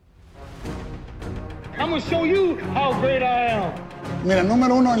I'm gonna show you how great I am. Mira,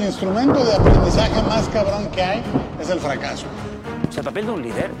 número uno, el instrumento de aprendizaje más cabrón que hay es el fracaso. O sea, el papel de un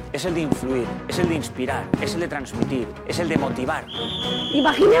líder es el de influir, es el de inspirar, es el de transmitir, es el de motivar.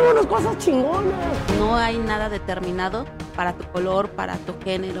 Imaginémonos cosas chingonas. No hay nada determinado para tu color, para tu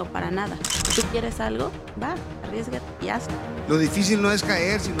género, para nada. Si tú quieres algo, va, arriésgate y hazlo. Lo difícil no es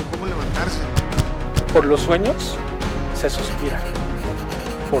caer, sino cómo levantarse. Por los sueños se suspira,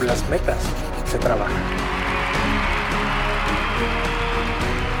 por las metas se trabaja.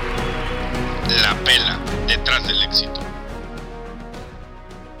 La Pela, detrás del éxito.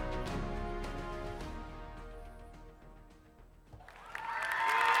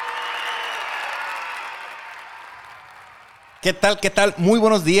 ¿Qué tal? ¿Qué tal? Muy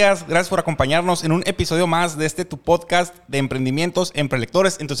buenos días. Gracias por acompañarnos en un episodio más de tu podcast de emprendimientos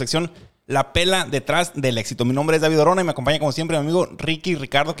emprelectores en tu sección La Pela, detrás del éxito. Mi nombre es David Orona y me acompaña como siempre mi amigo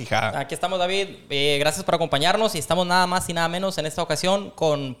Ricardo Quijada. Aquí estamos, David. Gracias por acompañarnos y estamos nada más y nada menos en esta ocasión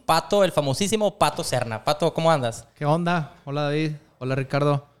con Pato, el famosísimo Pato Serna. Pato, ¿cómo andas? ¿Qué onda? Hola, David. Hola,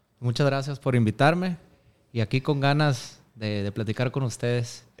 Ricardo. Muchas gracias por invitarme y aquí con ganas de platicar con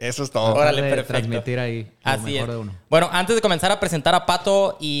ustedes. Eso es todo. Órale, de perfecto. Transmitir ahí lo Así mejor es. de uno. Bueno, antes de comenzar a presentar a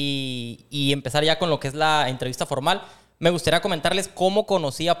Pato y empezar ya con lo que es la entrevista formal, me gustaría comentarles cómo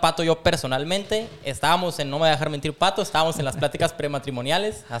conocí a Pato yo personalmente. Estábamos no me voy a dejar mentir, Pato, estábamos en las pláticas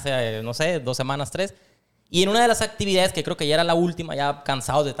prematrimoniales hace, 2 semanas, 3. Y en una de las actividades, que creo que ya era la última, ya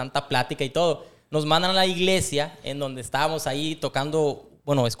cansados de tanta plática y todo, nos mandan a la iglesia en donde estábamos ahí tocando,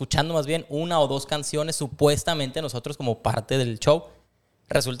 escuchando más bien 1 o 2 canciones, supuestamente nosotros como parte del show.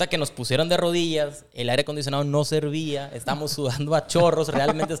 Resulta que nos pusieron de rodillas, el aire acondicionado no servía, estábamos sudando a chorros,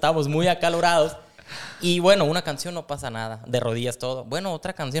 realmente estábamos muy acalorados. Y una canción no pasa nada, de rodillas todo.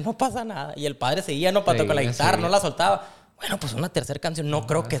 Otra canción no pasa nada. Y el padre seguía, Pato, con la guitarra, no la soltaba. Pues una tercera canción, no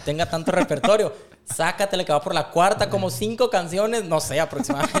creo que tenga tanto repertorio. Sácatele que va por la cuarta, como 5 canciones, no sé,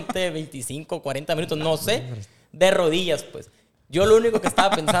 aproximadamente 25, 40 minutos, no sé, de rodillas, pues. Yo lo único que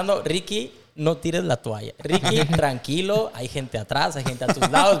estaba pensando, Ricky, no tires la toalla. Ricky, tranquilo, hay gente atrás, hay gente a tus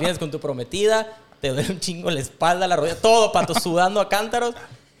lados, vienes con tu prometida, te duele un chingo la espalda, la rodilla, todo, Pato, sudando a cántaros.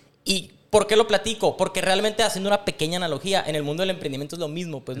 ¿Y por qué lo platico? Porque realmente, haciendo una pequeña analogía, en el mundo del emprendimiento es lo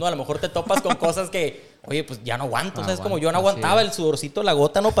mismo, pues, ¿no? A lo mejor te topas con cosas que, oye, pues ya no aguanto, ¿sabes? Como yo no aguantaba el sudorcito, la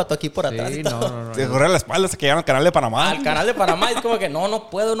gota, Pato, aquí por atrás. Sí, y todo. no. Te corre la espalda hasta que llegan al canal de Panamá. Al canal de Panamá, es como que no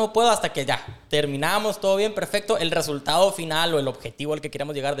puedo, hasta que ya terminamos, todo bien, perfecto. El resultado final o el objetivo al que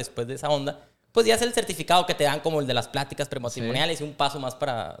queríamos llegar después de esa onda, pues ya es el certificado que te dan, como el de las pláticas prematrimoniales, y un paso más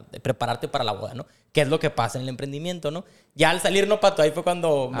para prepararte para la boda, ¿no? Que es lo que pasa en el emprendimiento, ¿no? Ya al salir, Pato, ahí fue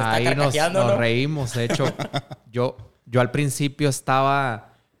cuando me está carcajeando, nos reímos. De hecho, yo al principio estaba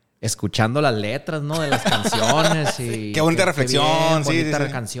escuchando las letras, ¿no? De las canciones y... Qué bonita reflexión. Qué bonita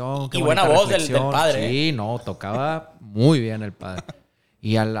canción. Y buena voz del padre. Sí, tocaba muy bien el padre.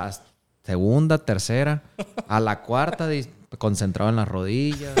 Y a la segunda, tercera, a la cuarta, concentrado en las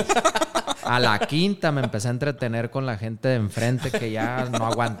rodillas. A la quinta me empecé a entretener con la gente de enfrente que ya no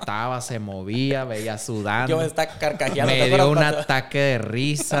aguantaba, se movía, veía sudando. Yo me estaba carcajeando. Me dio un ataque de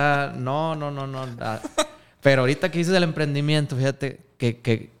risa. No. Pero ahorita que dices del emprendimiento, fíjate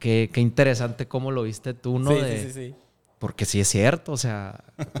qué interesante cómo lo viste tú, ¿no? Sí. Porque sí es cierto, o sea,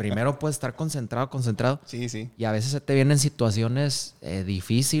 primero puedes estar concentrado. Sí. Y a veces se te vienen situaciones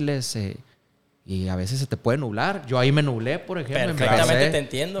difíciles y a veces se te puede nublar. Yo ahí me nublé, por ejemplo. Perfectamente te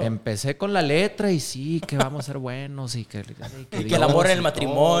entiendo. Empecé con la letra y sí, que vamos a ser buenos y que el amor en el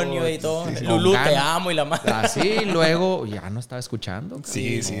matrimonio y todo. Sí, Lulú, te amo y la madre. Así, luego ya no estaba escuchando.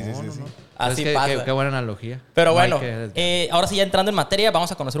 Sí. Así pasa. Qué buena analogía. Pero ahora sí, ya entrando en materia,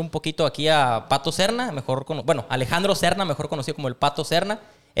 vamos a conocer un poquito aquí a Pato Serna, Alejandro Serna, mejor conocido como el Pato Serna.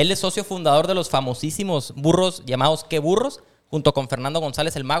 Él es socio fundador de los famosísimos burros llamados KeBURROS, junto con Fernando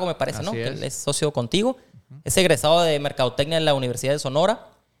González el Mago, me parece, Así ¿no? es. Que él es socio contigo. Es egresado de Mercadotecnia en la Universidad de Sonora.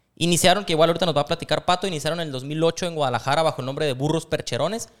 Iniciaron, que igual ahorita nos va a platicar Pato, iniciaron en el 2008 en Guadalajara bajo el nombre de Burros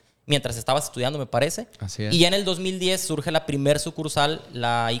Percherones, mientras estabas estudiando, me parece. Así es. Y ya en el 2010 surge la primer sucursal,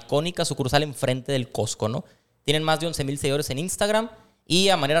 la icónica sucursal enfrente del Costco, ¿no? Tienen más de 11,000 seguidores en Instagram. Y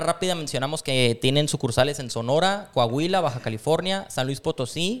a manera rápida mencionamos que tienen sucursales en Sonora, Coahuila, Baja California, San Luis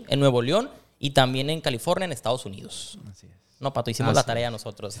Potosí, en Nuevo León y también en California, en Estados Unidos. Así es. No, Pato, hicimos la tarea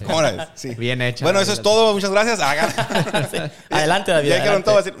nosotros. Sí. Órale, sí. Bien hecha. Bueno, eso es todo. Muchas gracias. Sí. Adelante, David.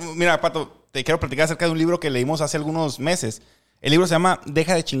 Mira, Pato, te quiero platicar acerca de un libro que leímos hace algunos meses. El libro se llama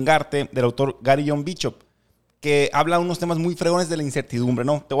Deja de chingarte, del autor Gary John Bishop, que habla unos temas muy fregones de la incertidumbre,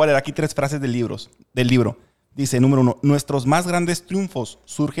 ¿no? Te voy a leer aquí 3 frases del libro. Dice, número 1, nuestros más grandes triunfos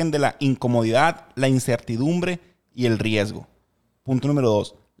surgen de la incomodidad, la incertidumbre y el riesgo. Punto número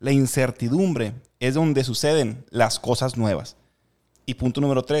 2, La incertidumbre es donde suceden las cosas nuevas. Y punto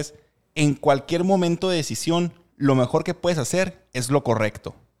número 3, en cualquier momento de decisión, lo mejor que puedes hacer es lo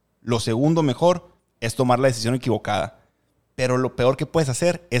correcto. Lo segundo mejor es tomar la decisión equivocada. Pero lo peor que puedes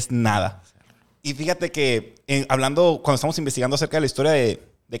hacer es nada. Y fíjate que hablando, cuando estamos investigando acerca de la historia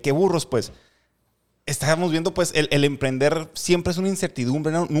de KeBURROS, pues, estábamos viendo, pues, el emprender siempre es una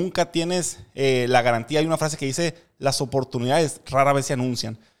incertidumbre, ¿no? Nunca tienes la garantía. Hay una frase que dice, las oportunidades rara vez se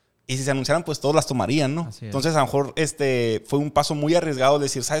anuncian. Y si se anunciaran, pues todos las tomarían, ¿no? Entonces, a lo mejor fue un paso muy arriesgado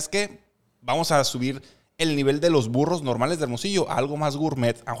decir, ¿sabes qué? Vamos a subir el nivel de los burros normales de Hermosillo a algo más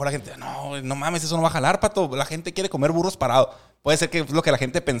gourmet. A lo mejor la gente, no mames, eso no va a jalar, Pato. La gente quiere comer burros parados. Puede ser que es lo que la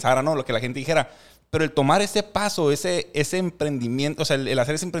gente pensara, ¿no? Lo que la gente dijera. Pero el tomar ese paso, ese emprendimiento, o sea, el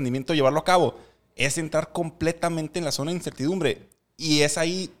hacer ese emprendimiento, llevarlo a cabo, es entrar completamente en la zona de incertidumbre. Y es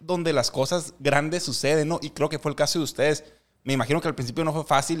ahí donde las cosas grandes suceden, ¿no? Y creo que fue el caso de ustedes. Me imagino que al principio no fue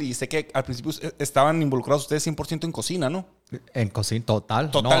fácil y sé que al principio estaban involucrados ustedes 100% en cocina, ¿no? En cocina,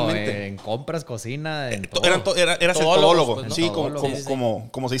 totalmente. No, en compras, cocina, en todo. Eras el todólogo, pues, ¿no? sí, Todólogo.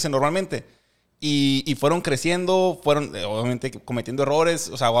 como se dice normalmente. Y fueron creciendo, fueron obviamente cometiendo errores,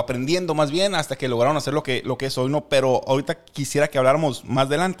 o sea, o aprendiendo más bien hasta que lograron hacer lo que es hoy, ¿no? Pero ahorita quisiera que habláramos más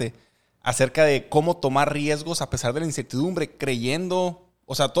adelante acerca de cómo tomar riesgos a pesar de la incertidumbre, creyendo.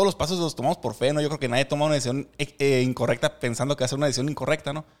 O sea, todos los pasos los tomamos por fe, ¿no? Yo creo que nadie toma una decisión incorrecta pensando que va a ser una decisión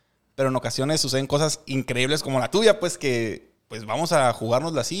incorrecta, ¿no? Pero en ocasiones suceden cosas increíbles como la tuya, pues que pues vamos a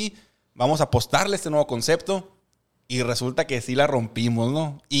jugárnosla así, vamos a apostarle este nuevo concepto y resulta que sí la rompimos,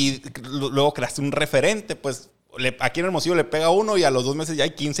 ¿no? Y luego creaste un referente, pues aquí en Hermosillo le pega uno y a los 2 meses ya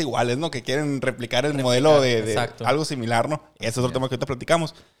hay 15 iguales, ¿no? Que quieren replicar el modelo de algo similar, ¿no? Ese es otro tema que ahorita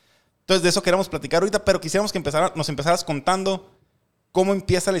platicamos. Entonces, de eso queremos platicar ahorita, pero quisiéramos que nos empezaras contando cómo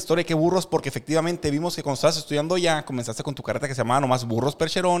empieza la historia de KeBURROS, porque efectivamente vimos que cuando estabas estudiando ya comenzaste con tu carrera que se llamaba nomás Burros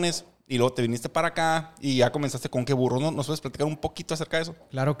Percherones y luego te viniste para acá y ya comenzaste con KeBURROS, ¿no? ¿Nos puedes platicar un poquito acerca de eso?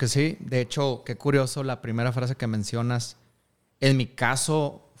 Claro que sí. De hecho, qué curioso la primera frase que mencionas. En mi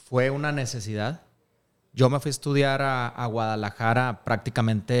caso fue una necesidad. Yo me fui a estudiar a Guadalajara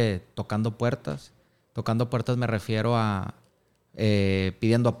prácticamente tocando puertas. Tocando puertas me refiero a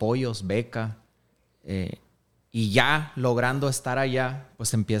pidiendo apoyos, beca, y ya logrando estar allá,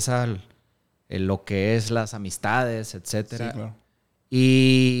 pues empieza lo que es las amistades, etcétera. Sí, claro.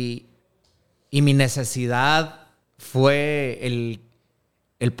 Y mi necesidad fue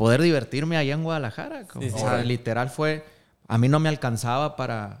el poder divertirme allá en Guadalajara. Sí. O sea, literal fue... A mí no me alcanzaba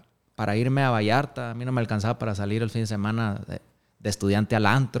para irme a Vallarta. A mí no me alcanzaba para salir el fin de semana de estudiante al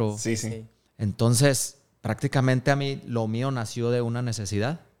antro. Sí. Entonces, prácticamente a mí lo mío nació de una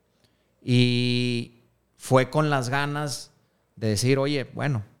necesidad. Y fue con las ganas de decir, oye,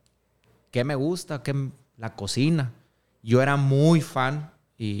 bueno, ¿qué me gusta? La cocina. Yo era muy fan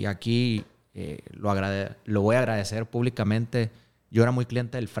y aquí lo voy a agradecer públicamente. Yo era muy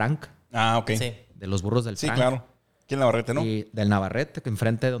cliente del Frank. Ah, ok. Sí. De los burros del Frank. Sí, claro. Aquí en Navarrete, ¿no? Y del Navarrete, que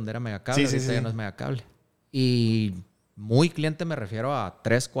enfrente de donde era Megacable. Sí. Ya no es Megacable. Y muy cliente me refiero a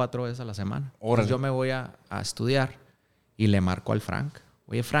 3-4 veces a la semana. Entonces yo me voy a estudiar y le marco al Frank.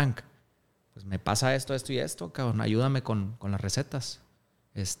 Oye, Frank, pues me pasa esto y esto, cabrón. Ayúdame con las recetas.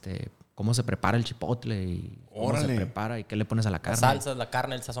 Cómo se prepara el chipotle y cómo se prepara y qué le pones a la carne. Las salsas, la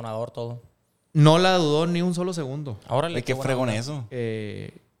carne, el sazonador, todo. No la dudó ni un solo segundo. Órale, qué fregón eso.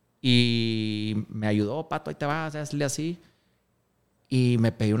 Y me ayudó, Pato, ahí te vas, hazle así. Y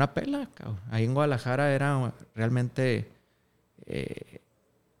me pedí una pela, cabrón. Ahí en Guadalajara era realmente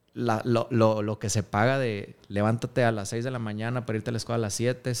lo que se paga de levántate a las 6 de la mañana para irte a la escuela a las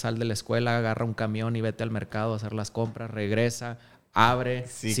 7, sal de la escuela, agarra un camión y vete al mercado a hacer las compras, regresa, abre,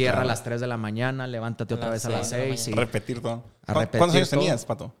 cierra a las 3 de la mañana, levántate otra vez a las 6. Y repetir todo. ¿Cuántos años tenías,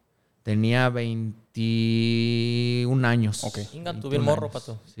 Pato? Tenía 21 años. Ok. Inga, tú bien morro,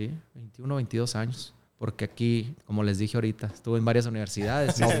 Pato. Sí, 21, 22 años. Porque aquí, como les dije ahorita, estuve en varias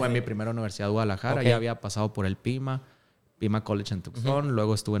universidades. No fue mi primera universidad de Guadalajara. Ya había pasado por el Pima College en Tucson.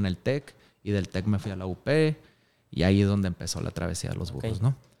 Luego estuve en el TEC. Y del TEC me fui a la UP. Y ahí es donde empezó la travesía de los burros,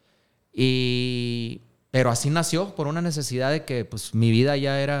 ¿no? Pero así nació, por una necesidad de que pues mi vida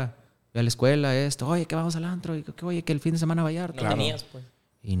ya era... Voy a la escuela, esto. Oye, que vamos al antro. Y que, oye, que el fin de semana vaya a Vallarta. No tenías, pues.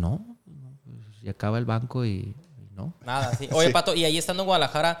 Y no. Y acaba el banco y no. Nada, sí. Oye, Pato, y ahí estando en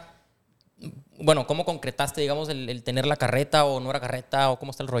Guadalajara... Bueno, ¿cómo concretaste, digamos, el tener la carreta o no era carreta o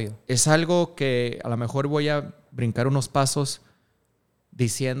cómo está el rollo? Es algo que a lo mejor voy a brincar unos pasos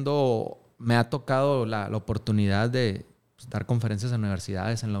diciendo, me ha tocado la oportunidad de dar conferencias en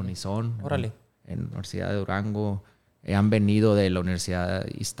universidades, en la Unison, Órale. en la Universidad de Durango, han venido de la Universidad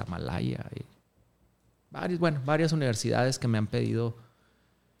de Iztamalaya, y varias universidades que me han pedido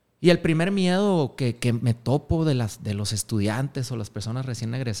Y el primer miedo que me topo de los estudiantes o las personas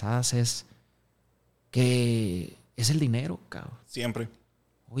recién egresadas es que es el dinero, cabrón. Siempre.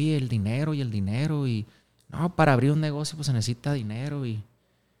 Oye, el dinero. Y no, para abrir un negocio pues se necesita dinero.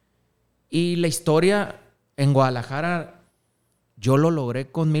 Y la historia en Guadalajara yo lo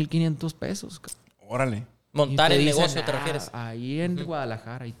logré con 1,500 pesos, cabrón. Órale. Montar el negocio, ¿te refieres? Ahí en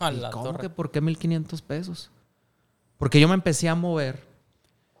Guadalajara. ¿Y cómo torre. que por qué 1,500 pesos? Porque yo me empecé a mover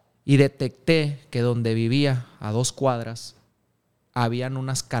y detecté que donde vivía, a 2 cuadras, habían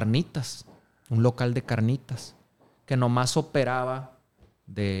unas carnitas, un local de carnitas, que nomás operaba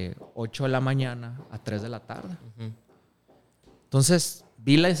de 8 de la mañana a 3 de la tarde. Entonces,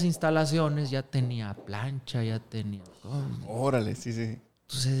 vi las instalaciones, ya tenía plancha, ya tenía todo. Órale, sí.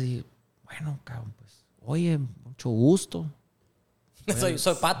 Entonces dije, bueno, cabrón, pues, oye, mucho gusto.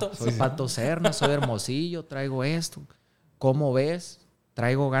 Soy Pato. Soy Pato Serna, soy de Hermosillo, traigo esto. ¿Cómo ves?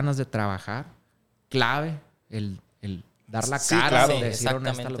 Traigo ganas de trabajar. Clave, el dar la cara, claro. decir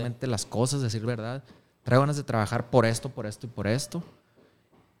honestamente las cosas, decir verdad. Traigo ganas de trabajar por esto y por esto.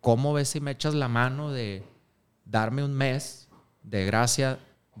 ¿Cómo ves si me echas la mano de darme un mes de gracia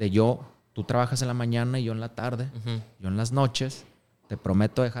de tú trabajas en la mañana y yo en la tarde, yo en las noches, te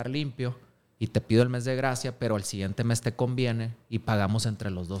prometo dejar limpio y te pido el mes de gracia, pero al siguiente mes te conviene y pagamos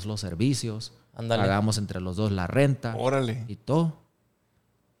entre los dos los servicios, pagamos entre los dos la renta. Órale. Y todo.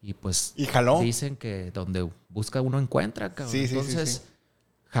 Y pues ¿Y jaló? Dicen que donde busca uno encuentra, cabrón. Sí. Entonces,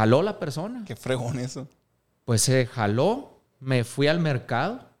 jaló la persona. Qué fregón eso. Pues se jaló, me fui al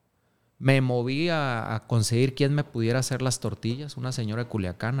mercado, me moví a conseguir quién me pudiera hacer las tortillas, una señora de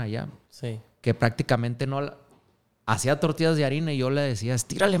Culiacán allá, que prácticamente no hacía tortillas de harina y yo le decía,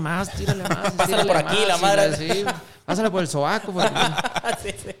 estírale más. Pásale por aquí, la madre. Sí, pásale por el sobaco. Sí.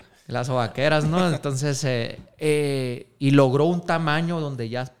 Las sobaqueras, ¿no? Entonces, y logró un tamaño donde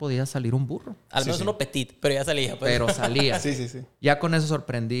ya podía salir un burro. Al menos uno petit, pero ya salía. Pues. Pero salía. Sí. Ya con eso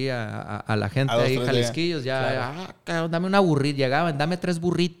sorprendí a la gente ahí, jalisquillos. Ya, claro. dame una burrita. Llegaban, dame 3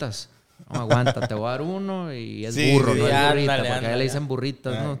 burritas. No, aguanta, te voy a dar uno y es burro, no es burrita, porque allá le dicen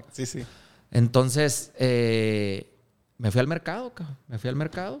burritas, ¿no? Sí. Entonces, me fui al mercado,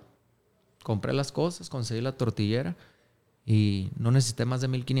 cabrón. Compré las cosas, conseguí la tortillera y no necesité más de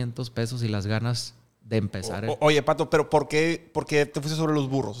 1,500 pesos y las ganas de empezar. Oye, Pato, pero ¿por qué te fuiste sobre los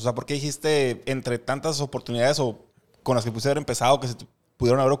burros? O sea, ¿por qué dijiste entre tantas oportunidades o con las que pudiste haber empezado que se te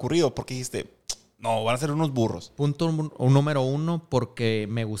pudieron haber ocurrido? ¿Por qué dijiste, no, van a ser unos burros? Punto número 1, porque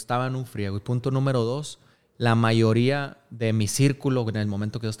me gustaban un friego. Y punto número 2, la mayoría de mi círculo, en el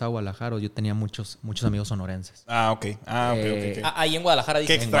momento que yo estaba en Guadalajara, yo tenía muchos amigos sonorenses. Ok. Ahí en Guadalajara.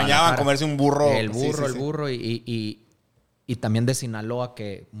 Que extrañaban comerse un burro. El burro y también de Sinaloa,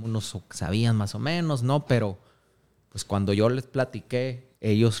 que unos sabían más o menos, ¿no? Pero pues cuando yo les platiqué,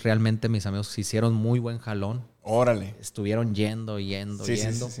 ellos realmente, mis amigos, se hicieron muy buen jalón. Órale. Estuvieron yendo.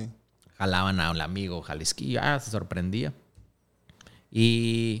 Sí. Jalaban a un amigo jalisquillo, se sorprendía.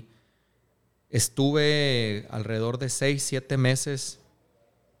 Y estuve alrededor de 6-7 meses,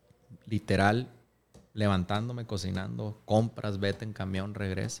 literal, levantándome, cocinando, compras, vete en camión,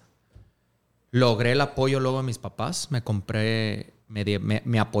 regresa. Logré el apoyo luego de mis papás.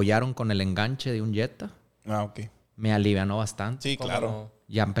 Me apoyaron con el enganche de un Jetta. Ok. Me alivianó bastante. Sí, claro.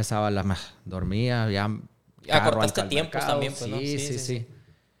 Ya empezaba dormía, ya... Acortaste tiempos también, pues, ¿no? Sí.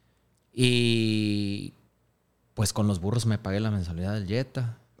 Y pues con los burros me pagué la mensualidad del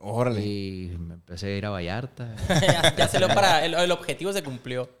Jetta. Órale. Y me empecé a ir a Vallarta. ya se lo para... El objetivo se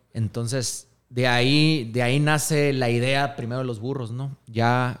cumplió. Entonces... De ahí nace la idea primero de los burros, ¿no?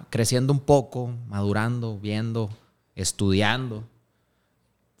 Ya creciendo un poco, madurando, viendo, estudiando.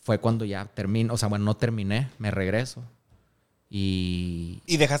 Fue cuando ya no terminé, me regreso. Y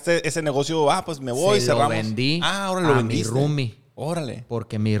dejaste ese negocio, pues me voy, cerramos. Lo vendí ahora lo vendiste. Mi roomie. Órale.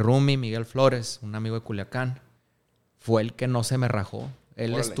 Porque mi roomie, Miguel Flores, un amigo de Culiacán, fue el que no se me rajó.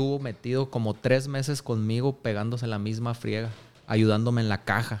 Él estuvo metido como 3 meses conmigo pegándose la misma friega, ayudándome en la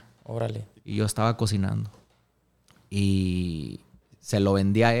caja. Órale. Y yo estaba cocinando. Y se lo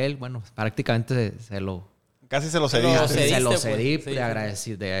vendí a él. Bueno, prácticamente casi se lo cedí. Se lo cedí, pues.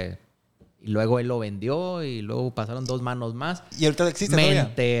 agradecido. Y luego él lo vendió y luego pasaron 2 manos más. ¿Y ahorita existe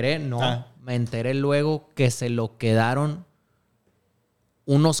todavía? Me enteré luego que se lo quedaron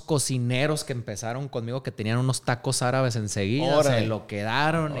unos cocineros que empezaron conmigo que tenían unos tacos árabes enseguida. Órale. Se lo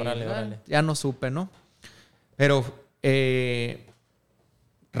quedaron. Órale. Ya no supe, ¿no? Pero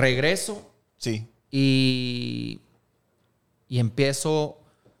regreso. Sí. Y empiezo...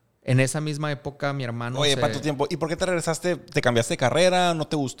 En esa misma época, mi hermano... Oye, ¿para tu tiempo? ¿Y por qué te regresaste? ¿Te cambiaste de carrera? ¿No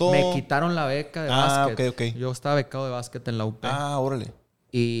te gustó? Me quitaron la beca de básquet. Ok. Yo estaba becado de básquet en la UP. Órale.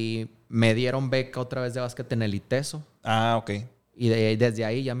 Y me dieron beca otra vez de básquet en el ITESO. Ah, ok. Y desde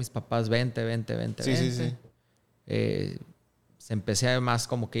ahí ya mis papás, vente. Sí. Se empecé además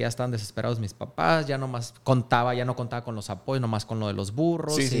como que ya estaban desesperados mis papás. Ya no contaba con los apoyos, nomás con lo de los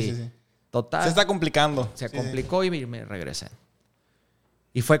burros. Sí. Total. Se está complicando. Se complicó y me regresé.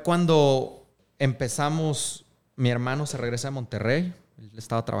 Y fue cuando empezamos... Mi hermano se regresa a Monterrey. Él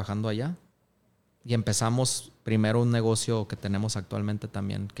estaba trabajando allá. Y empezamos primero un negocio que tenemos actualmente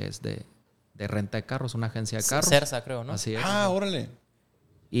también, que es de renta de carros, una agencia de carros. Cersa, creo, ¿no? Así es. Ah, órale.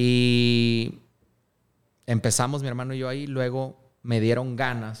 Y empezamos mi hermano y yo ahí. Luego me dieron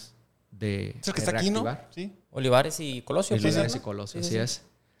ganas de ¿Es el que está aquí, no? Sí. Olivares y Colosio. Olivares y Colosio, así es.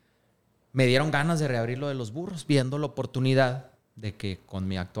 Me dieron ganas de reabrir lo de los burros, viendo la oportunidad de que con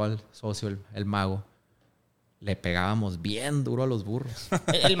mi actual socio, el mago, le pegábamos bien duro a los burros.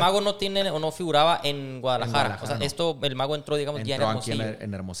 El mago no tiene o no figuraba en Guadalajara. O sea, no. el mago entró, digamos, ya en Hermosillo. Aquí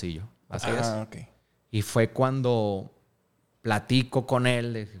en Hermosillo. Así es. Ok. Y fue cuando platico con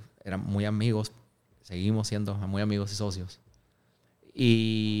él. Eran muy amigos. Seguimos siendo muy amigos y socios.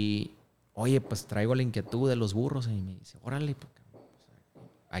 Y, oye, pues traigo la inquietud de los burros. Y me dice, órale, pues,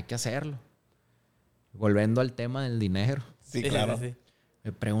 hay que hacerlo. Volviendo al tema del dinero. Sí, claro. Sí.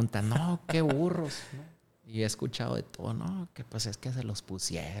 Me preguntan, no, ¿qué burros? ¿No? Y he escuchado de todo, no, que pues es que se los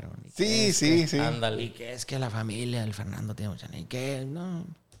pusieron. Y Sí. Ándale. Y que es que la familia del Fernando tiene mucha... Y que no.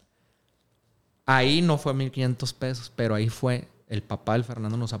 Ahí no fue 1,500 pesos, pero ahí fue... El papá del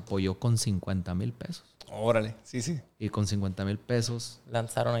Fernando nos apoyó con 50,000 pesos. Órale, sí. Y con 50,000 pesos...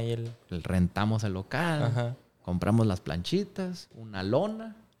 Lanzaron ahí rentamos el local, Ajá. compramos las planchitas, una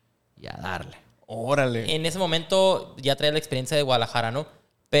lona y a darle. Órale. En ese momento ya traía la experiencia de Guadalajara, ¿no?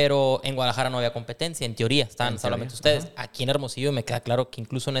 Pero en Guadalajara no había competencia, en teoría. Estaban solamente ustedes. Ajá. Aquí en Hermosillo me queda claro que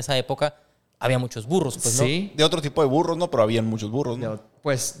incluso en esa época había muchos burros, pues, ¿no? Sí. De otro tipo de burros, ¿no? Pero habían muchos burros, ¿no?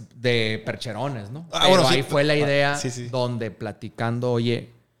 Pues de percherones, ¿no? Ah, pero bueno, sí. ahí fue la idea Sí. donde platicando,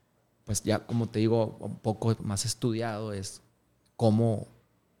 oye, pues ya como te digo, un poco más estudiado es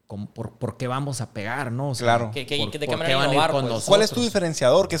por qué vamos a pegar, ¿no? O sea, Claro. ¿De qué ¿por manera qué van a ir innovar, con pues? nosotros? ¿Cuál es tu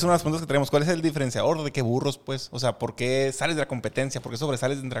diferenciador? Que es una de las preguntas que tenemos. ¿Cuál es el diferenciador de qué burros, pues? O sea, ¿por qué sales de la competencia? ¿Por qué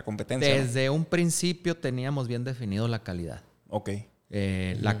sobresales de la competencia? Desde un principio teníamos bien definido la calidad. Ok.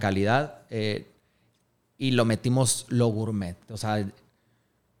 La calidad y lo metimos lo gourmet. O sea,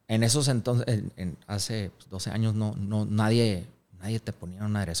 en esos entonces, hace 12 años, nadie te ponía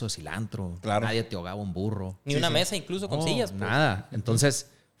un aderezo de cilantro. Claro. Nadie te ahogaba un burro. Ni una mesa incluso con sillas. Pues. Nada. Entonces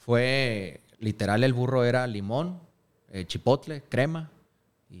fue literal, el burro era limón, chipotle, crema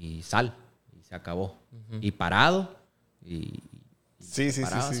y sal. Y se acabó. Y parado. Y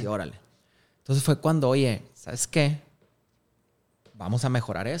parado, y órale. Entonces fue cuando, oye, ¿sabes qué? Vamos a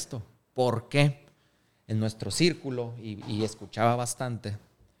mejorar esto. ¿Por qué? En nuestro círculo, y escuchaba bastante,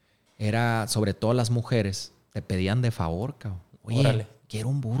 era sobre todo las mujeres, te pedían de favor, cabrón. Oye, órale, quiero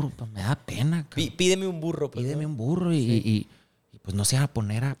un burro, pues me da pena, cabrón. Pídeme un burro. Pues, pídeme un burro y pues no se iban a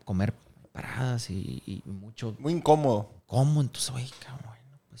poner a comer paradas y mucho. Muy incómodo. ¿Cómo? Entonces, oye, cabrón,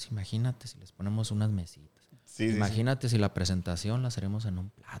 bueno, pues imagínate si les ponemos unas mesitas. Imagínate si la presentación la haremos en un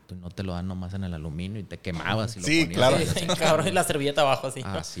plato y no te lo dan nomás en el aluminio y te quemabas y lo ponías. Claro. Sí, cabrón, y la servilleta abajo así.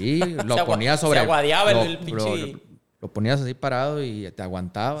 Así, lo ponías sobre... Se aguadeaba el pinche... Lo ponías así parado y te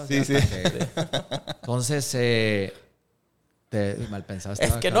aguantabas. Sí. Entonces, te mal pensaste.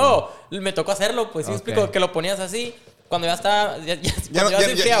 Es que no, me tocó hacerlo, pues sí, explico que lo ponías así. Cuando ya estaba... Ya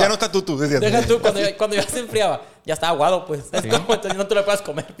no está tú. Deja tú, cuando ya se enfriaba, ya estaba aguado, pues. ¿Sí? Entonces no te lo puedes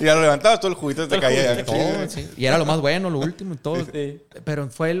comer. Y ya lo levantabas, todo el juguito te caía. Todo, sí. Y era lo más bueno, lo último y todo. Sí. Pero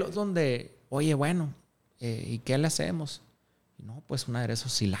fue donde, oye, bueno, ¿y qué le hacemos? No, pues un aderezo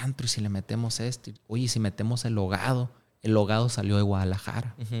cilantro y si le metemos Oye, si metemos el hogado salió de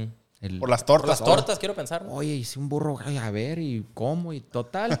Guadalajara. Por las tortas. Por las tortas, quiero pensar, ¿no? Oye, y si un burro, a ver, ¿y cómo? Y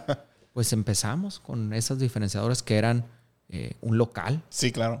total... Pues empezamos con esos diferenciadores que eran un local.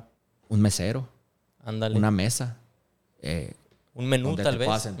 Sí, claro. Un mesero. Ándale. Una mesa. Un menú, tal vez.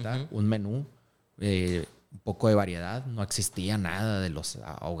 Puedas sentar. Un menú. Un poco de variedad. No existía nada de los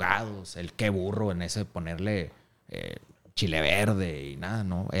ahogados. El qué burro en ese ponerle chile verde y nada,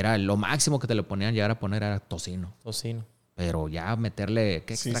 ¿no? Era lo máximo que te le ponían llegar a poner era tocino. Pero ya meterle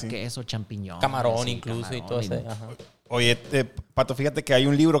extra queso, champiñón. Camarón incluso y todo eso. Oye, Pato, fíjate que hay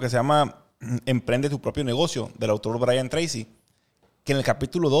un libro que se llama Emprende tu propio negocio, del autor Brian Tracy, que en el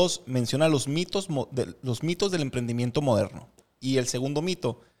capítulo 2 menciona los mitos del emprendimiento moderno. Y el segundo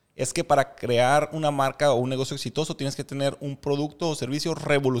mito es que para crear una marca o un negocio exitoso tienes que tener un producto o servicio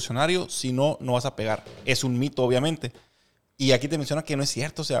revolucionario, si no, no vas a pegar. Es un mito, obviamente. Y aquí te menciona que no es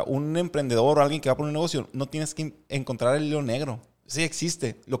cierto. O sea, un emprendedor o alguien que va por un negocio, no tienes que encontrar el hilo negro. sí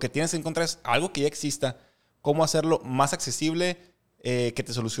existe. Lo que tienes que encontrar es algo que ya exista, cómo hacerlo más accesible, que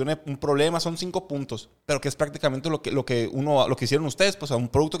te solucione un problema. Son 5 puntos, pero que es prácticamente lo que hicieron ustedes. Pues a un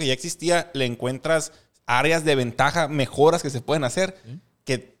producto que ya existía le encuentras áreas de ventaja, mejoras que se pueden hacer,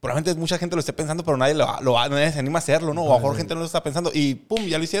 que probablemente mucha gente lo esté pensando, pero nadie nadie se anima a hacerlo, ¿no? O a lo mejor gente no lo está pensando y pum,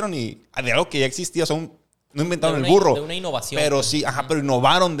 ya lo hicieron y de algo que ya existía. O sea, no inventaron el burro. De una innovación. Pero sí, pero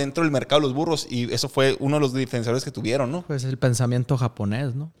innovaron dentro del mercado de los burros y eso fue uno de los diferenciadores que tuvieron, ¿no? Pues el pensamiento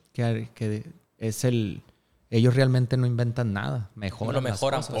japonés, ¿no? Que es ellos realmente no inventan nada, mejoran. Lo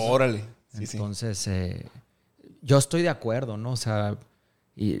mejoran, las cosas. pues. Órale. Entonces, yo estoy de acuerdo, ¿no? O sea,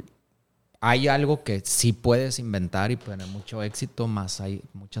 y hay algo que sí puedes inventar y tener mucho éxito, más hay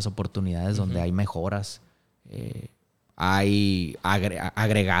muchas oportunidades donde hay mejoras. Hay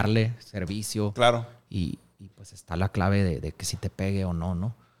agregarle servicio. Claro. Y pues está la clave de que si te pegue o no,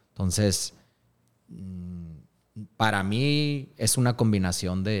 ¿no? Entonces, para mí es una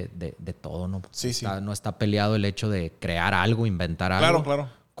combinación de todo, ¿no? Sí. No está peleado el hecho de crear algo, inventar algo. Claro.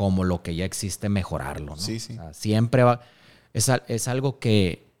 Como lo que ya existe, mejorarlo, ¿no? Sí. O sea, siempre va... Es algo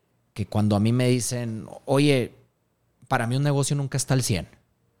que cuando a mí me dicen, oye, para mí un negocio nunca está al 100.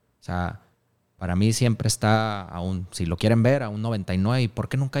 O sea, para mí siempre está si lo quieren ver, a un 99. ¿Y por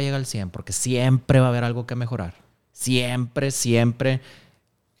qué nunca llega al 100? Porque siempre va a haber algo que mejorar. Siempre.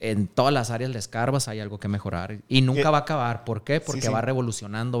 En todas las áreas de escarbas hay algo que mejorar. Y nunca va a acabar. ¿Por qué? Porque va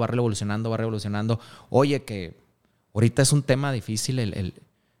revolucionando. Oye, que ahorita es un tema difícil el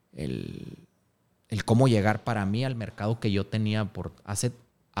cómo llegar para mí al mercado que yo tenía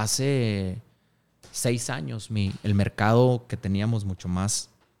hace 6 años. El mercado que teníamos mucho más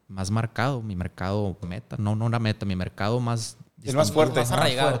marcado, mi mercado meta, no una meta, mi mercado más... El más fuerte. Más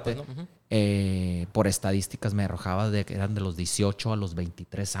arraigado. Pues, ¿no? Por estadísticas me arrojaba que eran de los 18 a los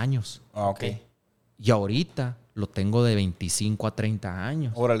 23 años. Ah, ok. Y ahorita lo tengo de 25 a 30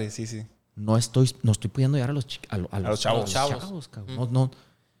 años. Órale, sí. No estoy pudiendo llegar a los chavos. cabrón. No.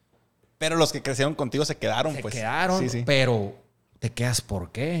 Pero los que crecieron contigo se quedaron, Se pues. quedaron, Sí. pero te quedas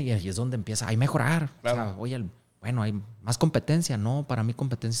 ¿por qué? Y ahí es donde empieza, hay mejorar. Claro. O sea, oye, bueno, hay más competencia. No, para mí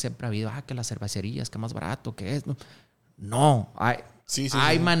competencia siempre ha habido. Que las cervecerías, que más barato, que es. No,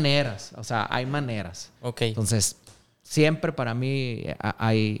 hay maneras. O sea, hay maneras. Ok. Entonces, siempre para mí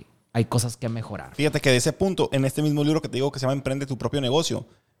hay cosas que mejorar. Fíjate que de ese punto, en este mismo libro que te digo que se llama Emprende tu propio negocio,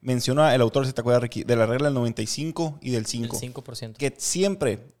 menciona el autor, si te acuerdas, Ricky, de la regla del 95 y del 5. El 5%. Que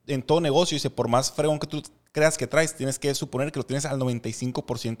siempre, en todo negocio, dice, por más fregón que tú creas que traes, tienes que suponer que lo tienes al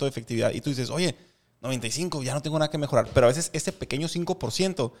 95% de efectividad. Y tú dices, oye, 95, ya no tengo nada que mejorar. Pero a veces ese pequeño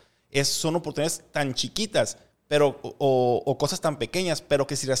 5% son oportunidades tan chiquitas, pero o cosas tan pequeñas, pero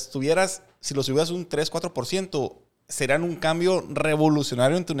que si lo subieras un 3, 4%, serán un cambio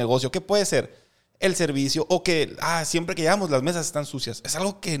revolucionario en tu negocio. ¿Qué puede ser? El servicio, o que siempre que llegamos las mesas están sucias. Es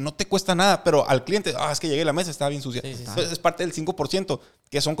algo que no te cuesta nada, pero al cliente, es que llegué y la mesa estaba bien sucia. Sí. Es parte del 5%,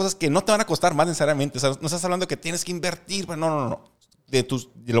 que son cosas que no te van a costar más necesariamente. O sea, no estás hablando de que tienes que invertir. No. De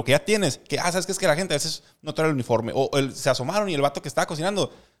lo que ya tienes. Que, ¿sabes qué? Es que la gente a veces no trae el uniforme. O se asomaron y el vato que estaba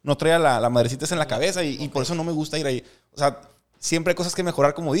cocinando no traía la madrecita esa en la cabeza y por eso no me gusta ir ahí. O sea, siempre hay cosas que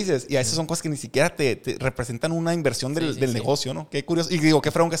mejorar, como dices, y a veces son cosas que ni siquiera te representan una inversión del negocio, ¿no? Qué curioso. Y digo, qué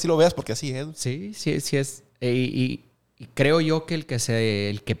fregón que así lo veas, porque así es. Sí es. Y creo yo que el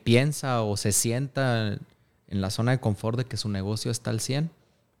que piensa o se sienta en la zona de confort de que su negocio está al 100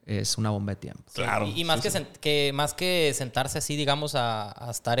 es una bomba de tiempo. Claro. Y más más que sentarse así, digamos, a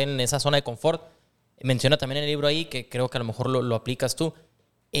estar en esa zona de confort, menciona también en el libro ahí, que creo que a lo mejor lo aplicas tú,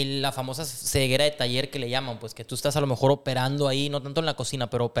 la famosa ceguera de taller que le llaman, pues que tú estás a lo mejor operando ahí, no tanto en la cocina,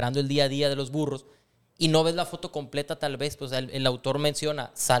 pero operando el día a día de los burros y no ves la foto completa tal vez. Pues el autor menciona,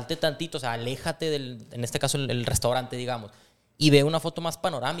 salte tantito, o sea, aléjate en este caso el restaurante, digamos, y ve una foto más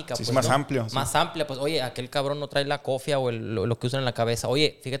panorámica. Sí, pues, más ¿no? amplio. Más amplia, pues oye, aquel cabrón no trae la cofia o lo que usan en la cabeza.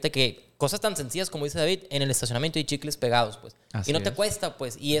 Oye, fíjate que cosas tan sencillas como dice David, en el estacionamiento hay chicles pegados, pues. Así y no te es. cuesta,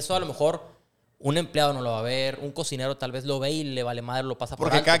 pues, y eso a lo mejor... Un empleado no lo va a ver, un cocinero tal vez lo ve y le vale madre, lo pasa por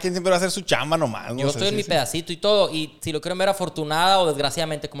alto. Porque cada quien siempre va a hacer su chamba nomás. Yo estoy en mi pedacito y todo, y si lo quieren ver afortunada o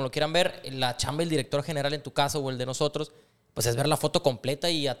desgraciadamente, como lo quieran ver, la chamba del director general en tu caso o el de nosotros, pues es ver la foto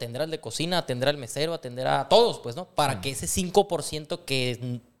completa y atender al de cocina, atender al mesero, atender a todos, pues, ¿no? Para que ese 5%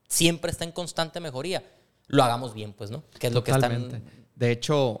 que siempre está en constante mejoría, lo hagamos bien, pues, ¿no? Que es lo que están... De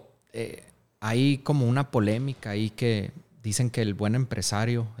hecho, hay como una polémica ahí que dicen que el buen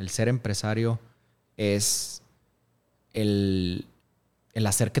empresario, el ser empresario, es el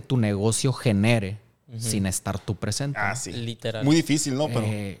hacer que tu negocio genere sin estar tú presente. Ah, sí. Literal. Muy difícil, ¿no? Pero...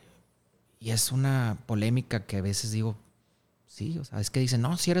 y es una polémica que a veces digo, sí, o sea, es que dicen,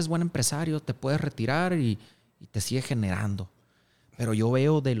 no, si eres buen empresario, te puedes retirar y te sigue generando. Pero yo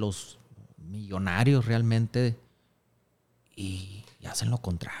veo de los millonarios realmente y hacen lo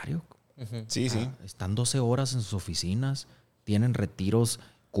contrario. Sí, sí. Están 12 horas en sus oficinas, tienen retiros,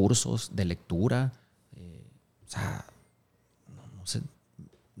 cursos de lectura. O sea, no sé,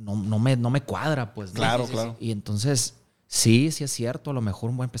 no me cuadra, pues. Claro, claro. Y entonces, sí es cierto, a lo mejor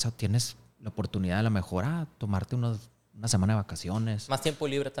un buen pesado tienes la oportunidad a lo mejor tomarte una semana de vacaciones. Más tiempo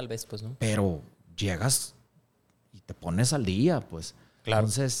libre tal vez, pues, ¿no? Pero llegas y te pones al día, pues. Claro.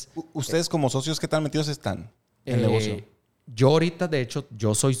 Entonces, ¿ustedes como socios qué tan metidos están en el negocio? Yo ahorita, de hecho,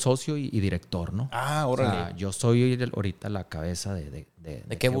 yo soy socio y director, ¿no? Ah, órale. O sea, yo soy ahorita la cabeza de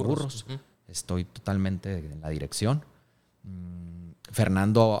KeBURROS. Estoy totalmente en la dirección.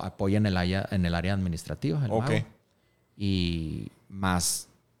 Fernando apoya en el área administrativa, el mago. Y más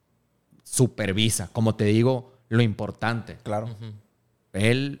supervisa, como te digo, lo importante. Claro.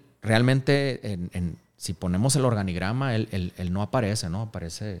 Él realmente, si ponemos el organigrama, él no aparece, ¿no?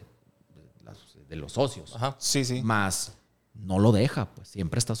 Aparece de los socios. Ajá. Sí, sí. Más no lo deja, pues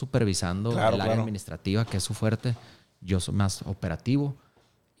siempre está supervisando el área administrativa, que es su fuerte. Yo soy más operativo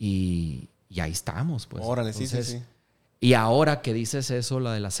y ahí estamos, pues. Órale, entonces, sí. Y ahora que dices eso,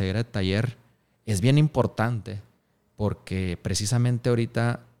 la de la ceguera de taller, es bien importante porque precisamente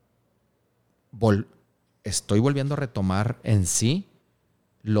ahorita estoy volviendo a retomar en sí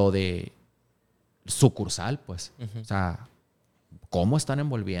lo de sucursal, pues. O sea, cómo están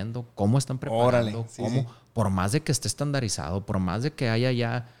envolviendo, cómo están preparando, órale, sí, cómo, sí. por más de que esté estandarizado, por más de que haya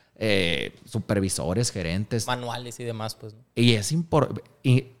ya supervisores, gerentes. Manuales y demás, pues, ¿no? Y es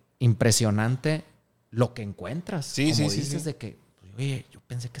impresionante lo que encuentras. Sí, como sí, dices sí. de que, oye, yo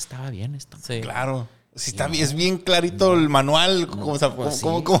pensé que estaba bien esto. Sí. Claro. Sí, está bien, es bien clarito el manual.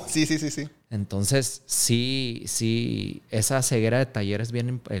 Sí. Entonces, sí, esa ceguera de taller es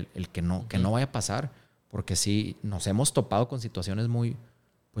bien el que no vaya a pasar, porque sí nos hemos topado con situaciones muy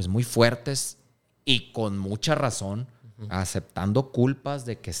fuertes y con mucha razón, aceptando culpas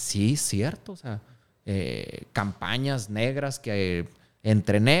de que sí es cierto, o sea, campañas negras que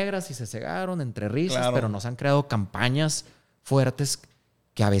entre negras y se cegaron, entre risas, claro. Pero nos han creado campañas fuertes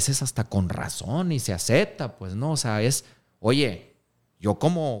que a veces hasta con razón y se acepta, pues, ¿no? O sea, oye, yo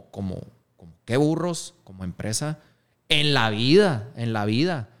como KeBURROS, como empresa, en la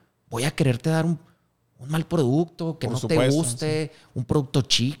vida, voy a quererte dar un mal producto, que por no supuesto, te guste, sí. Un producto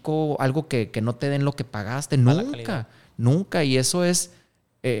chico, algo que no te den lo que pagaste. Nunca. Y eso es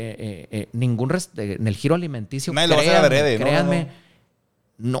en el giro alimenticio. Nadie lo va a hacer adrede, créanme,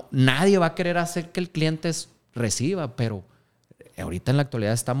 no, nadie va a querer hacer que el cliente reciba, pero ahorita en la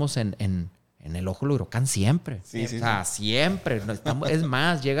actualidad estamos en el ojo del huracán siempre. Sí, o sea, siempre. Es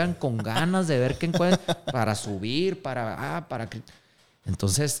más, llegan con ganas de ver qué encuentran para subir, para...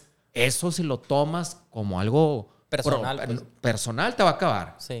 Entonces, eso si lo tomas como algo personal te va a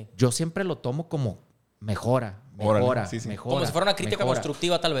acabar. Sí. Yo siempre lo tomo como mejora. Como si fuera una crítica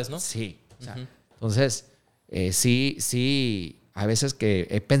constructiva tal vez, ¿no? Sí. O sea, entonces, sí, a veces que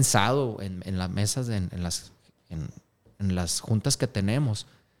he pensado en las mesas, en las juntas que tenemos,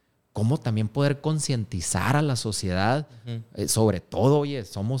 cómo también poder concientizar a la sociedad, sobre todo, oye,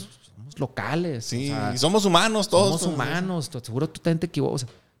 somos locales. Sí, o sea, somos humanos todos. Somos humanos, seguro tú también te equivocas,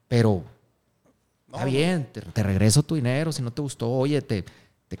 pero está bien, te regreso tu dinero, si no te gustó, oye, te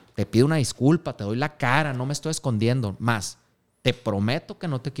pido una disculpa, te doy la cara, no me estoy escondiendo, más, te prometo que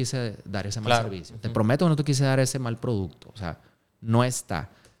no te quise dar ese mal servicio, te prometo que no te quise dar ese mal producto, o sea, no está.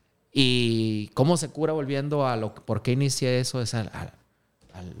 ¿Y cómo se cura volviendo a por qué inicié eso? Es al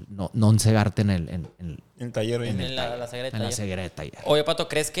no cegarte en el taller. En la ceguera de taller. Oye, Pato,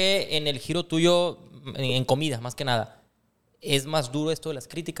 ¿crees que en el giro tuyo, en comida más que nada, es más duro esto de las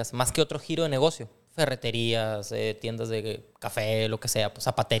críticas, más que otro giro de negocio? Ferreterías, tiendas de café, lo que sea, pues,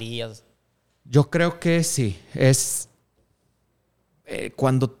 zapaterías. Yo creo que sí. Es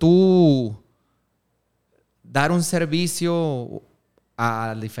cuando tú dar un servicio,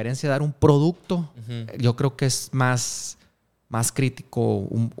 a diferencia de dar un producto, yo creo que es más crítico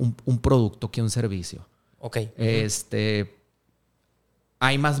un producto que un servicio. Ok.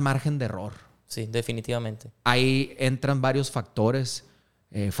 Hay más margen de error. Sí, definitivamente. Ahí entran varios factores.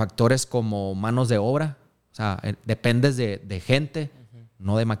 Factores como manos de obra. O sea, dependes de gente,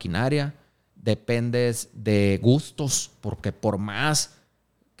 no de maquinaria. Dependes de gustos, porque por más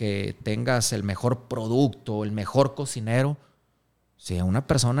que tengas el mejor producto, el mejor cocinero, si a una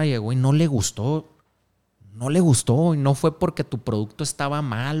persona llegó y no le gustó, y no fue porque tu producto estaba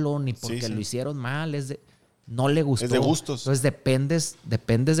malo, ni porque lo hicieron mal, no le gustó. Es de gustos. Entonces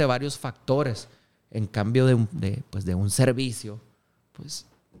dependes de varios factores. En cambio de un servicio, pues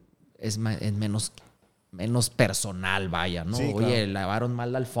es menos menos personal, vaya, ¿no? Sí, Oye, claro. lavaron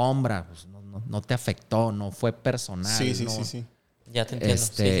mal la alfombra, pues no te afectó, no fue personal. Sí. Ya te entiendo.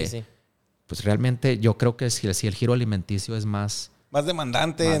 Sí. Pues realmente yo creo que si el giro alimenticio es más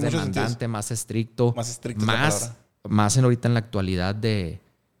demandante, más en muchos demandante, sentidos. más estricto. Más estricto es la palabra. Más ahorita en la actualidad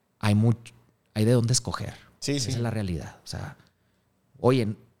hay de dónde escoger. Sí. Esa es la realidad. O sea,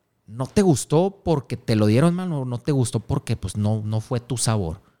 oye, no te gustó porque te lo dieron mal, o no te gustó porque pues no fue tu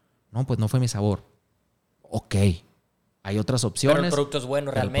sabor. No, pues no fue mi sabor. Ok. Hay otras opciones. Pero el producto es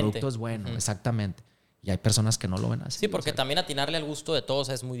bueno realmente. El producto es bueno, exactamente. Y hay personas que no lo ven así. Sí, porque también atinarle al gusto de todos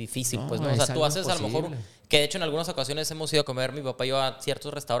es muy difícil. No, Pues, ¿no? O es sea, tú algo haces a lo mejor... imposible. Que de hecho en algunas ocasiones hemos ido a comer mi papá y yo a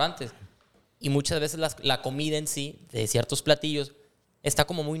ciertos restaurantes. Y muchas veces la comida en sí, de ciertos platillos, está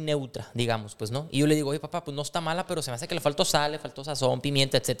como muy neutra, digamos, pues, ¿no? Y yo le digo, oye, papá, pues no está mala, pero se me hace que le faltó sal, le faltó sazón,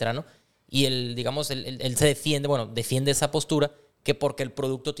 pimienta, etcétera, ¿no? Y él, digamos, él se defiende esa postura, que porque el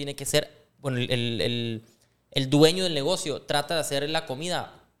producto tiene que ser... Bueno, el dueño del negocio trata de hacer la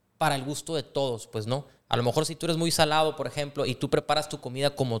comida para el gusto de todos, pues, ¿no? A lo mejor si tú eres muy salado, por ejemplo, y tú preparas tu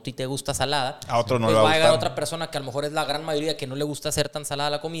comida como a ti te gusta salada, a otro no pues le va a llegar gustar. otra persona que a lo mejor es la gran mayoría que no le gusta hacer tan salada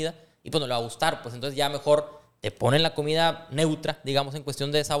la comida y pues no le va a gustar. Pues entonces ya mejor te ponen la comida neutra, digamos, en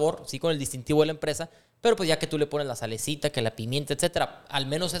cuestión de sabor, sí, con el distintivo de la empresa, pero pues ya que tú le pones la salecita, que la pimienta, etcétera. Al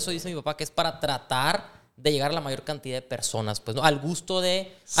menos eso dice mi papá, que es para tratar de llegar a la mayor cantidad de personas, pues, ¿no? Al gusto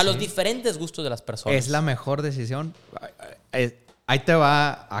de... A los diferentes gustos de las personas. Es la mejor decisión. Ahí te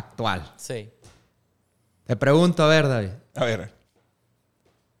va actual. Sí. Te pregunto, a ver, David. A ver.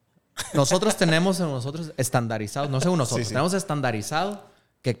 Nosotros tenemos estandarizados, no sé nosotros, Sí. tenemos estandarizado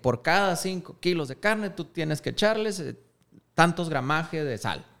que por cada 5 kilos de carne tú tienes que echarles tantos gramajes de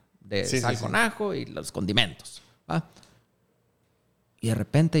sal. Sal con ajo y los condimentos. ¿Va? Y de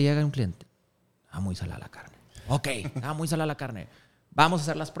repente llega un cliente. Muy salada la carne. Ok, muy salada la carne. Vamos a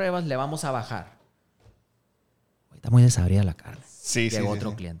hacer las pruebas, le vamos a bajar. Está muy desabrida la carne. Llegó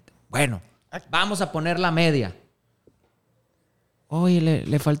otro cliente. Bueno, vamos a poner la media. Oye,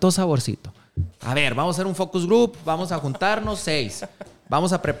 le faltó saborcito. A ver, vamos a hacer un focus group. Vamos a juntarnos 6.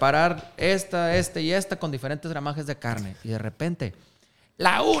 Vamos a preparar esta y esta con diferentes gramajes de carne. Y de repente,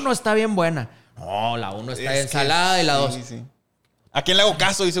 la 1 está bien buena. No, la 1 está ensalada y la 2... Sí. ¿A quién le hago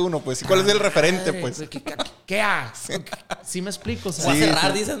caso? Dice uno, pues. ¿Y cuál es el referente, pues? ¿Qué haces? ¿Sí me explico? O sea, va a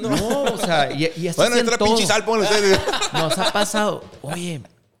cerrar, dices, ¿no? No, o sea, y esto bueno, entra pinche sal, póngale ustedes. Nos ha pasado. Oye,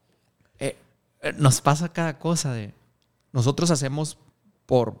 nos pasa cada cosa de... Nosotros hacemos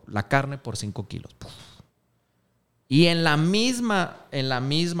por la carne por 5 kilos. Y en la misma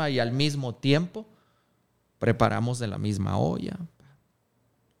y al mismo tiempo preparamos de la misma olla.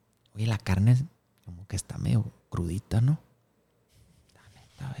 Oye, la carne como que está medio crudita, ¿no?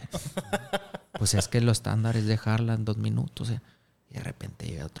 A ver. Pues es que lo estándar es dejarla en 2 minutos. Y de repente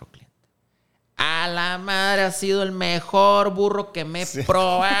llega otro cliente. A la madre, ha sido el mejor burro que me he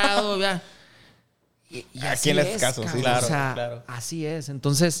probado. Y ¿A quién le haces caso? Cabrón. Sí, claro, o sea, claro. Así es.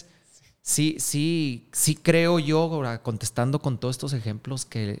 Entonces, sí creo yo, ahora, contestando con todos estos ejemplos,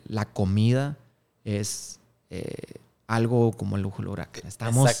 que la comida es algo como el lujo del huracán.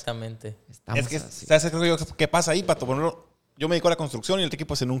 Exactamente. Es que, ¿sabes qué pasa ahí, Pato? Por ejemplo, yo me dedico a la construcción y el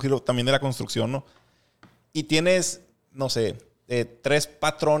equipo es en un giro también de la construcción, ¿no? Y tienes, no sé, 3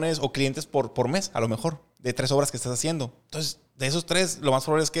 patrones o clientes por mes, a lo mejor, de 3 obras que estás haciendo. Entonces, de esos 3, lo más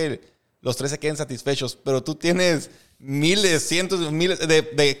probable es que los 3 se queden satisfechos, pero tú tienes miles, cientos de miles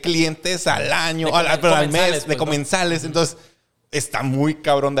de clientes al año, al mes, de comensales. Entonces, está muy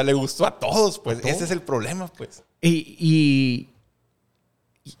cabrón darle gusto a todos, pues. Ese es el problema, pues. Y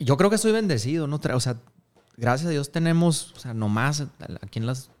yo creo que soy bendecido, ¿no? O sea, gracias a Dios tenemos, o sea, nomás aquí en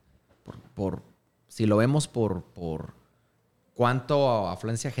las... si lo vemos por cuánto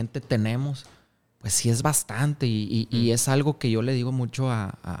afluencia de gente tenemos, pues sí es bastante. Y es algo que yo le digo mucho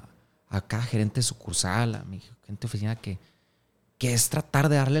a cada gerente sucursal, a mi gente de oficina, que es tratar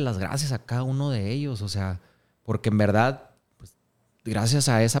de darle las gracias a cada uno de ellos. O sea, porque en verdad, pues, gracias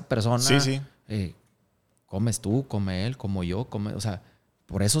a esa persona, comes tú, come él, como yo, o sea,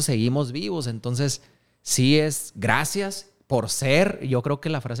 por eso seguimos vivos. Entonces, sí es gracias por ser. Yo creo que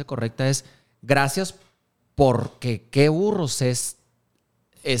la frase correcta es gracias porque KeBURROS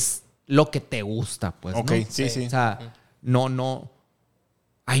es lo que te gusta, pues. Ok, ¿no? sí. O sea, no.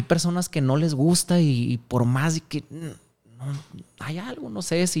 Hay personas que no les gusta y por más que no, hay algo, no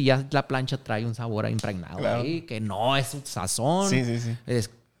sé si ya la plancha trae un sabor impregnado, claro, ahí, que no es un sazón. Sí.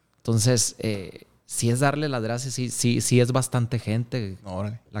 Entonces, sí es darle las gracias, sí es bastante gente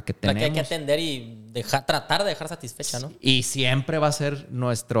la que tenemos. La que hay que atender y tratar de dejar satisfecha, ¿no? Y siempre va a ser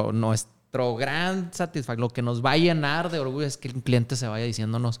nuestro gran satisfacción. Lo que nos va a llenar de orgullo es que el cliente se vaya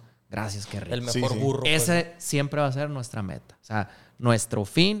diciéndonos Gracias, qué rico. El mejor burro. Ese siempre va a ser nuestra meta. O sea, nuestro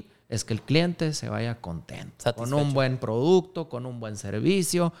fin es que el cliente se vaya contento. Satisfecho. Con un buen producto, con un buen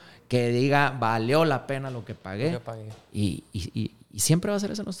servicio, que diga, valió la pena lo que pagué. Y siempre va a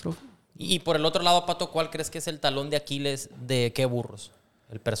ser ese nuestro fin. Y por el otro lado, Pato, ¿cuál crees que es el talón de Aquiles de KeBURROS?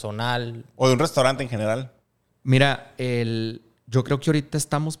 El personal. O de un restaurante en general. Mira, yo creo que ahorita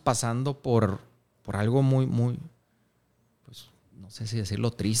estamos pasando por algo muy, pues, no sé si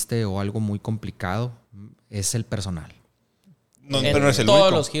decirlo triste o algo muy complicado. Es el personal. No, pero no eres el todos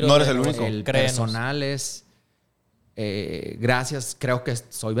único. los giros No eres el único. El personal es... gracias, creo que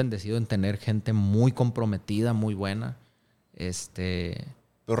soy bendecido en tener gente muy comprometida, muy buena.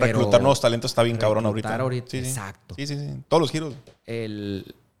 Pero reclutar nuevos talentos está bien cabrón ahorita. Sí. Exacto. Sí. Todos los giros.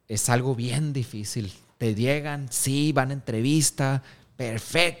 Es algo bien difícil. Te llegan, sí, van a entrevista,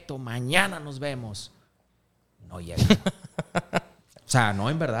 perfecto, mañana nos vemos. No llegan. O sea, no,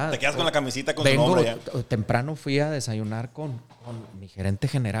 en verdad. Te quedas con la camisita con tu nombre ya. Temprano fui a desayunar con mi gerente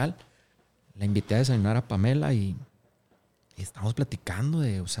general. La invité a desayunar a Pamela y estamos platicando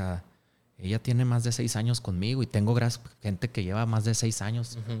o sea, ella tiene más de 6 años conmigo y tengo gente que lleva más de 6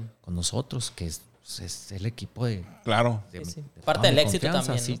 años con nosotros, que es el equipo de... Claro. De parte del éxito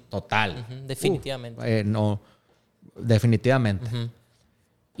confianza, también, ¿no? Sí, total. Definitivamente. No, definitivamente.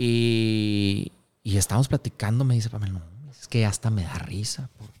 Y estábamos platicando, me dice Pamela, no, es que hasta me da risa.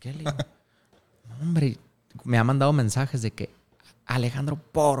 ¿Por qué? Le digo, no, hombre, me ha mandado mensajes de que, Alejandro,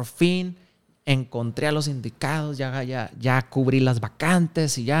 por fin encontré a los indicados, ya cubrí las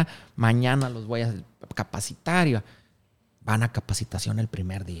vacantes y ya mañana los voy a capacitar. Y van a capacitación el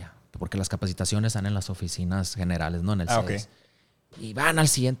primer día, porque las capacitaciones están en las oficinas generales, no en el CES. Okay. Y van al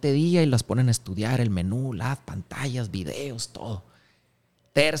siguiente día y las ponen a estudiar el menú, las pantallas, videos, todo.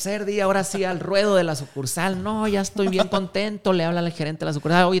 Tercer día, ahora sí, al ruedo de la sucursal. No, ya estoy bien contento. Le habla al gerente de la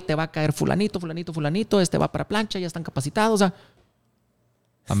sucursal. Oye, te va a caer fulanito. Va para plancha, ya están capacitados. O sea,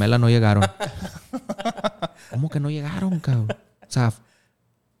 Pamela, no llegaron. ¿Cómo que no llegaron, cabrón? O sea,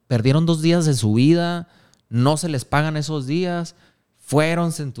 perdieron 2 días de su vida. No se les pagan esos días.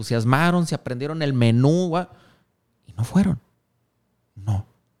 Fueron, se entusiasmaron, se aprendieron el menú. Y no fueron. No.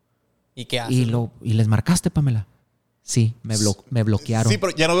 ¿Y qué hacen? ¿Y les marcaste, Pamela? Sí, me bloquearon. Sí,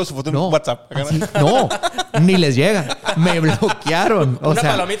 pero ya no veo su foto en WhatsApp. No, ni les llega. Me bloquearon. O Una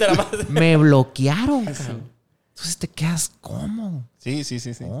sea, palomita nada más. Me bloquearon, cabrón. Entonces te quedas, ¿cómo? Sí.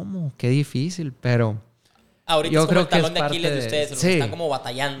 ¿Cómo? Qué difícil, pero... Ahorita yo es como creo el talón que de Aquiles de ustedes. Los que están como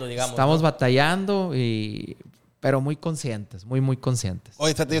batallando, digamos. Estamos batallando, pero muy conscientes, muy conscientes.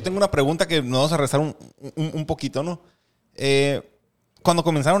 Oye, fíjate, yo tengo una pregunta que nos vamos a rezar un poquito, ¿no? Cuando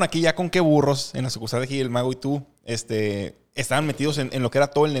comenzaron aquí ya con KeBURROS, en la sucursal de aquí, el Mago y tú, estaban metidos en lo que era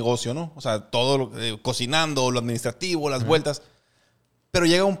todo el negocio, ¿no? O sea, todo cocinando, lo administrativo, las vueltas. Pero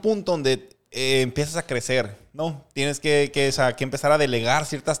llega un punto donde empiezas a crecer, ¿no? Tienes que empezar a delegar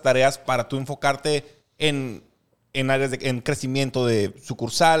ciertas tareas para tú enfocarte en áreas en crecimiento de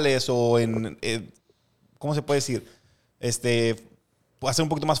sucursales o ¿cómo se puede decir? Hacer un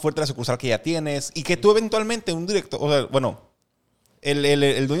poquito más fuerte la sucursal que ya tienes y que tú eventualmente, un director, o sea, bueno,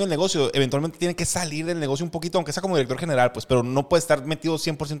 el dueño del negocio eventualmente tiene que salir del negocio un poquito, aunque sea como director general, pues, pero no puede estar metido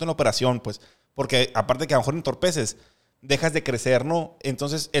 100% en la operación, pues, porque aparte que a lo mejor entorpeces, dejas de crecer, ¿no?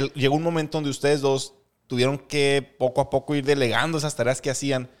 Entonces llegó un momento donde ustedes dos tuvieron que poco a poco ir delegando esas tareas que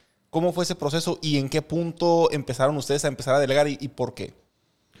hacían. ¿Cómo fue ese proceso y en qué punto empezaron ustedes a empezar a delegar y por qué?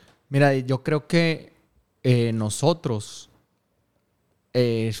 Mira, yo creo que nosotros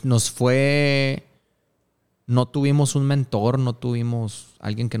nos fue... No tuvimos un mentor, no tuvimos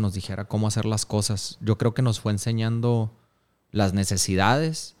alguien que nos dijera cómo hacer las cosas. Yo creo que nos fue enseñando las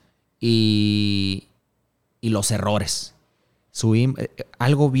necesidades y los errores.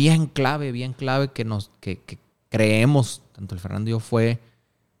 Algo bien clave que creemos, tanto el Fernando y yo, fue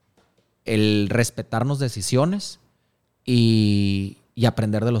el respetarnos decisiones y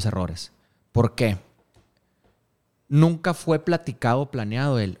aprender de los errores. ¿Por qué? Nunca fue platicado,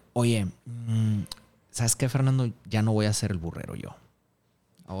 planeado oye, ¿sabes qué, Fernando? Ya no voy a ser el burrero yo.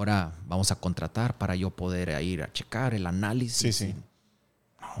 Ahora vamos a contratar para yo poder ir a checar el análisis. Sí.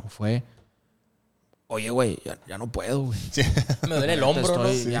 No, fue... Oye, güey, ya no puedo, güey. Sí. Me duele el hombro,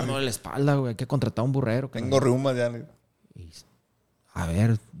 ¿no? Ya me duele la espalda, güey. Hay que contratar a un burrero. Tengo reumas ya. A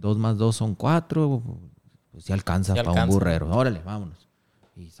ver, 2 más 2 son 4. Pues ya alcanza para un burrero. Órale, vámonos.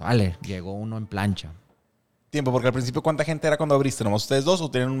 Y sale, llegó uno en plancha. Tiempo, porque al principio, ¿cuánta gente era cuando abriste? ¿Nomás ustedes dos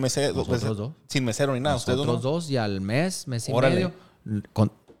o tenían un mesero? Nosotros dos. Sin mesero ni nada. Nosotros dos y al mes y Órale. medio,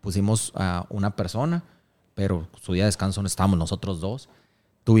 pusimos a una persona, pero su día de descanso no estábamos nosotros dos.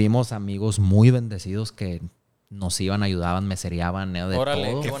 Tuvimos amigos muy bendecidos que nos iban, ayudaban, mesereaban, de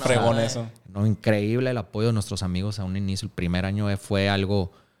Órale, todo. Qué fregón eso. No, increíble el apoyo de nuestros amigos a un inicio. El primer año fue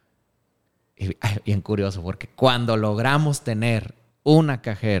algo bien curioso, porque cuando logramos tener una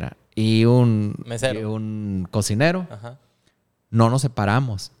cajera y un cocinero, Ajá. no nos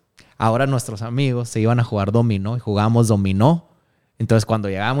separamos. Ahora nuestros amigos se iban a jugar dominó y jugábamos dominó. Entonces, cuando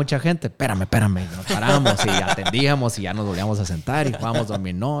llegaba mucha gente, espérame, nos paramos y atendíamos y ya nos volvíamos a sentar y jugábamos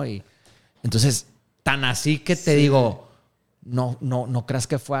dominó. Y entonces, tan así que te digo, no creas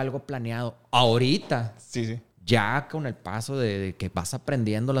que fue algo planeado. Ahorita, ya con el paso de que vas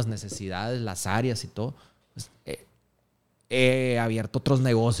aprendiendo las necesidades, las áreas y todo, pues, he abierto otros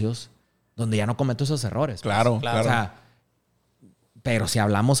negocios donde ya no cometo esos errores. Claro. O sea, pero si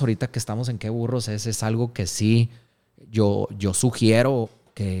hablamos ahorita que estamos en KeBURROS, es algo que sí, yo sugiero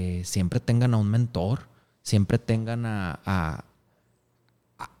que siempre tengan a un mentor, siempre tengan a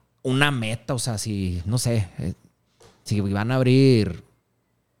una meta. O sea, si, no sé, si van a abrir,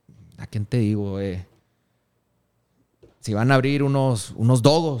 ¿a quién te digo? Si van a abrir unos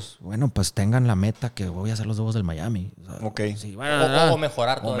dogos, bueno, pues tengan la meta que voy a hacer los dogos del Miami. O sea, Ok. si O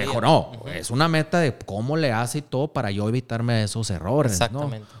mejorar todavía. No, es una meta de cómo le hace y todo para yo evitarme esos errores.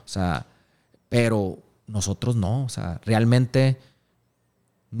 Exactamente. ¿no? O sea, pero nosotros no. O sea, realmente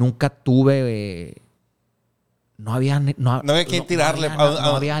nunca tuve... No había quien tirarle.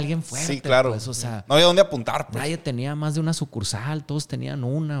 No había alguien fuerte. Sí, claro. Pues, o sea, no había dónde apuntar. Pues. Nadie tenía más de una sucursal. Todos tenían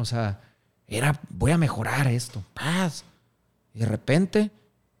una. O sea, voy a mejorar esto. Paz. Y de repente,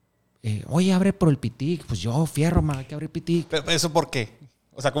 oye, abre por el pitic. Pues yo, fierro, hay que abrir pitic. ¿Pero eso por qué?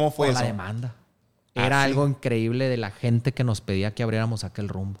 O sea, ¿cómo fue por eso? La demanda. Era algo increíble de la gente que nos pedía que abriéramos aquel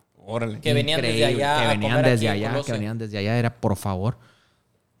rumbo. Órale. Que venían desde allá. Que venían desde allá. Era, por favor.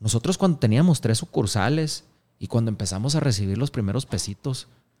 Nosotros cuando teníamos 3 sucursales y cuando empezamos a recibir los primeros pesitos.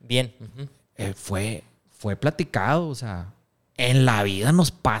 Bien. Fue platicado. O sea, en la vida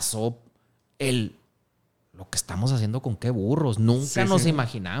nos pasó lo que estamos haciendo con KeBURROS. Nunca nos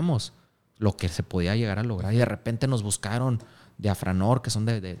imaginamos lo que se podía llegar a lograr. Y de repente nos buscaron de Afranor, que son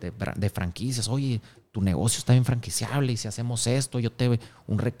de franquicias. Oye, tu negocio está bien franquiciable y si hacemos esto, yo te doy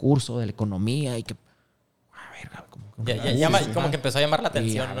un recurso de la economía y que... A ver, como que empezó a llamar la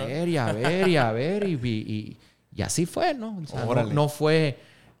atención, ¿no? Y a ver. Y así fue, ¿no? O sea, no fue...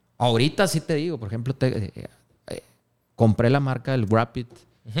 Ahorita sí te digo, por ejemplo, compré la marca del Rapid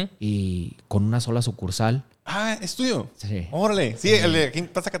y con una sola sucursal. Ah, ¿es tuyo? Sí. Órale. Sí, el de aquí en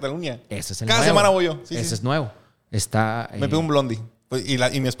Plaza Cataluña. Ese es el Cada nuevo. semana voy yo. Sí, ese es nuevo. Está... Me pido un blondie.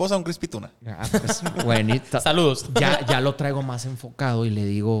 Y mi esposa un crispy tuna. Pues, buenito. Saludos. Ya lo traigo más enfocado y le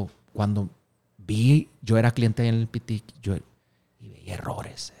digo, cuando yo era cliente ahí en el Pitic, y veía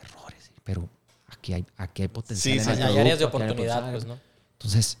errores. Pero aquí hay potencial. Sí, hay áreas de oportunidad, pues, ¿no?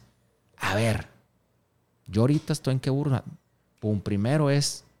 Entonces, a ver, yo ahorita estoy en KeBURROS. Primero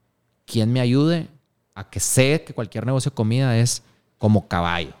es quien me ayude a que sé que cualquier negocio de comida es como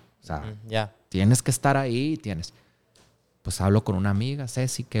caballo. O sea, tienes que estar ahí, Pues hablo con una amiga,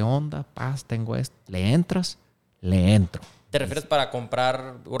 Ceci, ¿qué onda? Paz, tengo esto. ¿Le entras? Le entro. ¿Te refieres para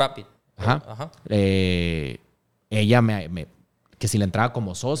comprar Rapid? Ajá. Ella que si le entraba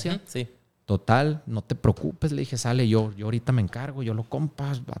como socia. Sí. Total, no te preocupes, le dije, sale, yo ahorita me encargo, yo lo compro,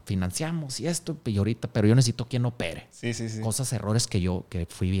 financiamos y esto, y ahorita, pero yo necesito quien opere. Sí. Cosas, errores que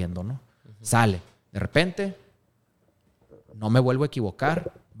fui viendo, ¿no? Sale. De repente, no me vuelvo a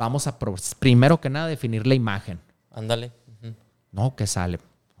equivocar. Vamos a, primero que nada, definir la imagen. Ándale. No, que sale.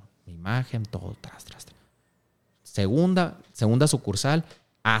 Mi imagen, todo, tras. Segunda sucursal,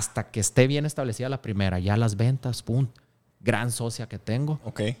 hasta que esté bien establecida la primera. Ya las ventas, pum. Gran socia que tengo.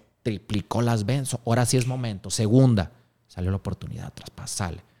 Ok. Triplicó las ventas. Ahora sí es momento. Segunda, sale la oportunidad,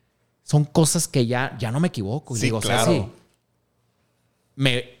 sale. Son cosas que ya no me equivoco. Y sí, digo, claro. O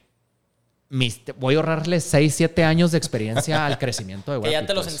sea, voy a ahorrarle 6-7 años de experiencia al crecimiento de Guapi. Que ya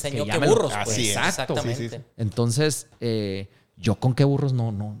te los enseñó KeBURROS. Pues. Así es. Exactamente. Sí. Entonces, yo con KeBURROS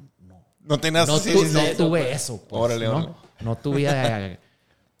no tuve eso. Pues, órale. No tuve...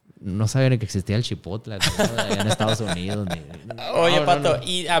 No sabía ni que existía el chipotle en Estados Unidos. Oye, Pato,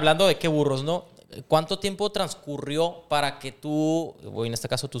 y hablando de KeBURROS, ¿no? ¿Cuánto tiempo transcurrió para que tú, o en este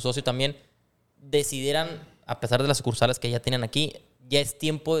caso tu socio también, decidieran, a pesar de las sucursales que ya tienen aquí, ya es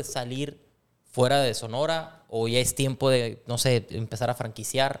tiempo de salir fuera de Sonora o ya es tiempo de, no sé, empezar a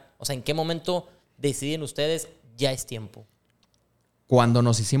franquiciar? O sea, ¿en qué momento deciden ustedes ya es tiempo? Cuando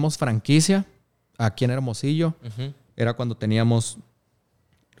nos hicimos franquicia aquí en Hermosillo, era cuando teníamos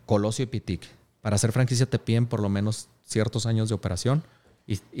Colosio y Pitic. Para hacer franquicia te piden por lo menos ciertos años de operación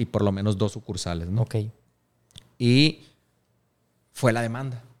y por lo menos 2 sucursales, ¿no? Ok. Y fue la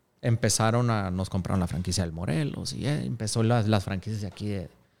demanda. nos compraron la franquicia del Morelos y empezó las franquicias de aquí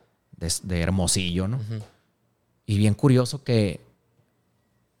de Hermosillo, ¿no? Uh-huh. Y bien curioso que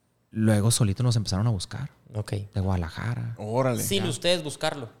luego solitos nos empezaron a buscar. Ok. De Guadalajara. Órale. Sin ustedes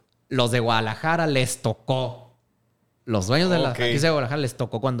buscarlo. Los de Guadalajara les tocó. Los dueños de la franquicia de Guadalajara les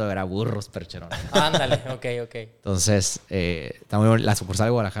tocó cuando era burros percherones. Ándale, ok. Entonces, la sucursal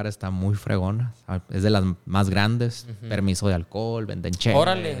de Guadalajara está muy fregona. Es de las más grandes. Uh-huh. Permiso de alcohol, venden cheve.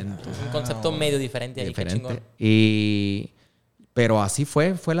 Órale, un concepto medio diferente ahí. Qué chingón. Pero así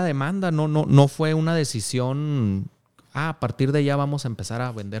fue la demanda. No fue una decisión, a partir de ya vamos a empezar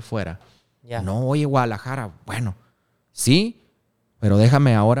a vender fuera. Ya. No, oye, Guadalajara, bueno, sí, pero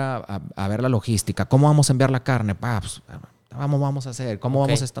déjame ahora a ver la logística. ¿Cómo vamos a enviar la carne? Pues, vamos a hacer, cómo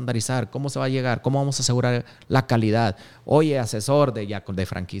vamos a estandarizar, cómo se va a llegar, cómo vamos a asegurar la calidad. Oye, asesor de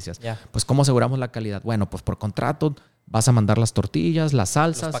franquicias, pues ¿cómo aseguramos la calidad? Bueno, pues por contrato vas a mandar las tortillas, las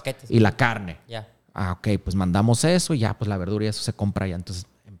salsas y la carne. Ya. Ok, pues mandamos eso y ya, pues la verdura y eso se compra ya. Entonces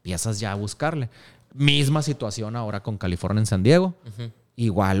empiezas ya a buscarle. Misma situación ahora con California en San Diego. Uh-huh.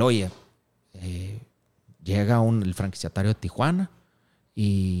 Igual, oye, llega el franquiciatario de Tijuana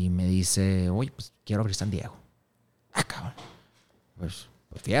y me dice, oye, pues quiero abrir San Diego. Cabrón. Pues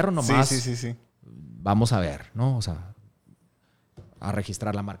fierro nomás. Sí. Vamos a ver, ¿no? O sea, a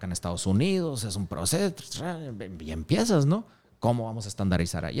registrar la marca en Estados Unidos, es un proceso. Y empiezas, ¿no? ¿Cómo vamos a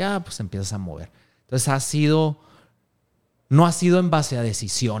estandarizar allá? Pues empiezas a mover. Entonces no ha sido en base a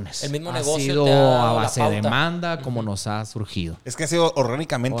decisiones. El mismo negocio ha sido a base de demanda, como nos ha surgido. Es que ha sido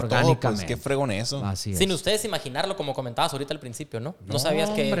orgánicamente todo, pues qué fregón eso. Así es. Sin ustedes imaginarlo, como comentabas ahorita al principio, ¿no? No sabías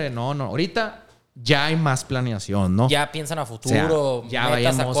que... Hombre, no. Ahorita ya hay más planeación, ¿no? Ya piensan a futuro, o sea, ya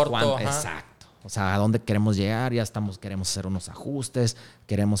metas vemos a corto. Exacto. O sea, a dónde queremos llegar, queremos hacer unos ajustes,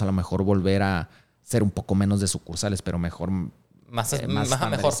 queremos a lo mejor volver a ser un poco menos de sucursales, pero mejor...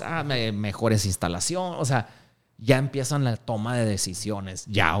 mejores instalaciones, o sea, ya empiezan la toma de decisiones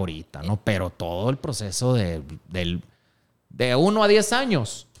ya ahorita, ¿no? Pero todo el proceso de 1 a 10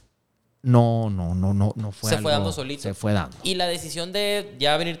 años no fue se algo, fue dando solito. Se fue dando. Y la decisión de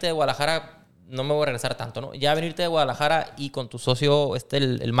ya venirte de Guadalajara, no me voy a regresar tanto, ¿no? Ya venirte de Guadalajara y con tu socio,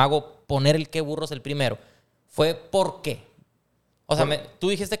 el mago, poner el KeBURROS el primero, ¿fue por qué? O sea, tú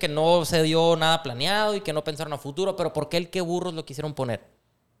dijiste que no se dio nada planeado y que no pensaron a futuro, pero ¿por qué el KeBURROS lo quisieron poner?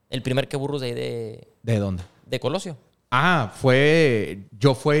 El primer KeBURROS ¿De dónde? De Colosio. Fue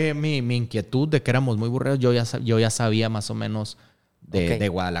mi inquietud de que éramos muy burreros. Yo ya sabía más o menos de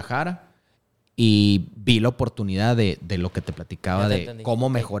Guadalajara y vi la oportunidad de lo que te platicaba de cómo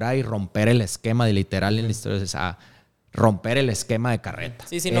mejorar y romper el esquema de literal en la historia. O sea, romper el esquema de carreta.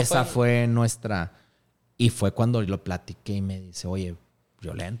 Sí, esa fue nuestra... Y fue cuando lo platiqué y me dice, oye,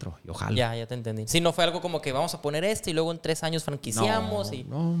 yo le entro, yo jalo. Ya te entendí. Sí, no fue algo como que vamos a poner y luego en 3 años franquiciamos.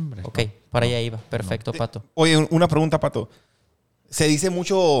 No, hombre. Ok, para allá iba. Perfecto, Pato. Oye, una pregunta, Pato. Se dice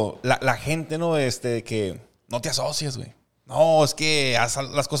mucho la gente, ¿no? Que no te asocies, güey. No, es que haz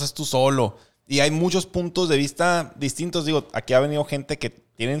las cosas tú solo. Y hay muchos puntos de vista distintos. Digo, aquí ha venido gente que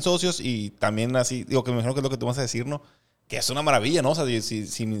tienen socios y también así, digo, que me imagino que es lo que tú vas a decir, ¿no? Que es una maravilla, ¿no? O sea,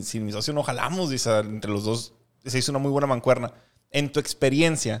 si mi socio no jalamos, entre los dos se hizo una muy buena mancuerna. En tu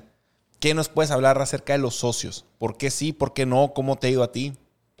experiencia, ¿qué nos puedes hablar acerca de los socios? ¿Por qué sí? ¿Por qué no? ¿Cómo te ha ido a ti?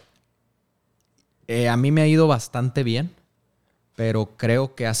 A mí me ha ido bastante bien, pero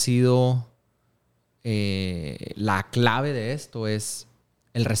creo que ha sido... la clave de esto es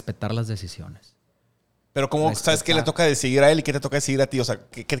el respetar las decisiones. Pero ¿cómo sabes qué le toca decidir a él y qué te toca decidir a ti? O sea,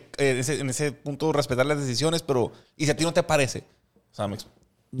 en ese punto respetar las decisiones, pero... ¿Y si a ti no te parece? O sea,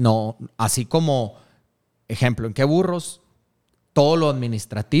 no, así como... Ejemplo, en KeBURROS, todo lo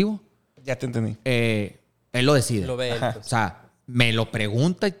administrativo... Ya te entendí. Él lo decide. Lo ve él, pues. O sea, me lo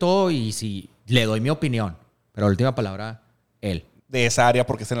pregunta y todo y si le doy mi opinión. Pero la última palabra, él. De esa área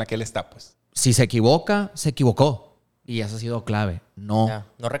porque es en la que él está, pues. Si se equivoca, se equivocó. Y eso ha sido clave. No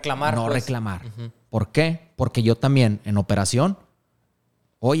reclamar. No reclamar. Uh-huh. ¿Por qué? Porque yo también en operación,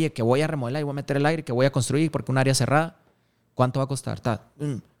 oye, que voy a remodelar y voy a meter el aire, que voy a construir porque un área cerrada, ¿cuánto va a costar?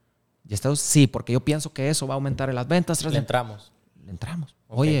 ¿Y Estados? Sí, porque yo pienso que eso va a aumentar las ventas. Le entramos.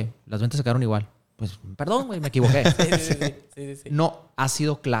 Okay. Oye, las ventas se quedaron igual. Pues, perdón, güey, me equivoqué. Sí. No, ha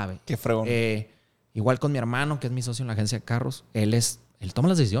sido clave. Qué fregón. Igual con mi hermano, que es mi socio en la agencia de carros, él toma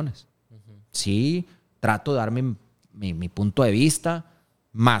las decisiones. Uh-huh. Sí, trato de darme mi punto de vista,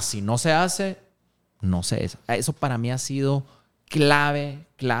 más si no se hace, no sé. Eso para mí ha sido clave,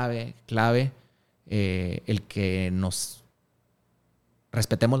 el que nos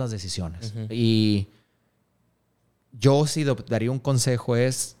respetemos las decisiones. Uh-huh. Y yo sí daría un consejo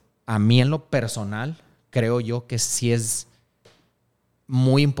a mí en lo personal, creo yo que sí es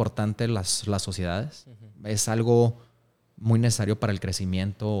muy importante las sociedades. Es algo muy necesario para el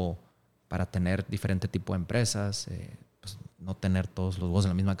crecimiento, para tener diferente tipo de empresas, pues no tener todos los huevos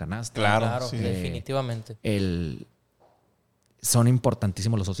en la misma canasta. Claro, sí. definitivamente. Son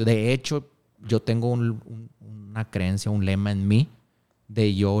importantísimos los socios. De hecho, yo tengo una creencia, un lema en mí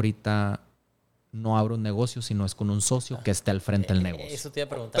de yo ahorita no abro un negocio si no es con un socio que esté al frente del negocio. Eso te iba a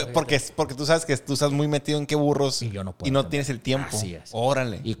preguntar. Porque tú sabes que tú estás muy metido en KeBURROS y yo no puedo y no tienes el tiempo. Así es.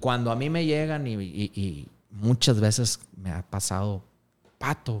 Órale. Y cuando a mí me llegan y muchas veces me ha pasado,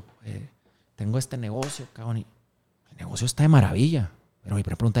 Pato, tengo este negocio, cabrón, y el negocio está de maravilla. Pero mi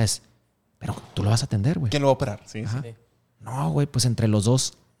primera pregunta es, ¿pero tú lo vas a atender, güey? ¿Quién lo va a operar? Sí. No, güey, pues entre los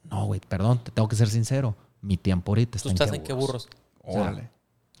dos. No, güey, perdón, te tengo que ser sincero. Mi tiempo ahorita está en KeBURROS. ¿Tú estás en KeBURROS? Órale.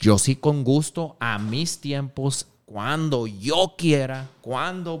 Yo sí con gusto, a mis tiempos, cuando yo quiera,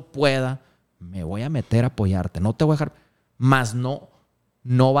 cuando pueda, me voy a meter a apoyarte. No te voy a dejar, más no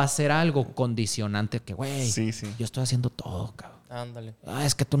va a ser algo condicionante que, güey, yo estoy haciendo todo, cabrón. Ándale.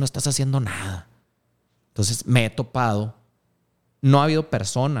 Es que tú no estás haciendo nada. Entonces me he topado. No ha habido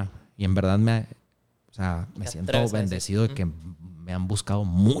persona, y en verdad me siento bendecido de que me han buscado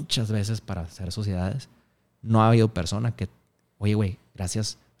muchas veces para hacer sociedades. No ha habido persona que, oye, güey,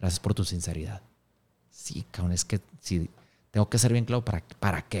 gracias por tu sinceridad. Sí, cabrón, es que sí, tengo que ser bien claro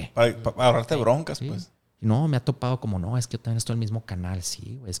para qué. Para ahorrarte broncas, sí. pues. Y no, me ha topado como, no, es que yo también estoy en el mismo canal.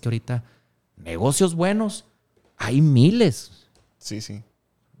 Sí, güey, es que ahorita negocios buenos hay miles. Sí.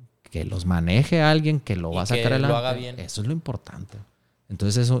 Que los maneje alguien que lo va a sacar adelante. Lo haga bien. Eso es lo importante.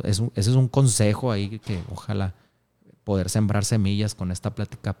 Entonces, eso es un consejo ahí que ojalá poder sembrar semillas con esta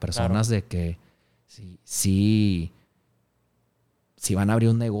plática a personas de que si van a abrir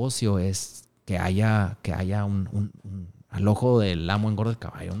un negocio es que haya al ojo del amo engorda el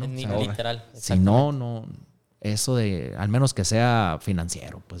caballo, ¿no? Literal. Si no, eso de, al menos que sea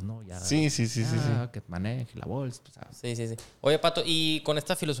financiero, pues, ¿no? Ya, sí. Que maneje la bolsa. Pues, Sí. Oye, Pato, y con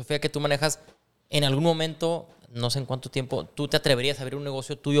esta filosofía que tú manejas, en algún momento, no sé en cuánto tiempo, ¿tú te atreverías a abrir un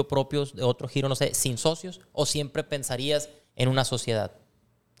negocio tuyo propio, de otro giro, no sé, sin socios? ¿O siempre pensarías en una sociedad?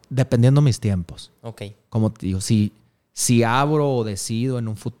 Dependiendo mis tiempos. Ok. Como te digo, si abro o decido en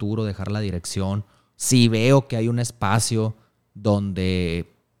un futuro dejar la dirección, si veo que hay un espacio donde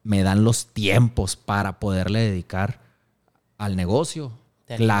me dan los tiempos para poderle dedicar al negocio,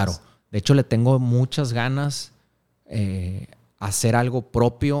 claro. De hecho, le tengo muchas ganas hacer algo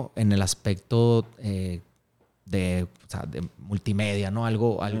propio en el aspecto de multimedia, ¿no?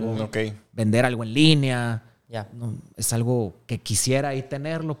 Algo vender algo en línea. No, es algo que quisiera ahí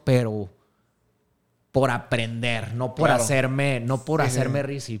tenerlo, pero por aprender, no por hacerme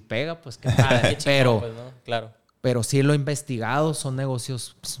risa y pega, pues que padre, pero pues, ¿no? Claro. Pero sí lo he investigado, son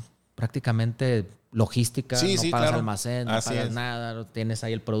negocios prácticamente logística, no pagas almacén, no pagas nada, no tienes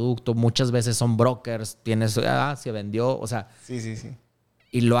ahí el producto, muchas veces son brokers, se vendió, o sea. Sí.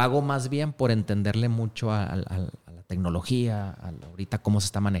 Y lo hago más bien por entenderle mucho a la tecnología, ahorita cómo se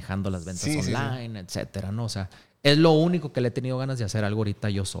está manejando las ventas online, etcétera, ¿no? O sea, es lo único que le he tenido ganas de hacer algo ahorita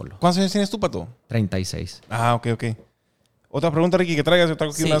yo solo. ¿Cuántos años tienes tú, Pato? 36. Ah, ok. Otra pregunta, Ricky, que traigas. Yo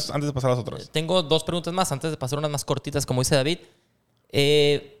traigo aquí unas antes de pasar a las otras. Tengo 2 preguntas más antes de pasar unas más cortitas, como dice David.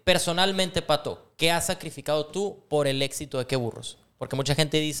 Personalmente, Pato, ¿qué has sacrificado tú por el éxito de KeBURROS? Porque mucha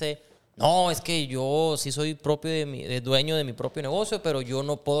gente dice, no, es que yo sí soy dueño de mi propio negocio, pero yo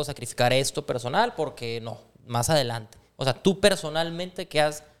no puedo sacrificar esto personal porque no, más adelante. O sea, tú personalmente, ¿qué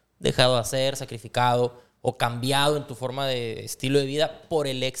has dejado de hacer, sacrificado o cambiado en tu forma de estilo de vida por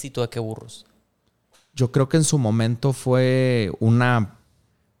el éxito de KeBURROS? Yo creo que en su momento fue una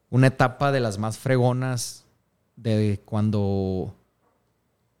etapa de las más fregonas de cuando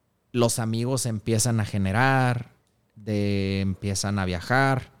los amigos empiezan a generar, empiezan a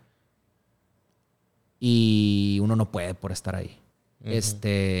viajar y uno no puede por estar ahí.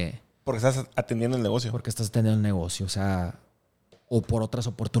 Porque estás atendiendo el negocio. Porque estás atendiendo el negocio, o sea, o por otras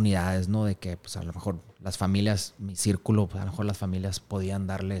oportunidades, ¿no? De que, pues, a lo mejor las familias, mi círculo, pues, a lo mejor las familias podían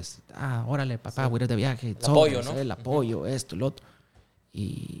darles, órale, papá, voy a ir de viaje. El apoyo, ¿no? El apoyo, esto, lo otro.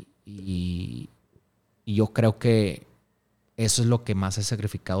 Y yo creo que eso es lo que más he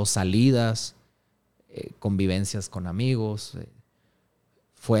sacrificado. Salidas, convivencias con amigos.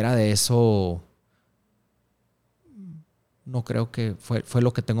 Fuera de eso, no creo que fue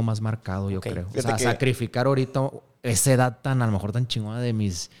lo que tengo más marcado, yo creo. O sea, sacrificar ahorita esa edad a lo mejor tan chingona de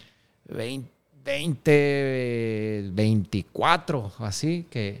mis 20, 24, así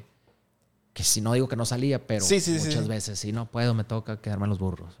que si no digo que no salía, pero muchas veces si no puedo, me toca quedarme en los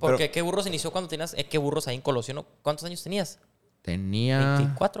burros. Porque KeBURROS inició cuando tenías KeBURROS ahí en Colosio, ¿no? ¿Cuántos años tenías? Tenía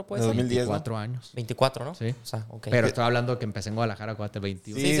 24, pues. 24 años. 24, ¿no? Sí. O sea, ok. Pero estoy hablando que empecé en Guadalajara cuando tenía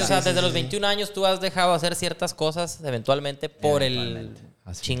 21. Sí, o sea, desde los 21 años tú has dejado de hacer ciertas cosas eventualmente por el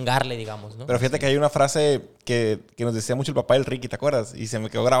chingarle, digamos, ¿no? Pero fíjate que hay una frase que nos decía mucho el papá del Ricky, ¿te acuerdas? Y se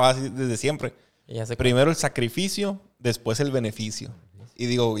me quedó grabada así desde siempre. Primero el sacrificio, después el beneficio. Y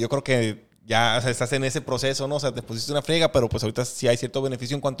digo, yo creo que ya, o sea, estás en ese proceso, ¿no? O sea, te pusiste una friega, pero pues ahorita sí hay cierto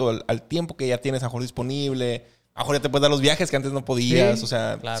beneficio en cuanto al tiempo que ya tienes a lo mejor disponible. A lo mejor ya te puedes dar los viajes que antes no podías, sí, o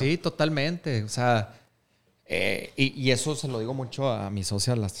sea... Claro. Sí, totalmente. O sea, y eso se lo digo mucho a mi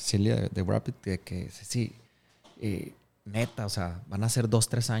socia, la Cecilia de Rapid, que sí, neta, o sea, van a ser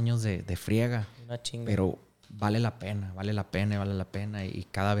 2-3 años de friega. Una chinga. Pero vale la pena. Y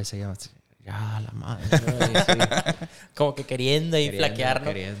cada vez ella va a decir, ya, la madre. Sí. Como que queriendo ahí flaquear, ¿no?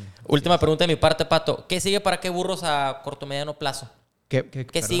 Queriendo. Última pregunta de mi parte, Pato. ¿Qué sigue para KeBURROS a corto mediano plazo?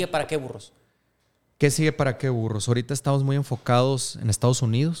 ¿Qué sigue para KeBURROS? ¿Qué sigue para KeBURROS? Ahorita estamos muy enfocados en Estados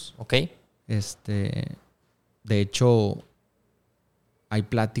Unidos. Ok. De hecho, hay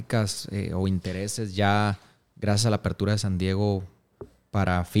pláticas o intereses ya gracias a la apertura de San Diego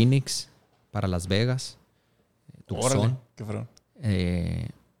para Phoenix, para Las Vegas, Tucson. Qué fregón.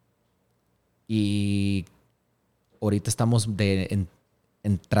 Y ahorita estamos en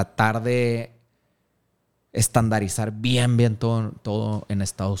tratar de estandarizar bien todo en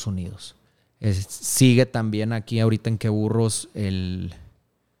Estados Unidos. Sigue también aquí ahorita en KeBURROS el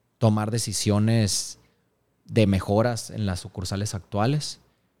tomar decisiones de mejoras en las sucursales actuales.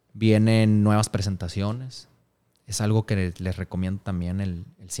 Vienen nuevas presentaciones. Es algo que les recomiendo también, el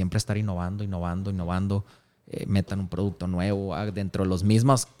siempre estar innovando. Metan un producto nuevo. Dentro de los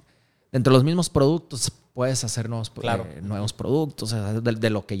mismos productos puedes hacer nuevos productos, o sea, de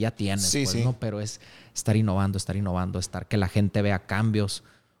lo que ya tienes. Sí, pues, sí. ¿no? Pero es estar innovando, que la gente vea cambios.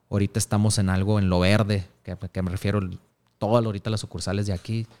 Ahorita estamos en algo en lo verde, que me refiero ahorita las sucursales de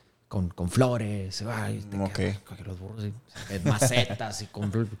aquí, con flores, los burros, macetas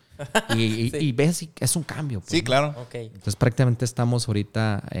y ves, es un cambio. Pues, sí, claro. Okay. Entonces prácticamente estamos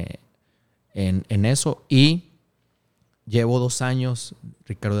ahorita en eso. Y llevo 2 años,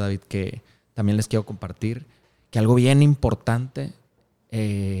 Ricardo y David, que también les quiero compartir, que algo bien importante,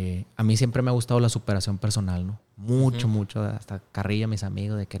 a mí siempre me ha gustado la superación personal, ¿no? Mucho, hasta carrilla a mis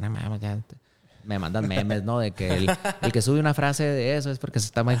amigos de que no mames, ya me mandan memes, ¿no? De que el que sube una frase de eso es porque se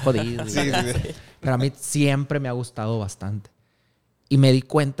está muy jodido. Sí. Pero a mí siempre me ha gustado bastante. Y me di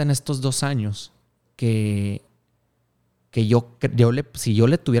cuenta en estos 2 años que si yo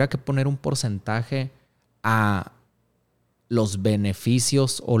le tuviera que poner un porcentaje a los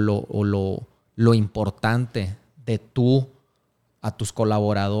beneficios o lo importante de tú a tus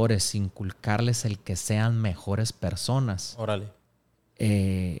colaboradores, inculcarles el que sean mejores personas. Órale.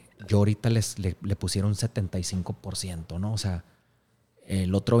 Yo ahorita le pusiera un 75%, ¿no? O sea,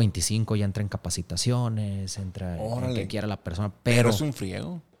 el otro 25% ya entra en capacitaciones, entra en que quiera la persona. Pero es un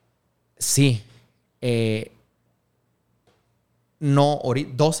friego. Sí.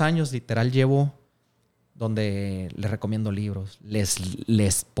 2 años literal llevo donde les recomiendo libros.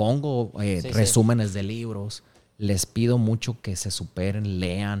 Les pongo resúmenes de libros. Les pido mucho que se superen,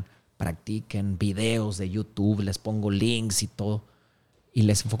 lean, practiquen videos de YouTube. Les pongo links y todo. Y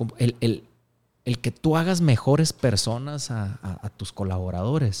les enfoco el que tú hagas mejores personas a tus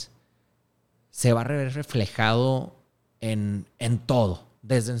colaboradores se va a ver reflejado en todo,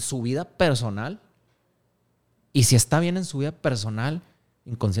 desde en su vida personal. Y si está bien en su vida personal,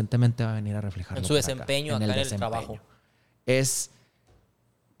 inconscientemente va a venir a reflejarlo en su desempeño acá en el trabajo. Es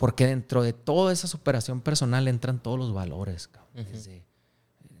porque dentro de toda esa superación personal entran todos los valores, cabrón. Desde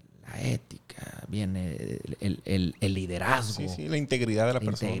la ética, viene el liderazgo. Sí, la integridad de la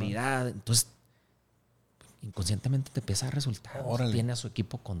persona. Integridad. Entonces, inconscientemente te empieza a resultar. Tiene a su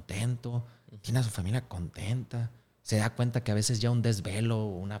equipo contento, tiene a su familia contenta. Se da cuenta que a veces ya un desvelo,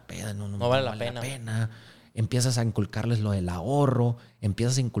 una peda, no vale la pena. Empiezas a inculcarles lo del ahorro,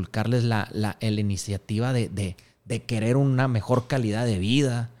 empiezas a inculcarles la iniciativa de querer una mejor calidad de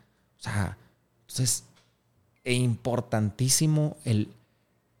vida. O sea, entonces, es importantísimo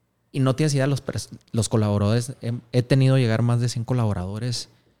y no tienes idea, los colaboradores, he tenido llegar más de 100 colaboradores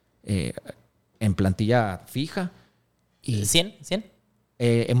en plantilla fija. Y ¿100?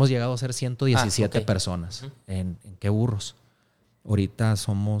 Hemos llegado a ser 117 personas en KeBURROS. Ahorita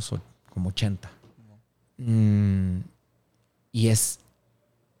somos como 80. Y es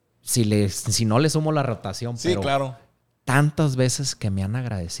si no le sumo la rotación, sí, pero claro, tantas veces que me han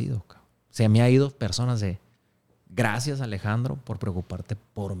agradecido. Se me ha ido personas de gracias, Alejandro, por preocuparte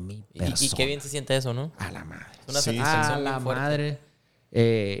por mi persona. Y qué bien se siente eso, ¿no? A la madre. Es una satisfacción a la muy fuerte. madre.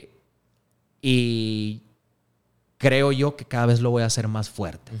 Y creo yo que cada vez lo voy a hacer más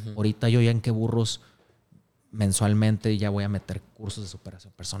fuerte. Ahorita yo ya en KeBURROS mensualmente ya voy a meter cursos de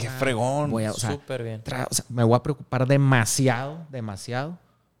superación personal. ¡Qué fregón! Súper bien. Me voy a preocupar demasiado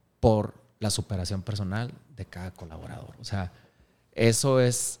por la superación personal de cada colaborador. O sea, eso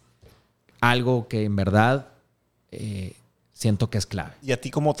es algo que en verdad siento que es clave. ¿Y a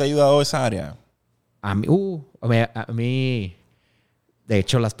ti cómo te ha ayudado esa área? A mí, de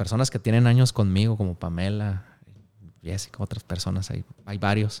hecho, las personas que tienen años conmigo, como Pamela, Jessica, otras personas, hay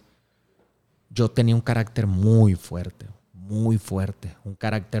varios. Yo tenía un carácter muy fuerte. Un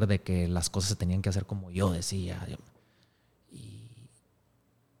carácter de que las cosas se tenían que hacer como yo decía.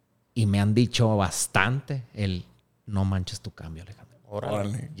 Y me han dicho bastante no manches tu cambio, Alejandro.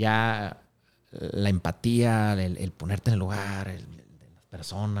 Órale. Ya la empatía, el ponerte en el lugar de las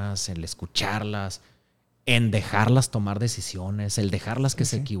personas, el escucharlas, en dejarlas tomar decisiones, el dejarlas que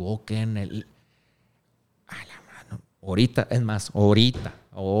se equivoquen, ahorita, es más, hoy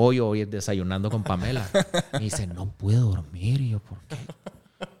desayunando con Pamela, me dice, no puedo dormir. Y yo, ¿por qué?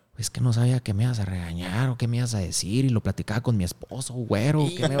 Es que no sabía qué me ibas a regañar o qué me ibas a decir. Y lo platicaba con mi esposo, güero,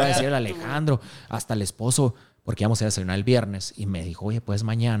 qué me iba a decir el Alejandro. Hasta el esposo, porque íbamos a desayunar el viernes. Y me dijo, oye, pues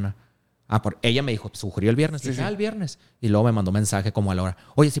mañana. Ella me dijo, sugirió el viernes. Dije, el viernes. Y luego me mandó mensaje como a la hora,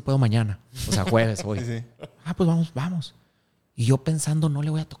 oye, sí puedo mañana. O sea, jueves, hoy. Pues vamos. Y yo pensando, no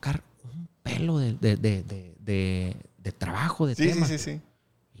le voy a tocar un pelo de trabajo, de tema. Sí.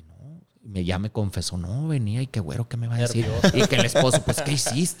 Y ya me confesó, no, venía y qué güero, ¿qué me va a decir? Y que el esposo, pues, ¿qué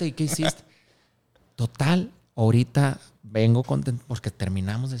hiciste? Total, ahorita vengo contento porque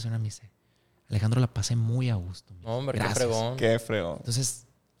terminamos de hacer una misa. Alejandro, la pasé muy a gusto. No, hombre, gracias. Qué fregón. Entonces,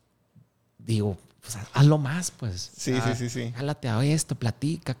 digo, pues, hazlo más, pues. Sí. Jálate a esto,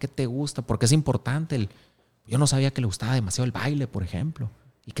 platica, ¿qué te gusta? Porque es importante. Yo no sabía que le gustaba demasiado el baile, por ejemplo.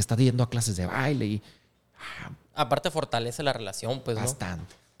 Y que está yendo a clases de baile. Aparte fortalece la relación, pues,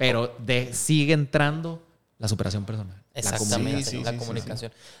 bastante. ¿No? Pero sigue entrando la superación personal. Exactamente, la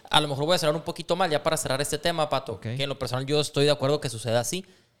comunicación. A lo mejor voy a cerrar un poquito mal ya para cerrar este tema, Pato. Okay. Que en lo personal yo estoy de acuerdo que suceda así.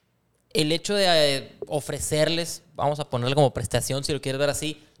 El hecho de ofrecerles, vamos a ponerle como prestación, si lo quieres ver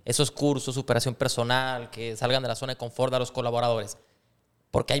así, esos cursos, superación personal, que salgan de la zona de confort a los colaboradores.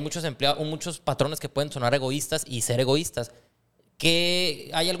 Porque hay muchos empleados, muchos patrones que pueden sonar egoístas y ser egoístas.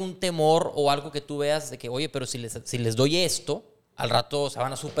 Que hay algún temor o algo que tú veas de que, oye, pero si les doy esto, al rato se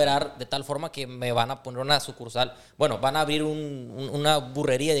van a superar de tal forma que me van a poner una sucursal. Bueno, van a abrir una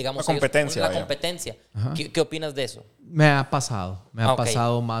burrería, digamos. Una competencia. Una competencia. ¿Qué opinas de eso? Me ha pasado. Me ha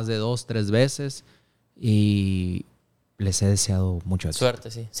pasado más de 2, 3 veces y les he deseado mucho eso. Suerte,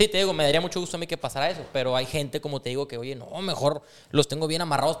 sí. Sí, te digo, me daría mucho gusto a mí que pasara eso, pero hay gente, como te digo, que, oye, no, mejor los tengo bien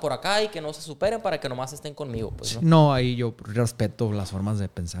amarrados por acá y que no se superen para que nomás estén conmigo. Pues, ¿no? Ahí yo respeto las formas de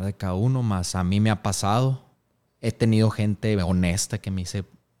pensar de cada uno, más a mí me ha pasado. He tenido gente honesta que me dice,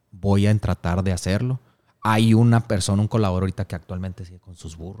 voy a tratar de hacerlo. Hay una persona, un colaborador ahorita que actualmente sigue con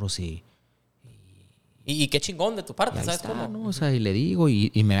sus burros y qué chingón de tu parte, ¿sabes está, cómo? ¿no? O sea, y le digo y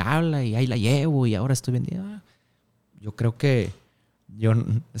me habla y ahí la llevo y ahora estoy vendiendo. Yo creo que yo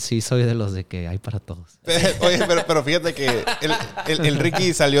sí soy de los de que hay para todos. Oye, pero fíjate que el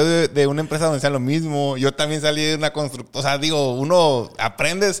Ricky salió de una empresa donde sea lo mismo. Yo también salí de una constructora. O sea, digo, uno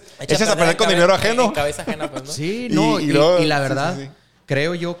aprendes, echas a perder con dinero ajeno. En cabeza ajena, pues, ¿no? Sí, no, y la verdad,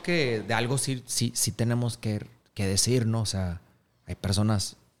 creo yo que de algo sí tenemos que decir, ¿no? O sea, hay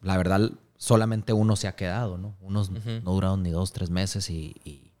personas, la verdad, solamente uno se ha quedado, ¿no? Unos no duraron ni 2, 3 meses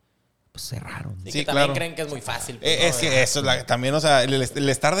y pues cerraron. Sí, que también creen que es muy fácil. Pues, es que eso es también, o sea, el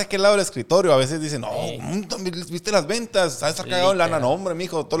estar de aquel lado del escritorio, a veces dicen, no, viste las ventas, sabes estar cagado en lana, no, hombre,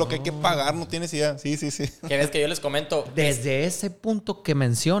 mijo, todo lo que hay que pagar, no tienes idea. Sí. Que ves que yo les comento. Desde ese punto que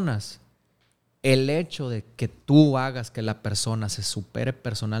mencionas, el hecho de que tú hagas que la persona se supere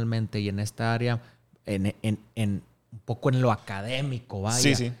personalmente y en esta área, en un poco en lo académico,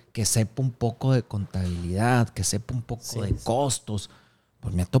 vaya, que sepa un poco de contabilidad, que sepa un poco de costos.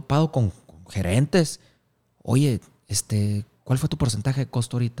 Pues me he topado con gerentes. Oye, ¿cuál fue tu porcentaje de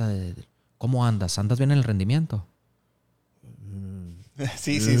costo ahorita? ¿Cómo andas? ¿Andas bien en el rendimiento?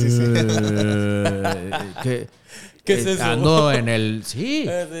 Sí. ¿Qué es eso? Ando en el... Sí.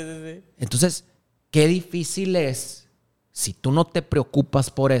 Entonces, qué difícil es, si tú no te preocupas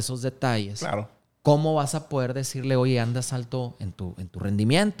por esos detalles, claro, ¿cómo vas a poder decirle, oye, andas alto en tu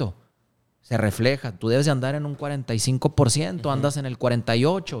rendimiento? Se refleja. Tú debes de andar en un 45%, andas en el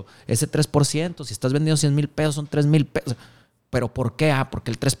 48%, ese 3%. Si estás vendiendo 100 mil pesos, son 3 mil pesos. ¿Pero por qué?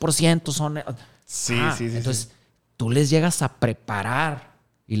 Porque el 3% son... Sí. Entonces, tú les llegas a preparar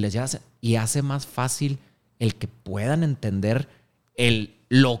y hace más fácil el que puedan entender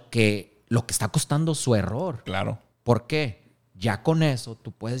lo que está costando su error. Claro. ¿Por qué? Ya con eso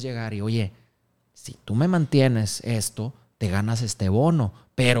tú puedes llegar y, oye, si tú me mantienes esto, te ganas este bono.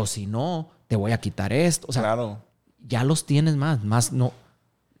 Pero si no, te voy a quitar esto. O sea, claro. Ya los tienes más no.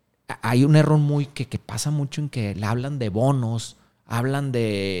 Hay un error que pasa mucho en que le hablan de bonos, hablan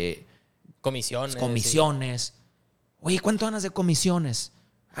de comisiones. Sí. Oye, ¿cuánto ganas de comisiones?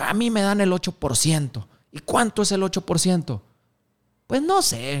 A mí me dan el 8%. ¿Y cuánto es el 8%? Pues no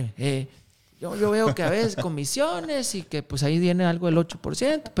sé. Yo veo que a veces comisiones y que pues ahí viene algo del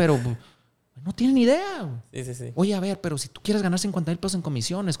 8%, pero no tienen ni idea. Sí. Oye, a ver, pero si tú quieres ganar 50,000 pesos en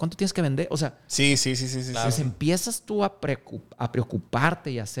comisiones, ¿cuánto tienes que vender? O sea, sí. Claro. Pues empiezas tú a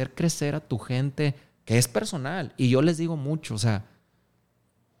preocuparte y a hacer crecer a tu gente, que es personal. Y yo les digo mucho, o sea,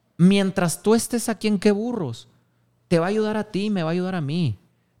 mientras tú estés aquí en KeBURROS, te va a ayudar a ti, me va a ayudar a mí.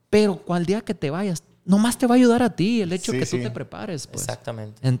 Pero cual día que te vayas, nomás te va a ayudar a ti el hecho que tú te prepares. Pues.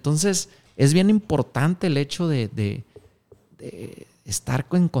 Exactamente. Entonces, es bien importante el hecho de estar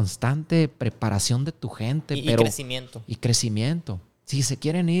en constante preparación de tu gente. Y crecimiento. Y crecimiento. Si se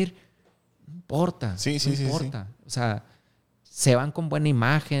quieren ir, no importa. Sí. O sea, se van con buena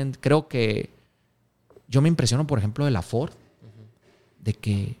imagen. Creo que yo me impresiono, por ejemplo, de la Ford, de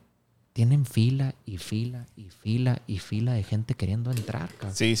que tienen fila y fila y fila y fila de gente queriendo entrar.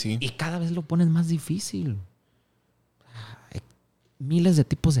 Cabrón. Sí. Y cada vez lo ponen más difícil. Hay miles de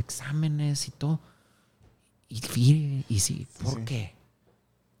tipos de exámenes y todo. Y sí, ¿por qué?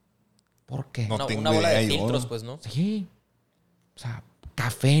 ¿Por qué? No una bola de filtros, pues, ¿no? Sí. O sea,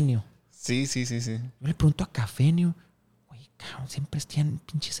 Cafenio. Sí. Yo le pregunto a Cafenio, oye, cabrón, siempre tienen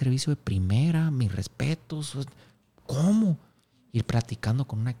pinche servicio de primera, mis respetos. ¿Cómo? Ir platicando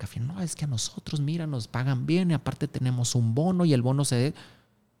con una de Cafenio. No, es que a nosotros, mira, nos pagan bien y aparte tenemos un bono y el bono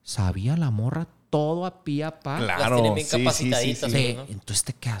sabía la morra todo a pie a pa. Claro. Las tienen bien capacitaditas. Sí. ¿No? Entonces,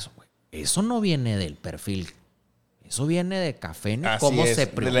 ¿qué caso, güey? Eso no viene del perfil. Eso viene de Cafenio. Así cómo es, se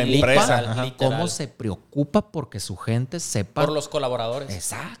de la preocupa. empresa. Cómo se preocupa porque su gente sepa. Por los colaboradores.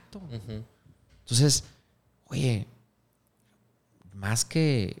 Exacto. Uh-huh. Entonces, oye, más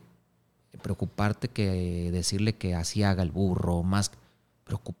que preocuparte que decirle que así haga el burro, más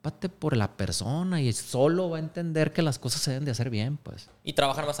preocúpate por la persona y solo va a entender que las cosas se deben de hacer bien, pues. Y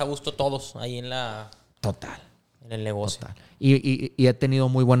trabajar más a gusto todos ahí en la... Total. En el negocio. Total. Y he tenido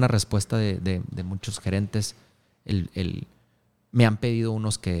muy buena respuesta de muchos gerentes. Me han pedido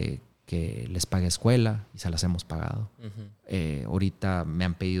unos que les pague escuela y se las hemos pagado. Uh-huh. Ahorita me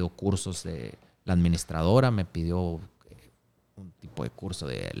han pedido cursos de la administradora, me pidió un tipo de curso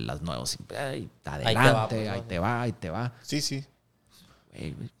de las nuevas. Adelante, ahí te va. Sí.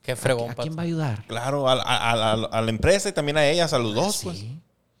 Qué fregón. ¿A quién va a ayudar? Claro, a la empresa y también a ellas, a los dos, sí. Pues.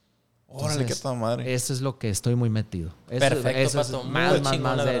 Órale, qué toda madre. Eso es lo que estoy muy metido. Perfecto, eso Pato. Es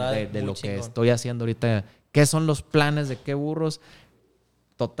más de lo que estoy haciendo ahorita. ¿Qué son los planes de KeBURROS?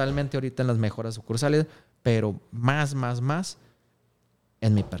 Totalmente ahorita en las mejoras sucursales, pero más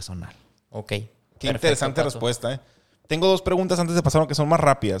en mi personal. Ok. Qué perfecto, interesante Pato. Respuesta, Tengo 2 preguntas antes de pasar, que son más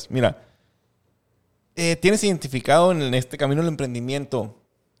rápidas. Mira, ¿tienes identificado en este camino del emprendimiento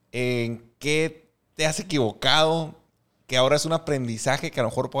en qué te has equivocado, que ahora es un aprendizaje que a lo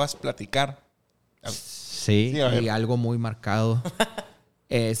mejor puedas platicar? Sí, y algo muy marcado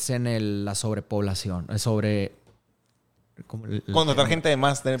es en la sobrepoblación. Contratar gente de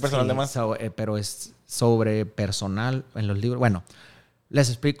más, tener personal de más. Pero es sobre personal en los libros. Bueno, les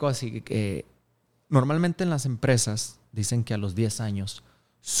explico así que normalmente en las empresas dicen que a los 10 años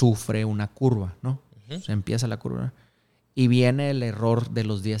sufre una curva, ¿no? Uh-huh. Se empieza la curva y viene el error de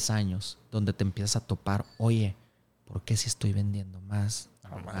los 10 años donde te empiezas a topar, oye, ¿por qué si estoy vendiendo más?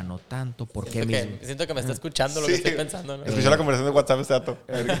 Gano tanto, ¿por qué? Siento que me está escuchando lo que estoy pensando, ¿no? Escuché la conversación de WhatsApp este dato.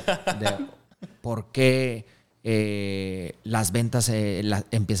 ¿Por qué las ventas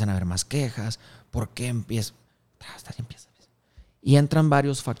empiezan a haber más quejas? ¿Por qué empieza? Y entran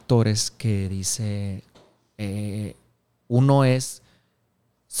varios factores que dice, uno es,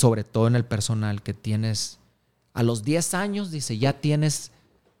 sobre todo en el personal, que tienes, a los 10 años, dice, ya tienes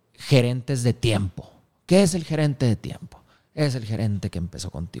gerentes de tiempo. ¿Qué es el gerente de tiempo? Es el gerente que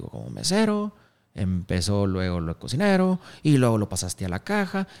empezó contigo como mesero, empezó luego lo cocinero, y luego lo pasaste a la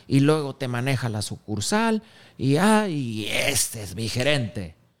caja, y luego te maneja la sucursal, y este es mi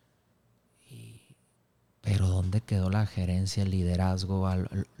gerente. Pero ¿dónde quedó la gerencia, el liderazgo,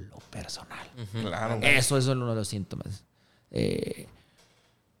 lo personal? Uh-huh. Claro. Eso es uno de los síntomas.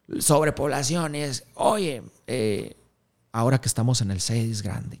 Sobrepoblaciones. Oye, ahora que estamos en el 6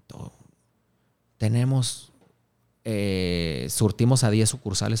 grande y todo, surtimos a 10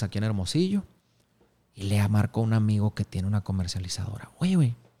 sucursales aquí en Hermosillo y le marcó un amigo que tiene una comercializadora. Oye,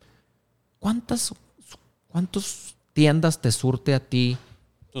 güey, ¿cuántas ¿cuántas tiendas te surte a ti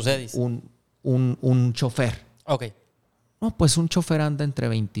un chofer? Ok. No, pues un chofer anda entre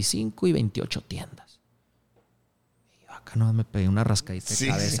 25 y 28 tiendas. Y yo acá no me pegué una rascadita de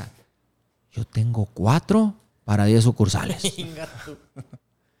cabeza. Sí. Yo tengo 4 para 10 sucursales.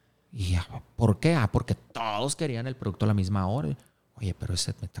 Y ¿por qué? Porque todos querían el producto a la misma hora. Oye, pero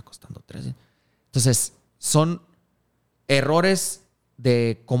ese me está costando 3. Entonces, son errores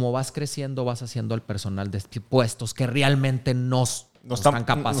de cómo vas creciendo, vas haciendo al personal de puestos que realmente no están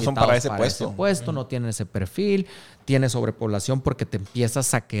capacitados no son para ese puesto, no tienen ese perfil, tienes sobrepoblación porque te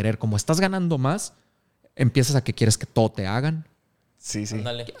empiezas a querer, como estás ganando más, empiezas a que quieres que todo te hagan. Sí, sí.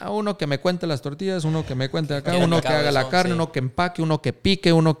 A uno que me cuente las tortillas, uno que me cuente acá, uno que haga la carne, uno que empaque, uno que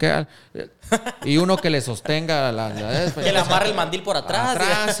pique, uno que... y uno que le sostenga que le amarre el mandil por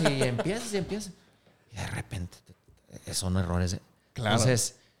atrás. Y empiezas. Y de repente son errores. Claro.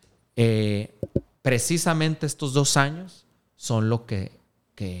 Entonces, precisamente estos 2 años son lo que,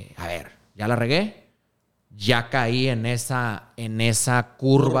 a ver, ya la regué. Ya caí en esa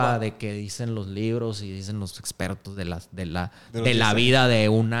curva de que dicen los libros y dicen los expertos de la vida de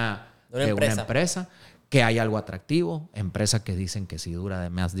una empresa, que hay algo atractivo, empresa que dicen que si dura de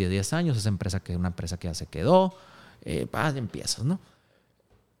más de 10 años, es una empresa que ya se quedó, empiezas, ¿no?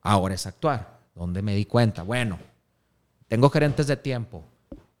 Ahora es actuar, donde me di cuenta, bueno, tengo gerentes de tiempo.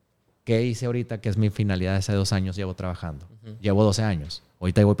 ¿Qué hice ahorita? Que es mi finalidad, hace 2 años llevo trabajando. Llevo 12 años.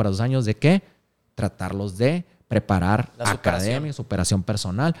 Ahorita voy para 2 años. ¿De qué? Tratarlos de preparar academia, superación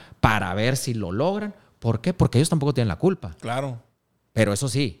personal, para ver si lo logran. ¿Por qué? Porque ellos tampoco tienen la culpa. Claro. Pero eso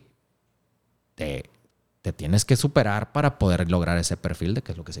sí, te tienes que superar para poder lograr ese perfil de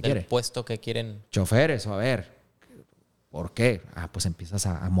qué es lo que se quiere. El puesto que quieren. Choferes, a ver, ¿por qué? Pues empiezas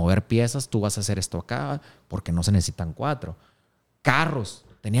a mover piezas, tú vas a hacer esto acá, porque no se necesitan 4. Carros,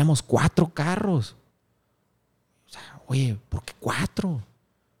 teníamos 4 carros. O sea, oye, ¿por qué 4?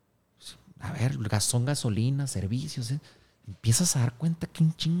 A ver, son gasolina, servicios. Empiezas a dar cuenta que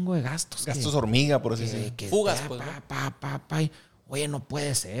un chingo de gastos. Gastos hormiga, por así decirlo. Fugas, pues. Oye, no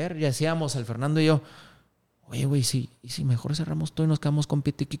puede ser. Ya decíamos, el Fernando y yo, oye, güey, si mejor cerramos todo y nos quedamos con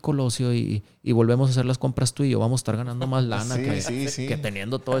Pitic y Colosio y volvemos a hacer las compras tú y yo, vamos a estar ganando más lana que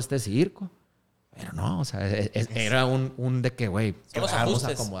teniendo todo este circo. Pero no, o sea, era un de que, güey, vamos a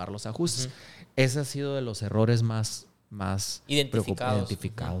acomodar los ajustes. Ese ha sido de los errores más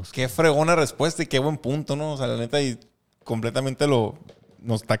identificados. Qué fregona respuesta y qué buen punto, ¿no? O sea, la neta, y completamente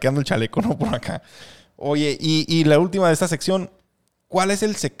nos está quedando el chaleco, ¿no? Por acá. Oye, y la última de esta sección, ¿cuál es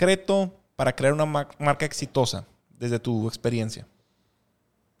el secreto para crear una marca exitosa desde tu experiencia?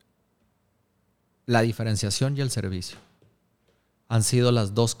 La diferenciación y el servicio. Han sido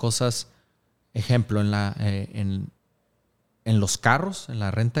las 2 cosas. Ejemplo, en los carros, en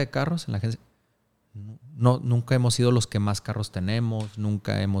la renta de carros, en la agencia. Nunca hemos sido los que más carros tenemos,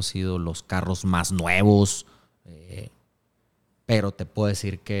 nunca hemos sido los carros más nuevos, pero te puedo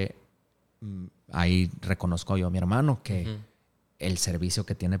decir que ahí reconozco yo a mi hermano que el servicio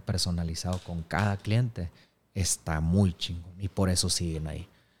que tiene personalizado con cada cliente está muy chingón y por eso siguen ahí.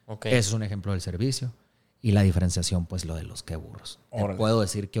 Okay. Es un ejemplo del servicio y la diferenciación, pues lo de los KeBURROS. Te puedo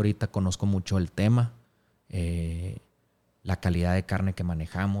decir que ahorita conozco mucho el tema, la calidad de carne que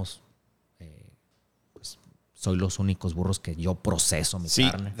manejamos. Soy los únicos burros que yo proceso mi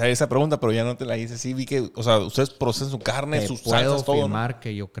carne. Sí, esa pregunta, pero ya no te la hice. Sí, vi que, o sea, ustedes procesan su carne, sus salsas, todo. Puedo afirmar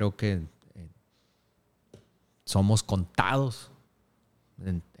que yo creo que somos contados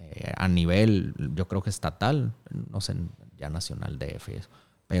a nivel, yo creo que estatal, no sé, ya nacional DF,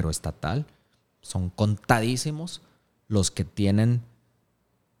 pero estatal, son contadísimos los que tienen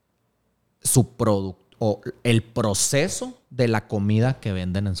su producto o el proceso de la comida que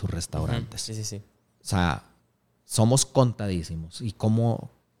venden en sus restaurantes. Sí. O sea, somos contadísimos. Y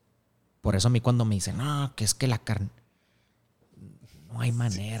como, por eso a mí cuando me dicen, no, que es que la carne, no hay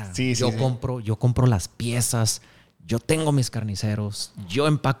manera. Yo compro las piezas, yo tengo mis carniceros, yo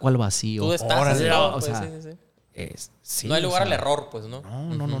empaco al vacío. Tú estás no hay lugar al error, pues, ¿no?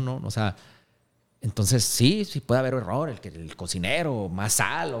 No. O sea, entonces sí puede haber error, el cocinero, más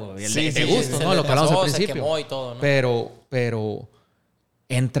sal, o el de gusto, ¿no? Lo que hablamos al principio. Se quemó y todo, ¿no? Pero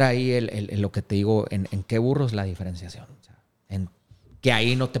entra ahí lo que te digo, en KeBURROS la diferenciación. O sea, que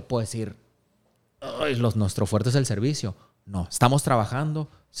ahí no te puedo decir, nuestro fuerte es el servicio. No, estamos trabajando.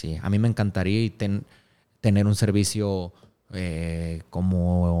 Sí, a mí me encantaría tener un servicio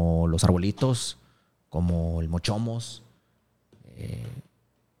como los arbolitos, como el Mochomos.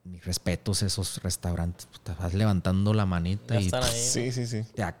 Mis respetos a esos restaurantes. Te vas levantando la manita y sí.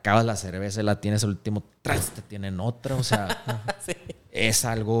 te acabas la cerveza, la tienes el último traste, tienen otra. O sea, es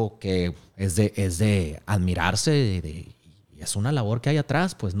algo que es de admirarse. Y es una labor que hay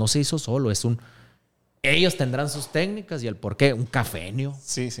atrás. Pues no se hizo solo. Ellos tendrán sus técnicas y el por qué. Un cafenio.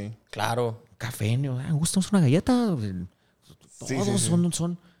 Sí. Claro. Un cafenio. ¿Gustas una galleta? Todos Sí.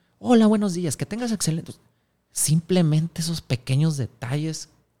 son... Hola, buenos días. Que tengas excelente... Simplemente esos pequeños detalles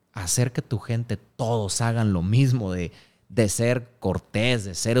hacer que tu gente todos hagan lo mismo, de ser cortés,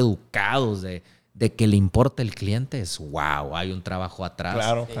 de ser educados, de que le importe el cliente, es wow, hay un trabajo atrás.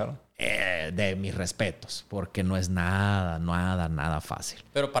 Claro. De mis respetos, porque no es nada fácil.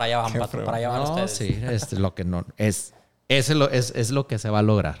 Pero para allá van, Pato, para allá van ustedes. Sí, es lo que no es lo que se va a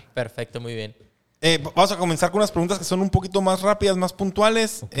lograr. Perfecto, muy bien. Vamos a comenzar con unas preguntas que son un poquito más rápidas, más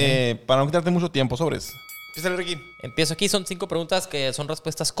puntuales, para no quitarte mucho tiempo sobre eso. Empieza, Ricky. Empiezo aquí, son 5 preguntas que son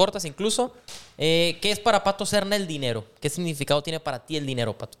respuestas cortas incluso. ¿Qué es para Pato Serna el dinero? ¿Qué significado tiene para ti el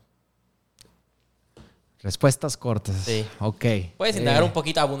dinero, Pato? Respuestas cortas. Sí. Ok. Puedes indagar un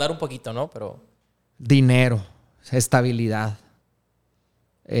poquito, abundar un poquito, ¿no? Pero... Dinero, estabilidad,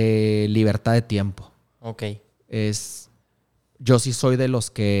 libertad de tiempo. Ok. Yo sí soy de los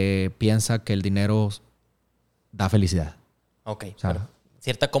que piensa que el dinero da felicidad. Ok. O sea,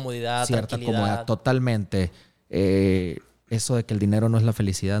 cierta comodidad, tranquilidad. Totalmente. Eso de que el dinero no es la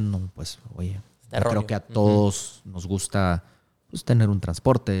felicidad, no, pues, oye, yo creo que a todos nos gusta pues, tener un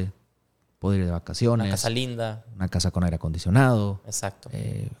transporte, poder ir de vacaciones. Una casa linda. Una casa con aire acondicionado. Exacto.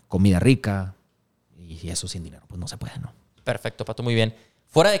 Comida rica. Y eso sin dinero, pues no se puede, ¿no? Perfecto, Pato, muy bien.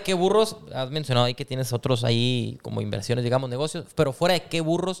 Fuera de KeBURROS, has mencionado ahí que tienes otros ahí como inversiones, digamos, negocios, pero fuera de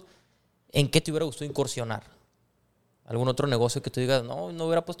KeBURROS, ¿en qué te hubiera gustado incursionar? ¿Algún otro negocio que tú digas, no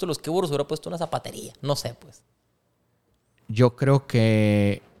hubiera puesto los KeBURROS, hubiera puesto una zapatería? No sé, pues. Yo creo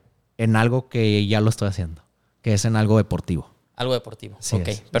que en algo que ya lo estoy haciendo, que es en algo deportivo. Algo deportivo. Sí, ok,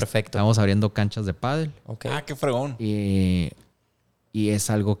 perfecto. Estamos abriendo canchas de pádel. Okay. Qué fregón. Y es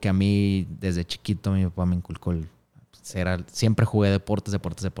algo que a mí, desde chiquito, mi papá me inculcó siempre jugué deportes.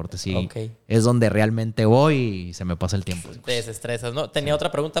 Y es donde realmente voy y se me pasa el tiempo. Te desestresas, ¿no? Tenía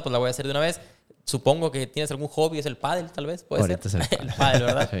otra pregunta, pues la voy a hacer de una vez. Supongo que tienes algún hobby, es el pádel, tal vez. ¿Puede Ahorita ser? es el El pádel,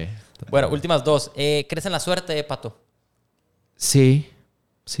 ¿verdad? Sí. Bueno, últimas 2. ¿Crees en la suerte, Pato? Sí,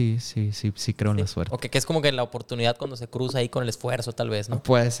 creo en la suerte. Ok, que es como que la oportunidad cuando se cruza ahí con el esfuerzo, tal vez, ¿no?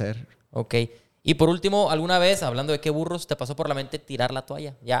 Puede ser. Ok. Y por último, ¿alguna vez, hablando de KeBURROS, te pasó por la mente tirar la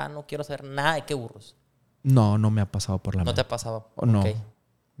toalla? Ya no quiero saber nada de KeBURROS. No me ha pasado por la mente. ¿No te ha pasado? No, Okay.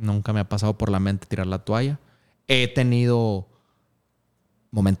 Nunca me ha pasado por la mente tirar la toalla. He tenido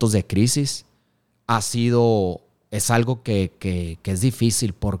momentos de crisis. Es algo que es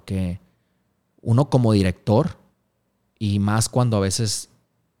difícil porque uno como director, y más cuando a veces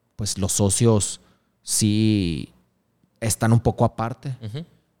pues los socios sí están un poco aparte. Uh-huh.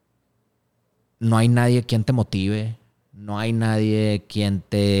 No hay nadie quien te motive. No hay nadie quien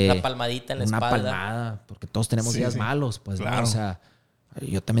te... Una palmadita en la espalda. Una palmada, porque todos tenemos días malos, pues, claro. ¿no? O sea,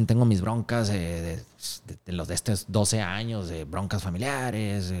 yo también tengo mis broncas de los de estos 12 años, de broncas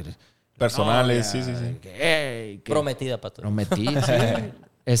familiares. Personales, sí. Prometida, Pato. Prometida,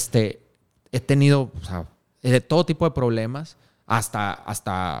 sí. He tenido, o sea, de todo tipo de problemas,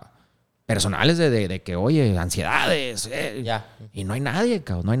 hasta personales de que, oye, ansiedades. Ya. Y no hay nadie,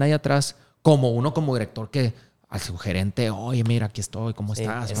 cabrón, no hay nadie atrás. Como uno como director que... al su gerente, oye, mira, aquí estoy, ¿cómo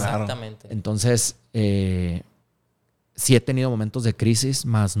estás? Exactamente. Entonces, sí he tenido momentos de crisis,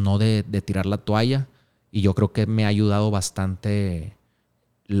 más no de tirar la toalla. Y yo creo que me ha ayudado bastante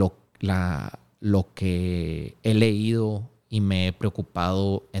lo que he leído y me he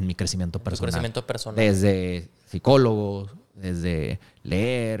preocupado en mi crecimiento personal. Desde psicólogos, desde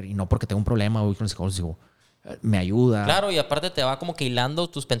leer, y no porque tengo un problema, voy con el psicólogo, digo, me ayuda. Claro, y aparte te va como que hilando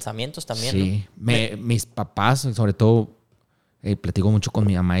tus pensamientos también. Sí, ¿no? Mis papás, sobre todo, platico mucho con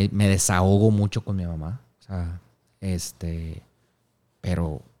mi mamá y me desahogo mucho con mi mamá. O sea,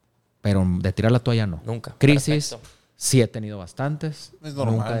 pero de tirar la toalla no. Nunca. Crisis, perfecto. Sí he tenido bastantes. Es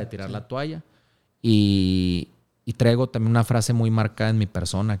normal. Nunca de tirar la toalla. Y traigo también una frase muy marcada en mi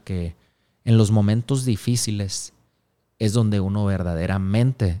persona, que en los momentos difíciles es donde uno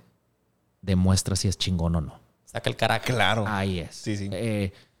verdaderamente demuestra si es chingón o no. Saca el carácter. Claro. Ahí es. Sí.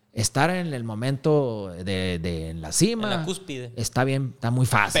 Estar en el momento de la cima. En la cúspide. Está bien, está muy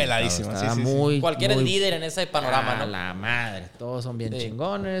fácil. Peladísimo. Está sí. muy... Cualquiera muy, es líder en ese panorama, ¿no? La madre. Todos son bien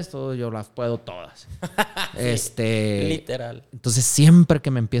chingones. Todos yo las puedo todas. Literal. Entonces, siempre que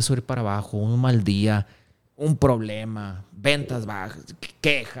me empiezo a ir para abajo, un mal día, un problema, ventas bajas,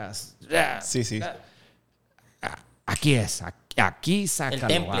 quejas. Sí. Aquí es. Aquí sácalo. El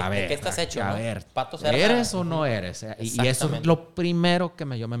temple, a ver, ¿de qué estás hecho? A ¿no? ver, Pato Serna. ¿eres o no eres? Y eso es lo primero que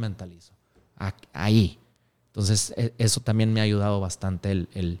yo me mentalizo. Ahí. Entonces, eso también me ha ayudado bastante.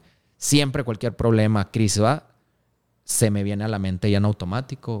 Siempre cualquier problema, crisis, se me viene a la mente ya en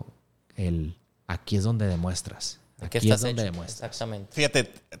automático aquí es donde demuestras. Aquí es donde demuestras. Exactamente. Fíjate,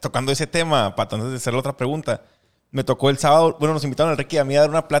 tocando ese tema, Pato, antes de hacer la otra pregunta, me tocó el sábado, bueno, nos invitaron a Enrique y a mí a dar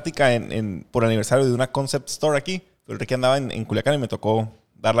una plática por el aniversario de una concept store aquí. Pero Enrique andaba en Culiacán y me tocó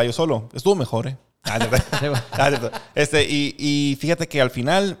darla yo solo. Estuvo mejor, ¿eh? Y fíjate que al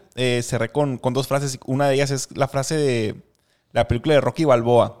final cerré con 2 frases. Una de ellas es la frase de la película de Rocky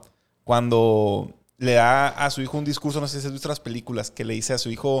Balboa, cuando le da a su hijo un discurso, no sé si has visto las películas, que le dice a su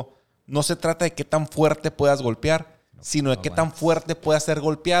hijo, no se trata de qué tan fuerte puedas golpear, sino de qué tan fuerte puedas ser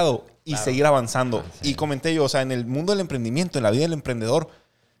golpeado y seguir avanzando. Y comenté yo, o sea, en el mundo del emprendimiento, en la vida del emprendedor,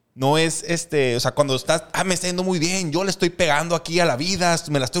 no es o sea, cuando estás, me está yendo muy bien, yo le estoy pegando aquí a la vida,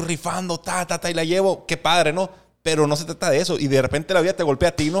 me la estoy rifando, y la llevo, qué padre, ¿no? Pero no se trata de eso. Y de repente la vida te golpea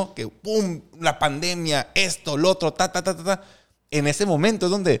a ti, ¿no? Que pum, la pandemia, esto, lo otro, En ese momento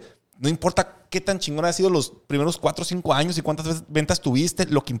es donde no importa qué tan chingón han sido los primeros 4 o 5 años y cuántas ventas tuviste,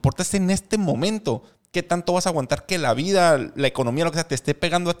 lo que importa es en este momento. ¿Qué tanto vas a aguantar que la vida, la economía, lo que sea, te esté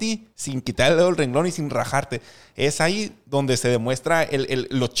pegando a ti sin quitar el dedo del renglón y sin rajarte? Es ahí donde se demuestra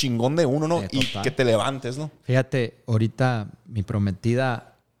lo chingón de uno, ¿no? Y que te levantes, ¿no? Fíjate, ahorita mi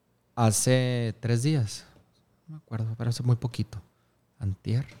prometida hace 3 días, no me acuerdo, pero hace muy poquito.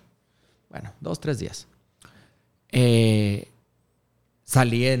 Antier. Bueno, 2, 3 días.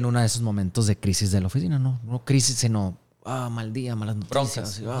 Salí en uno de esos momentos de crisis de la oficina, ¿no? No crisis, sino mal día, malas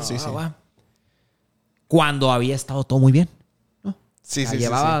noticias. Sí. Cuando había estado todo muy bien, ¿no? Sí.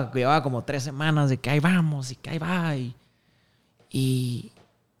 Llevaba como 3 semanas de que ahí vamos y que ahí va. Y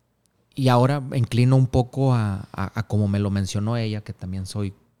ahora me inclino un poco a como me lo mencionó ella, que también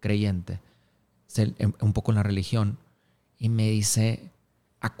soy creyente, un poco en la religión. Y me dice,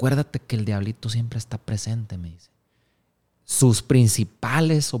 acuérdate que el diablito siempre está presente, me dice. Sus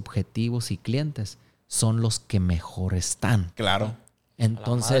principales objetivos y clientes son los que mejor están. Claro.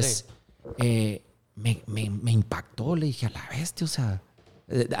 Entonces, me impactó. Le dije, a la bestia, o sea,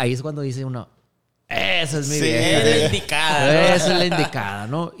 ahí es cuando dice uno, esa es mi vieja. Es la indicada, ¿no? Esa es la indicada,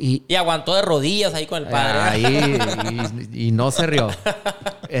 ¿no? Y aguantó de rodillas ahí con el padre. Ahí, y no se rió.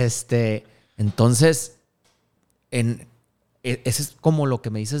 Entonces, ese es como lo que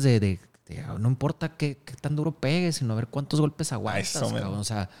me dices de no importa qué tan duro pegues, sino a ver cuántos golpes aguantas, cabrón. O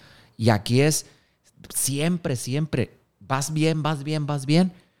sea, y aquí es siempre, vas bien.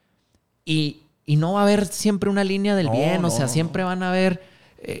 Y no va a haber siempre una línea del bien. O sea, siempre van a haber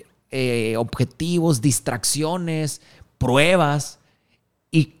objetivos, distracciones, pruebas.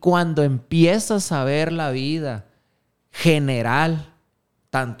 Y cuando empiezas a ver la vida general,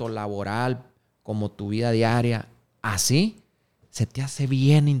 tanto laboral como tu vida diaria, así, se te hace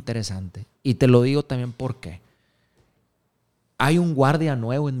bien interesante. Y te lo digo también porque hay un guardia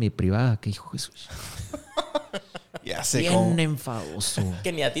nuevo en mi privada que, hijo de Jesús, ya sé bien cómo. enfadoso.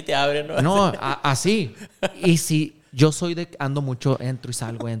 Que ni a ti te abre, ¿no? No, así. Y si yo soy ando mucho, entro y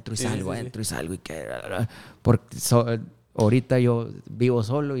salgo. Y que, porque ahorita yo vivo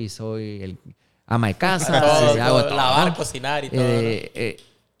solo y soy el ama de casa. Todo, lavar, cocinar y todo.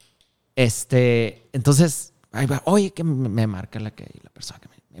 Entonces, ahí va, oye, que me marca la persona que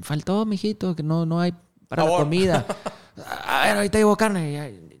me faltó, mijito, que no hay para la comida. A ver, ahorita llevo carne.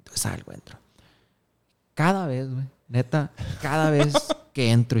 Entonces salgo, entro. Cada vez, güey, neta, cada vez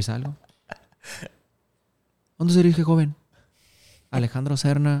que entro y salgo. ¿Dónde se dirige, joven? Alejandro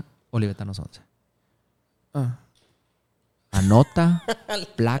Serna, Olivetanos 11. Anota,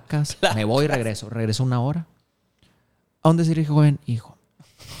 placas, me voy y regreso. Regreso 1 hora. ¿A dónde se dirige, joven? Hijo.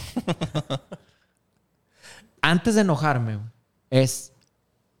 Antes de enojarme, es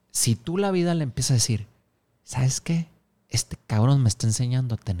si tú la vida le empiezas a decir, ¿sabes qué? Este cabrón me está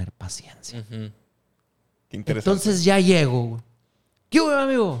enseñando a tener paciencia. Uh-huh. Qué interesante. Entonces ya llego. ¿Qué hubo,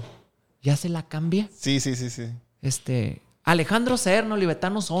 amigo? Ya se la cambié. Sí. Alejandro Serna,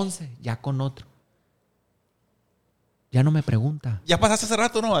 Olivetanos 11, ya con otro. Ya no me pregunta. ¿Ya pasaste hace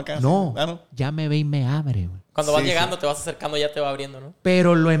rato, no? Acá. No, ¿no? ya me ve y me abre, güey. Cuando vas llegando, te vas acercando, ya te va abriendo, ¿no?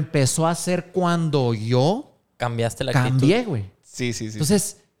 Pero lo empezó a hacer cuando yo cambiaste la actitud. Cambié, güey. Sí.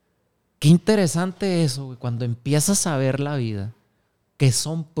 Entonces, qué interesante eso, güey. Cuando empiezas a ver la vida, que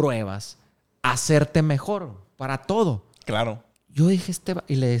son pruebas, hacerte mejor para todo. Claro. Yo dije,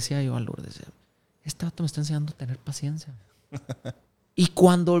 y le decía yo a Lourdes, este vato me está enseñando a tener paciencia. Y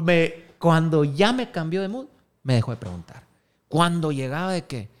cuando ya me cambió de mood, me dejó de preguntar. Cuando llegaba de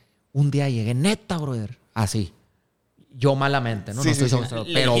que un día llegué, neta, brother, así. Yo malamente, ¿no? Sí, no estoy sí. seguro.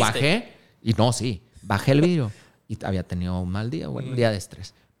 Pero bajé y bajé el vidrio y había tenido un mal día, un día de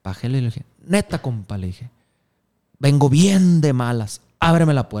estrés. Bajé y le dije, neta, compa, le dije, vengo bien de malas,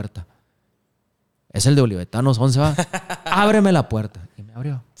 ábreme la puerta. Es el de Olivetanos 11, va. Ábreme la puerta. Y me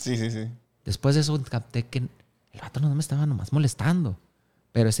abrió. Sí. Después de eso capté que el vato no me estaba nomás molestando.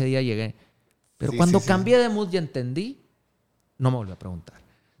 Pero ese día llegué. Pero cuando cambié de mood y entendí, no me volvió a preguntar.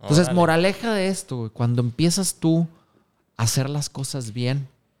 Entonces, moraleja de esto, güey, cuando empiezas tú a hacer las cosas bien,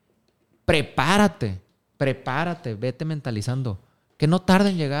 prepárate, vete mentalizando. Que no tarde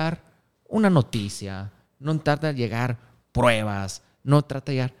en llegar una noticia, no tarda en llegar pruebas, no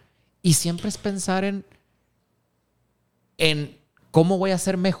trata de llegar. Y siempre es pensar en cómo voy a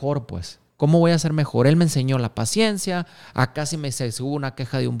ser mejor, pues. ¿Cómo voy a ser mejor? Él me enseñó la paciencia. Acá si hubo una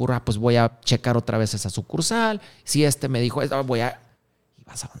queja de un burro, pues voy a checar otra vez esa sucursal. Si me dijo esto, voy a... Y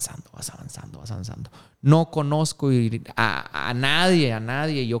vas avanzando. No conozco a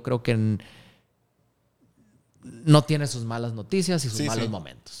nadie. Yo creo que no tiene sus malas noticias y sus malos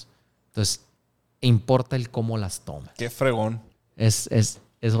momentos. Entonces, importa el cómo las toma. Qué fregón. Es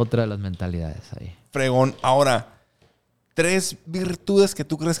otra de las mentalidades ahí. Fregón. Ahora, 3 virtudes que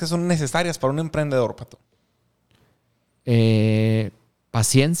tú crees que son necesarias para un emprendedor, Pato.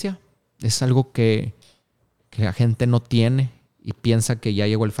 Paciencia. Es algo que la gente no tiene y piensa que ya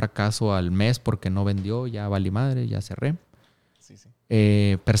llegó el fracaso al mes porque no vendió, ya valí madre, ya cerré. Sí.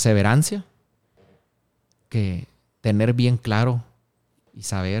 Perseverancia. Que tener bien claro y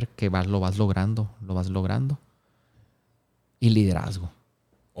saber que lo vas logrando. Y liderazgo.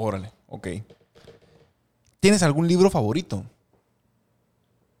 Órale, ok. ¿Tienes algún libro favorito?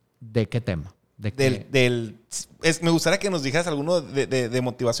 ¿De qué tema? Me gustaría que nos dijeras alguno de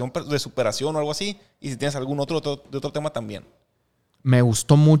motivación, de superación o algo así. Y si tienes algún otro tema también. Me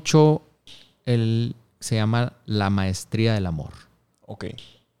gustó mucho se llama La Maestría del Amor. Ok.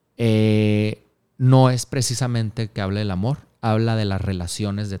 No es precisamente que hable del amor. Habla de las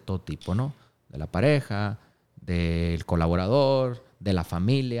relaciones de todo tipo, ¿no? De la pareja, del colaborador, de la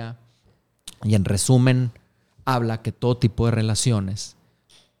familia. Y en resumen, habla que todo tipo de relaciones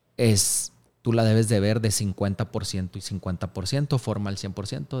tú la debes de ver de 50% y 50%, forma el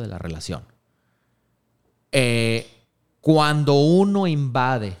 100% de la relación. Cuando uno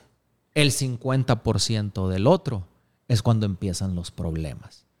invade el 50% del otro, es cuando empiezan los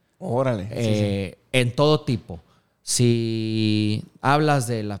problemas. Órale. En todo tipo. Si hablas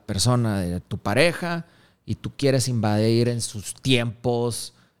de la persona, de tu pareja, y tú quieres invadir en sus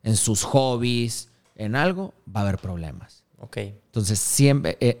tiempos, en sus hobbies, en algo, va a haber problemas. Ok. Entonces,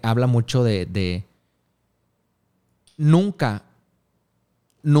 siempre habla mucho de nunca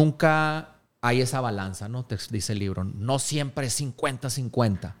hay esa balanza, ¿no? Te dice el libro. No siempre es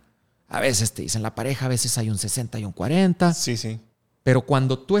 50-50. A veces te dicen la pareja, a veces hay un 60 y un 40. Sí. Pero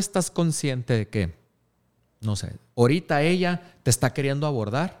cuando tú estás consciente de que, no sé, ahorita ella te está queriendo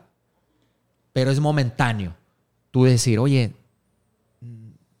abordar, pero es momentáneo. Tú decir, oye,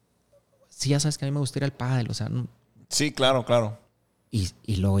 sí, ya sabes que a mí me gustaría el pádel, o sea... No. Sí, claro.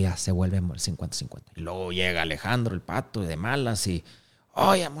 Y luego ya se vuelve el 50-50. Y luego llega Alejandro, el pato, de malas y...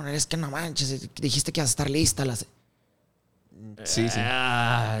 Oye, amor, es que no manches, dijiste que ibas a estar lista. Sí.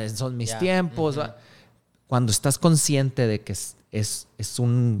 Son mis tiempos. Uh-huh. Cuando estás consciente de que es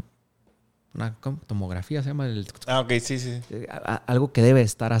una tomografía, se llama. Ok, sí. Algo que debe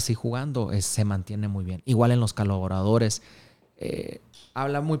estar así jugando, se mantiene muy bien. Igual en los colaboradores.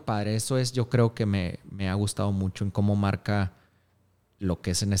 Habla muy padre. Eso yo creo que me ha gustado mucho en cómo marca lo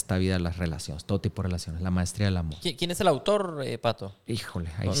que es en esta vida las relaciones, todo tipo de relaciones, la maestría del amor. ¿Quién es el autor, Pato? Híjole,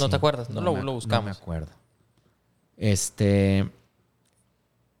 ahí ¿No, sí. ¿No te acuerdas? Lo buscamos. No me acuerdo.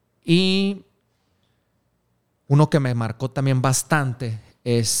 Y uno que me marcó también bastante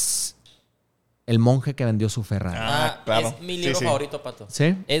es El monje que vendió su Ferrari. Claro. Es mi libro favorito, Pato.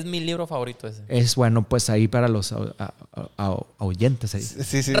 ¿Sí? Es mi libro favorito ese. Es bueno, pues ahí para los oyentes. Ahí.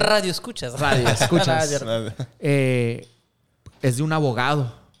 Sí. Radio escuchas. Es de un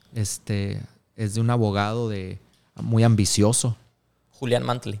abogado. Es de un abogado muy ambicioso. Julián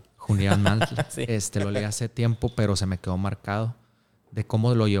Mantley. Sí. Lo leí hace tiempo, pero se me quedó marcado de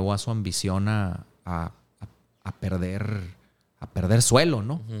cómo lo llevó a su ambición a perder suelo,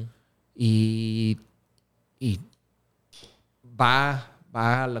 ¿no? Uh-huh. Y va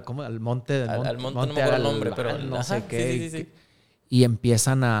al monte. Al monte no me acuerdo el nombre, pero... No sé qué. Sí. Y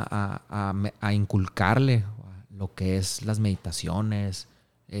empiezan a inculcarle lo que es las meditaciones,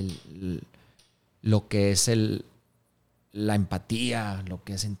 lo que es la empatía, lo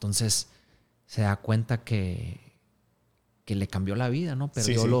que es... Entonces se da cuenta que le cambió la vida, ¿no?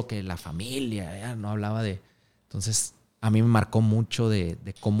 Perdió lo que la familia, ya no hablaba de... Entonces a mí me marcó mucho de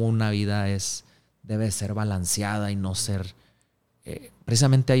cómo una vida debe ser balanceada y no ser...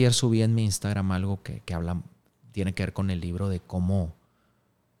 precisamente ayer subí en mi Instagram algo que habla tiene que ver con el libro de cómo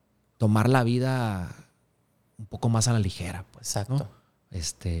tomar la vida un poco más a la ligera, pues. Exacto. ¿No?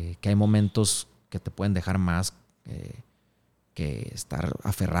 Que hay momentos que te pueden dejar más que estar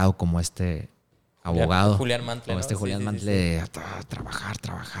aferrado como abogado. Julián Mantle, como ¿no? Julián Mantle de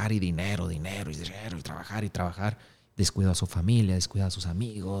trabajar y dinero, y trabajar. Descuida a su familia, descuida a sus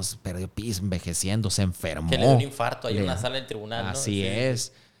amigos, perdió piso, envejeciendo, se enfermó. Que le dio un infarto ahí en la sala del tribunal, ¿no? Así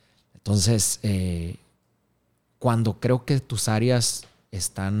es. Entonces, cuando creo que tus áreas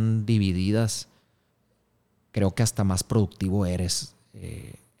están divididas, creo que hasta más productivo eres.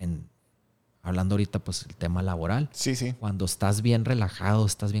 Hablando ahorita, pues, el tema laboral. Sí, sí. Cuando estás bien relajado,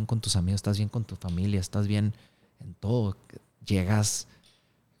 estás bien con tus amigos, estás bien con tu familia, estás bien en todo, llegas,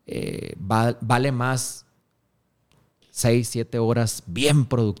 vale más 6, 7 horas bien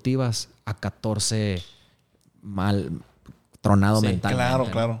productivas a 14 mal tronado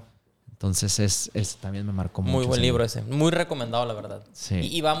mentalmente. Claro. Entonces, también me marcó mucho. Muy buen libro ese. Muy recomendado, la verdad. Sí.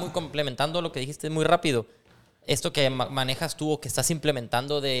 Y va muy complementando lo que dijiste muy rápido. Esto que manejas tú o que estás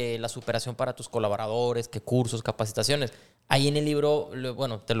implementando de la superación para tus colaboradores, que cursos, capacitaciones. Ahí en el libro,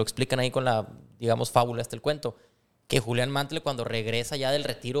 bueno, te lo explican ahí con la, digamos, fábula el cuento, que Julián Mantle cuando regresa ya del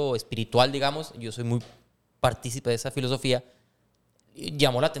retiro espiritual, digamos, yo soy muy partícipe de esa filosofía,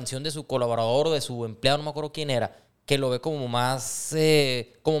 llamó la atención de su colaborador o de su empleado, no me acuerdo quién era, que lo ve como más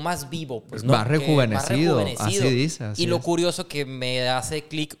vivo. Pues, ¿no? Más rejuvenecido, así dice. Y lo curioso que me hace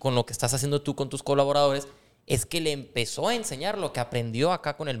clic con lo que estás haciendo tú con tus colaboradores es que le empezó a enseñar lo que aprendió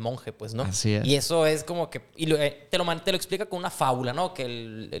acá con el monje, pues, ¿no? Así es. Y eso es como que... Y te lo explica con una fábula, ¿no? Que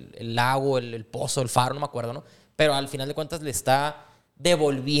el lago, el pozo, el faro, no me acuerdo, ¿no? Pero al final de cuentas le está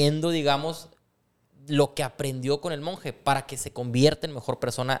devolviendo, digamos, lo que aprendió con el monje para que se convierta en mejor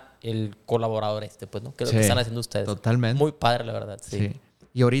persona el colaborador pues, ¿no? Que es lo que están haciendo ustedes. Totalmente. Muy padre, la verdad. Sí.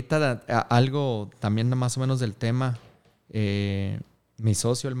 Y ahorita algo también más o menos del tema. Mi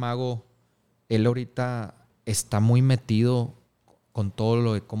socio, el mago, él ahorita está muy metido con todo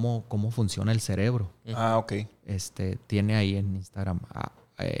lo de cómo funciona el cerebro. Ah, ok. Tiene ahí en Instagram,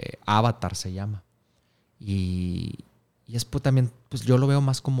 Avatar se llama. Y es pues, también, pues yo lo veo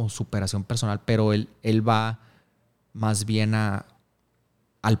más como superación personal, pero él va más bien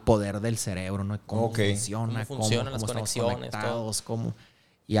al poder del cerebro, ¿no? Cómo funciona, cómo funcionan las conexiones, todo.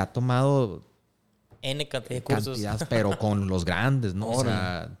 Y ha tomado N cantidad de cursos. Pero con los grandes, ¿no? O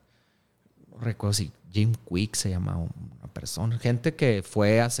sea, no recuerdo si Jim Quick se llama una persona. Gente que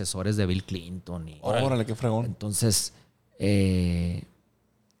fue asesores de Bill Clinton. Órale, qué fregón. Entonces,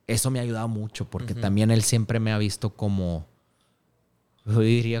 eso me ha ayudado mucho porque también él siempre me ha visto como, yo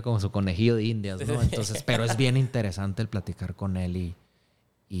diría como su conejillo de indias, ¿no? Entonces, pero es bien interesante el platicar con él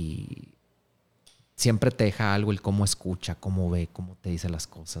y siempre te deja algo el cómo escucha, cómo ve, cómo te dice las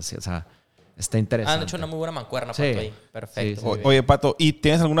cosas. O sea, está interesante. Han hecho una muy buena mancuerna, Pato, ahí. Perfecto. Sí. Oye, Pato, ¿y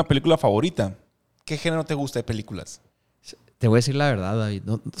tienes alguna película favorita? ¿Qué género te gusta de películas? Te voy a decir la verdad, David.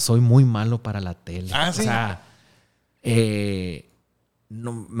 No, soy muy malo para la tele. Ah, ¿sí? O sea,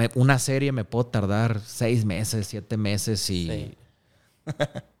 una serie me puedo tardar 6 meses, 7 meses y...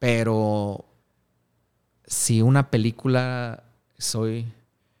 Pero si una película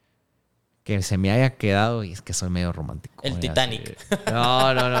que se me haya quedado, y es que soy medio romántico. El Titanic.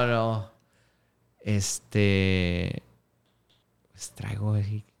 No. Pues traigo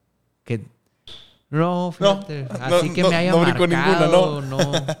que... No, fíjate. Así que me haya marcado. Ninguna, ¿no?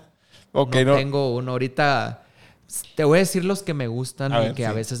 No tengo uno. Ahorita te voy a decir los que me gustan y que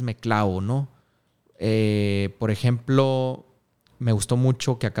a veces me clavo, ¿no? Por ejemplo, me gustó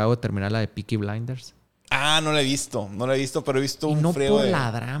mucho que acabo de terminar la de Peaky Blinders. Ah, no la he visto, pero he visto un frego por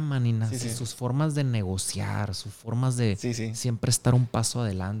la drama ni nada. Sus formas de negociar, sus formas de siempre estar un paso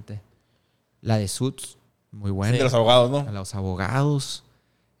adelante. La de Suits, muy buena. De los abogados, ¿no? A los abogados.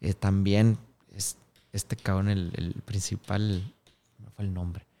 También cabrón, el principal, no fue el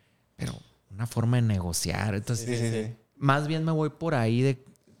nombre, pero una forma de negociar. Entonces, más bien me voy por ahí de...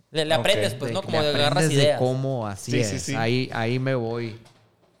 Le aprendes, pues, ¿no? Como de agarras ideas. De cómo, así es. Sí. Ahí me voy.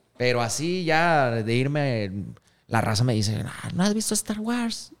 Pero así ya de irme... La raza me dice, ¿no has visto Star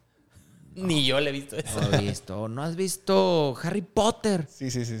Wars? Ni yo le he visto eso. No he visto. ¿No has visto Harry Potter? Sí.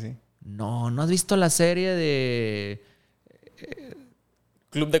 No has visto la serie de...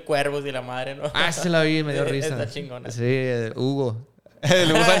 Club de Cuervos y la madre, ¿no? Se la vi, me dio risa. Está chingona. Sí, Hugo. El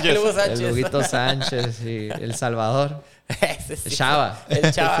Hugo Sánchez. El Huguito Sánchez y El Salvador. Ese sí.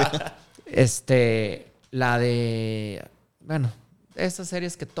 El Chava. La de... Bueno, estas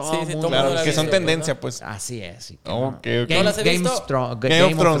series que todo mundo... Claro, que son tendencia, pues. Así es. Okay. ¿No las he visto?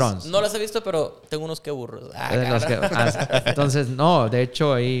 Game of Thrones. No las he visto, pero tengo unos KeBURROS. Entonces, no, de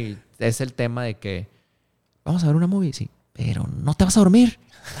hecho ahí es el tema de que vamos a ver una movie, sí, pero no te vas a dormir.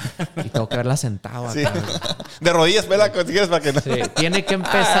 Y tengo que verla sentado. Sí. De rodillas, Pela, si quieres para que no. Sí, tiene que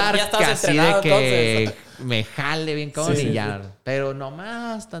empezar ya que estás así de que entonces. me jale bien cabrón y ya. Pero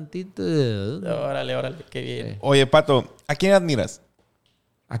nomás tantito. Órale, qué bien. Sí. Oye, Pato, ¿a quién admiras?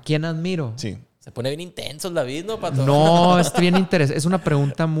 ¿A quién admiro? Sí. Se pone bien intenso el David, ¿no, Pato? No, es bien interesante. Es una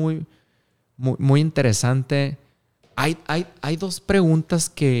pregunta muy interesante. Hay dos preguntas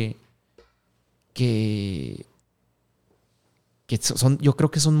que son, yo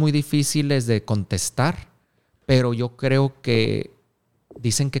creo que son muy difíciles de contestar, pero yo creo que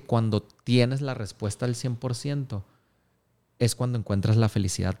dicen que cuando tienes la respuesta al 100% es cuando encuentras la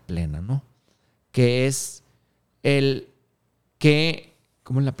felicidad plena, ¿no? Que es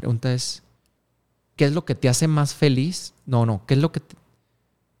 ¿cómo la pregunta es? ¿Qué es lo que te hace más feliz? No, ¿qué es lo que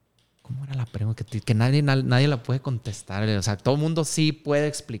 ¿cómo era la pregunta? Que nadie la puede contestar. O sea, todo el mundo sí puede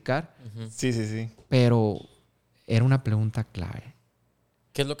explicar. Uh-huh. Sí. Pero era una pregunta clave.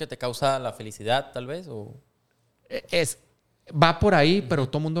 ¿Qué es lo que te causa la felicidad, tal vez? ¿O? Va por ahí, pero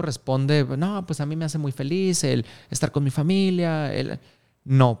todo el mundo responde, no, pues a mí me hace muy feliz el estar con mi familia.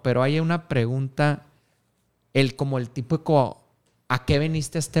 No, pero hay una pregunta, como el tipo de ¿a qué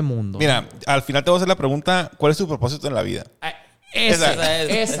viniste a este mundo? Mira, al final te voy a hacer la pregunta, ¿cuál es tu propósito en la vida? Esa.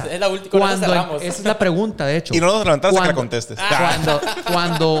 Es la última. Esa es la pregunta, de hecho. Y no nos levantamos a que la contestes.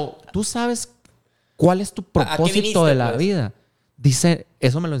 Cuando tú sabes cuál es tu propósito de la vida, dice,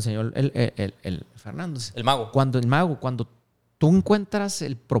 eso me lo enseñó el Fernando. El mago. Cuando tú encuentras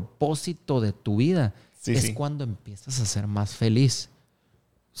el propósito de tu vida, es cuando empiezas a ser más feliz.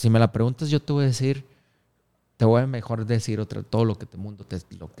 Si me la preguntas, yo te voy a decir, te voy a mejor decir todo lo que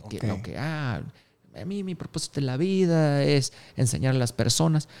a mí mi propósito de la vida es enseñar a las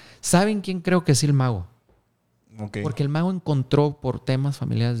personas. ¿Saben quién creo que es el mago? Okay. Porque el mago encontró por temas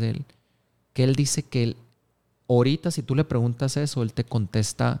familiares de él, que él dice que ahorita si tú le preguntas eso, él te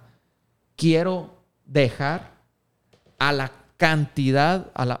contesta, quiero dejar a la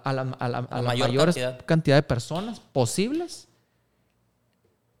cantidad, a la mayor cantidad de personas posibles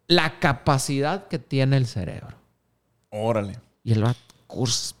la capacidad que tiene el cerebro. Órale. Y él va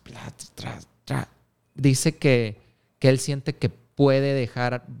cursos, dice que él siente que puede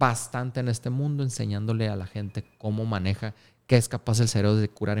dejar bastante en este mundo enseñándole a la gente cómo maneja, qué es capaz el cerebro de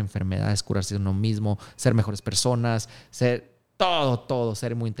curar enfermedades, curarse de uno mismo, ser mejores personas, ser todo,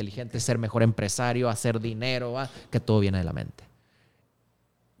 ser muy inteligente, ser mejor empresario, hacer dinero, que todo viene de la mente.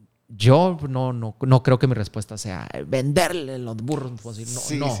 Yo no creo que mi respuesta sea venderle los burros.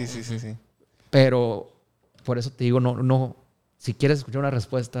 Sí. Pero por eso te digo, no. Si quieres escuchar una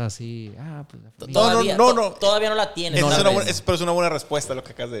respuesta así, pues, todavía no la tienes. Pero es una buena respuesta lo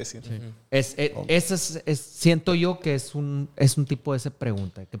que acabas de decir. Sí. Siento yo que es un tipo de esa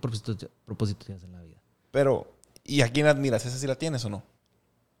pregunta. ¿Qué propósito tienes en la vida? Pero, ¿y a quién admiras? ¿Esa sí la tienes o no?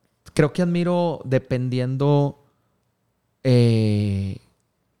 Creo que admiro dependiendo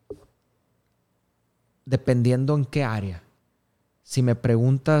en qué área. Si me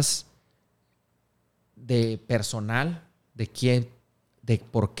preguntas de personal, de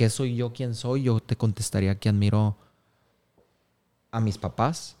por qué soy yo quien soy, yo te contestaría que admiro a mis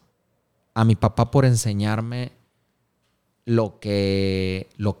papás. A mi papá por enseñarme lo que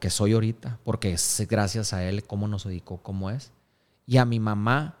soy ahorita, porque es gracias a él cómo nos educó, cómo es. Y a mi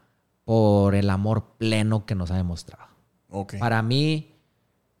mamá por el amor pleno que nos ha demostrado. Okay. Para mí,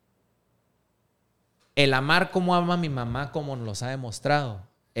 el amar como ama mi mamá, como nos los ha demostrado,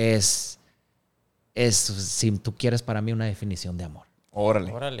 es, si tú quieres, para mí una definición de amor.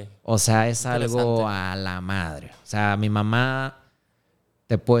 Órale. O sea, es algo a la madre. O sea, mi mamá,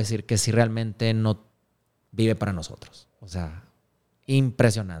 te puedo decir que sí realmente no vive para nosotros. O sea,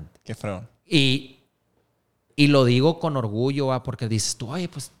 impresionante. Qué fregón. Y lo digo con orgullo, porque dices tú, oye,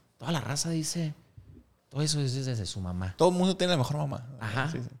 pues toda la raza dice, todo eso es desde su mamá. Todo el mundo tiene la mejor mamá.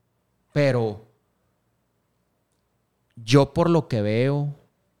 Ajá. Sí. Pero yo por lo que veo,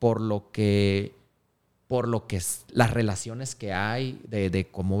 por lo que es las relaciones que hay, de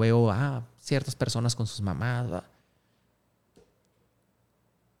cómo veo ciertas personas con sus mamás,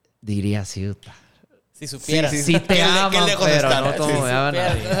 diría así. Si supieras. Sí te aman, pero no como me aman.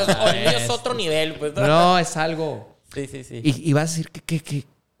 Es otro nivel, pues. No, es algo. Sí. Y vas a decir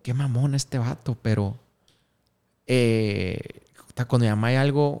qué mamón este vato, pero cuando mi mamá hay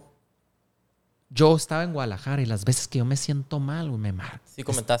algo. Yo estaba en Guadalajara y las veces que yo me siento mal, me marco. Sí,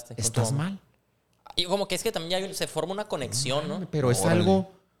 comentaste. ¿Estás mal? Y como que es que también ya se forma una conexión, ¿no? Pero es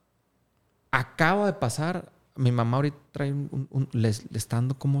algo. Acaba de pasar. Mi mamá ahorita trae le está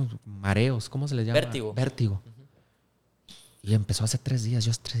dando como mareos. ¿Cómo se les llama? Vértigo. Uh-huh. Y empezó hace 3 días.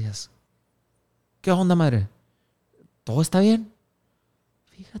 Yo hace 3 días. ¿Qué onda, madre? ¿Todo está bien?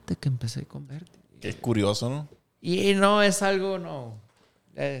 Fíjate que empecé con vértigo. Qué curioso, ¿no? Y no es algo, no.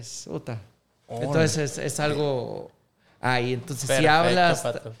 Es puta. Entonces es algo ahí. Entonces, perfecto, si hablas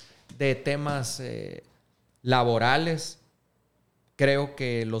Pato. de temas laborales, creo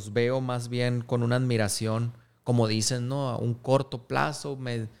que los veo más bien con una admiración, como dicen, ¿no? A un corto plazo,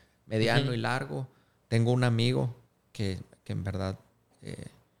 mediano y largo. Tengo un amigo que en verdad,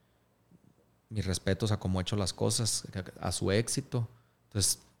 mis respetos a cómo ha hecho las cosas, a su éxito.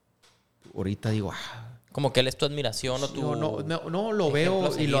 Entonces, ahorita digo, Como que él es tu admiración o tu... no, lo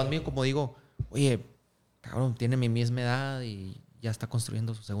veo y lo admiro, como digo, oye, cabrón, tiene mi misma edad y ya está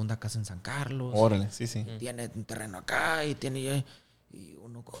construyendo su segunda casa en San Carlos. Órale, sí. Tiene un terreno acá y tiene... Y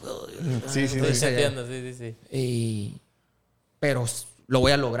uno... Sí. Entiendo, sí. Pero lo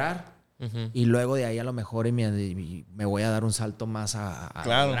voy a lograr. Y luego de ahí a lo mejor me voy a dar un salto más a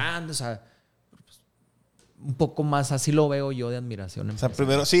grande. O sea, un poco más así lo veo yo de admiración. O sea,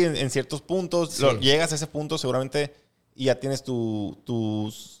 primero, sí, en ciertos puntos, llegas a ese punto seguramente y ya tienes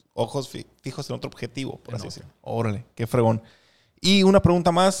tus ojos fijos en otro objetivo, por así decirlo. Órale, qué fregón. Y una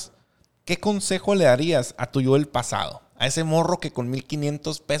pregunta más, ¿qué consejo le darías a tu yo del pasado? A ese morro que con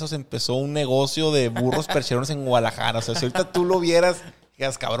 1,500 pesos empezó un negocio de burros percherones en Guadalajara. O sea, si ahorita tú lo vieras,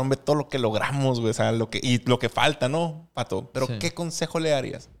 digas, cabrón, ve todo lo que logramos, güey. O sea, lo que falta, ¿no, Pato? Pero, ¿qué consejo le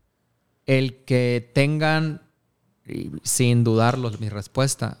darías? El que tengan, sin dudarlo, mi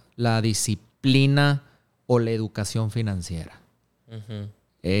respuesta, la disciplina o la educación financiera.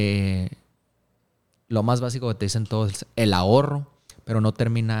 Lo más básico que te dicen todos es el ahorro, pero no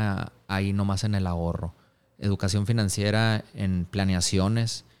termina ahí nomás en el ahorro. Educación financiera en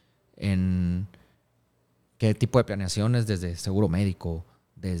planeaciones, en qué tipo de planeaciones, desde seguro médico,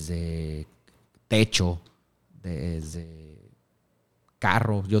 desde techo, desde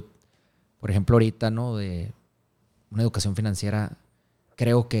carro. Yo, por ejemplo, ahorita, ¿no? De una educación financiera,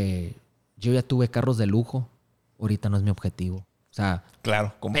 creo que yo ya tuve carros de lujo, ahorita no es mi objetivo. O sea,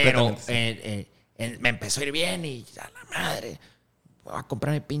 claro, completamente. Pero me empezó a ir bien y a la madre, voy a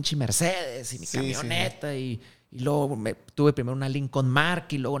comprar mi pinche Mercedes y mi camioneta. Y luego tuve primero una Lincoln Mark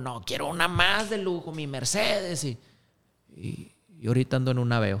y luego no, quiero una más de lujo, mi Mercedes. Y ahorita ando en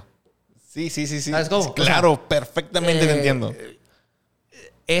un Aveo. Sí. ¿Sabes cómo? Claro, o sea, perfectamente te entiendo.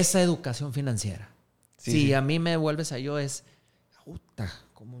 Esa educación financiera. Sí, si a mí me vuelves a yo es... Puta,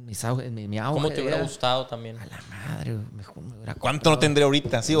 como mi auge. ¿Cómo te hubiera gustado también? A la madre, mejor me hubiera ¿Cuánto no tendré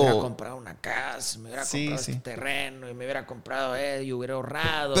ahorita? Sí, me hubiera comprado una casa, me hubiera comprado sí. este terreno y me hubiera comprado y hubiera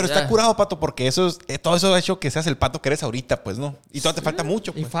ahorrado. Pero está curado, Pato, porque todo eso ha hecho que seas el Pato que eres ahorita, pues, ¿no? Y todavía te falta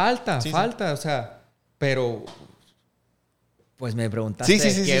mucho, pues. Y falta, o sea, pero... Pues me preguntaste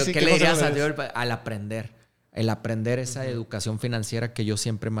 ¿qué le dirías al aprender? El aprender esa educación financiera que yo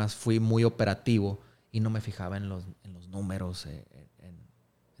siempre más fui muy operativo y no me fijaba en los números, en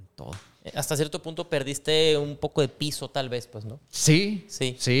todo. Hasta cierto punto perdiste un poco de piso, tal vez, pues, ¿no? Sí.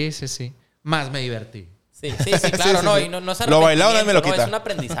 Más me divertí. Sí, claro, no. Y no es lo bailado, nadie me lo no, quita. es un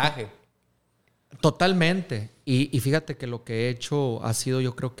aprendizaje. Totalmente. Y fíjate que lo que he hecho ha sido,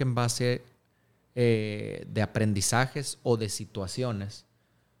 yo creo que en base de aprendizajes o de situaciones.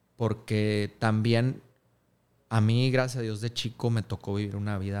 Porque también a mí, gracias a Dios, de chico me tocó vivir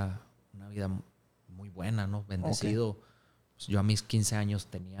una vida muy buena, ¿no? Bendecido. Okay. Pues yo a mis 15 años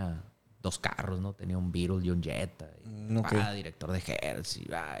tenía 2 carros, ¿no? Tenía un Beetle y un Jetta. Y, director de Hertz y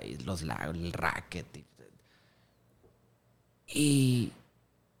los lagos, el racket. Y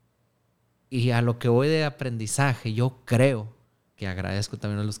a lo que voy de aprendizaje, yo creo que agradezco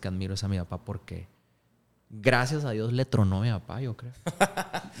también a los que admiro es a mi papá porque gracias a Dios le tronó a mi papá, yo creo.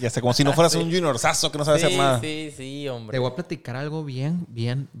 Ya sé, como si no fueras un juniorzazo que no sabe hacer nada. Sí, hombre. Te voy a platicar algo bien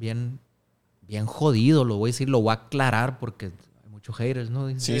jodido, lo voy a decir, lo voy a aclarar porque hay muchos haters, ¿no?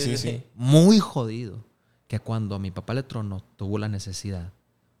 Sí. Muy jodido. Que cuando a mi papá le tronó, tuvo la necesidad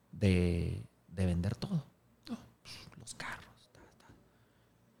de vender todo. Los carros.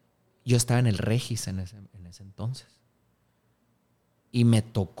 Yo estaba en el Regis en ese entonces. Y me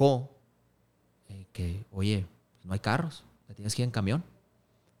tocó que, oye, no hay carros, te tienes que ir en camión.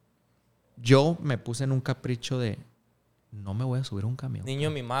 Yo me puse en un capricho de no me voy a subir a un camión. Niño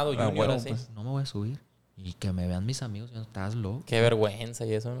mimado, junior, así. Pues, no me voy a subir. Y que me vean mis amigos, estás loco. Qué vergüenza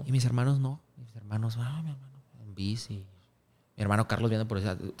y eso, ¿no? Y mis hermanos no. Mi hermano, en bici. Mi hermano Carlos viendo por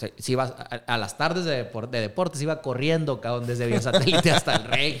eso. Si iba a las tardes de deportes, iba corriendo, cabrón, desde Biosatélite hasta el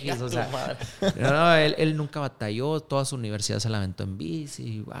Regis. O sea, no, él nunca batalló. Toda su universidad se la aventó en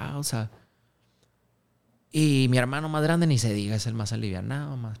bici. Wow, o sea. Y mi hermano más grande ni se diga, es el más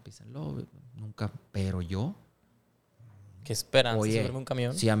alivianado, más písenlo. Nunca, pero yo ¿Qué esperan? Oye, ¿Subirme un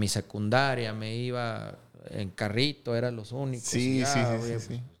camión? si a mi secundaria me iba en carrito, eran los únicos. Sí.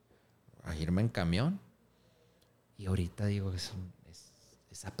 A irme en camión. Y ahorita digo que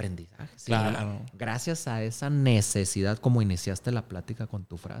es aprendizaje. Sí, Claro. Gracias a esa necesidad, como iniciaste la plática con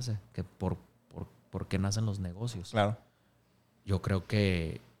tu frase, que por qué nacen los negocios. Claro. Yo creo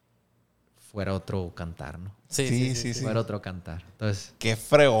que fuera otro cantar, ¿no? Sí. Fuera otro cantar. Entonces, Qué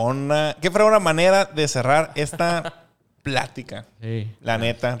fregona manera de cerrar esta plática. sí. La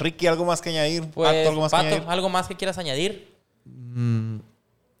neta. Ricky, ¿algo más que añadir? Pues, Pato, ¿algo más que Pato, añadir? ¿algo más que quieras añadir?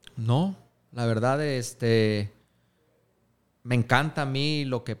 No, la verdad, me encanta a mí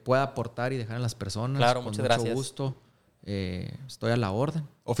lo que pueda aportar y dejar en las personas. Claro, con muchas mucho gracias. gusto. Estoy a la orden.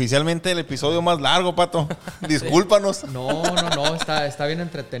 Oficialmente el episodio más largo, Pato. Discúlpanos. No, está bien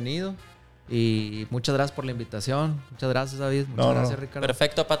entretenido. Y muchas gracias por la invitación. Muchas gracias, David. Muchas gracias, Ricardo.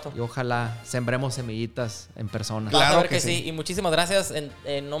 Perfecto, Pato. Y ojalá sembremos semillitas en persona. Vas a Claro ver que que sí. sí. Y muchísimas gracias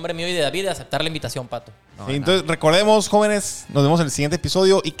en nombre mío y de David de aceptar la invitación, Pato. No, Sí, de entonces, recordemos, jóvenes, nos vemos en el siguiente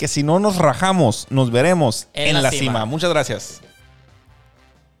episodio y que si no nos rajamos, nos veremos en la cima. Muchas gracias.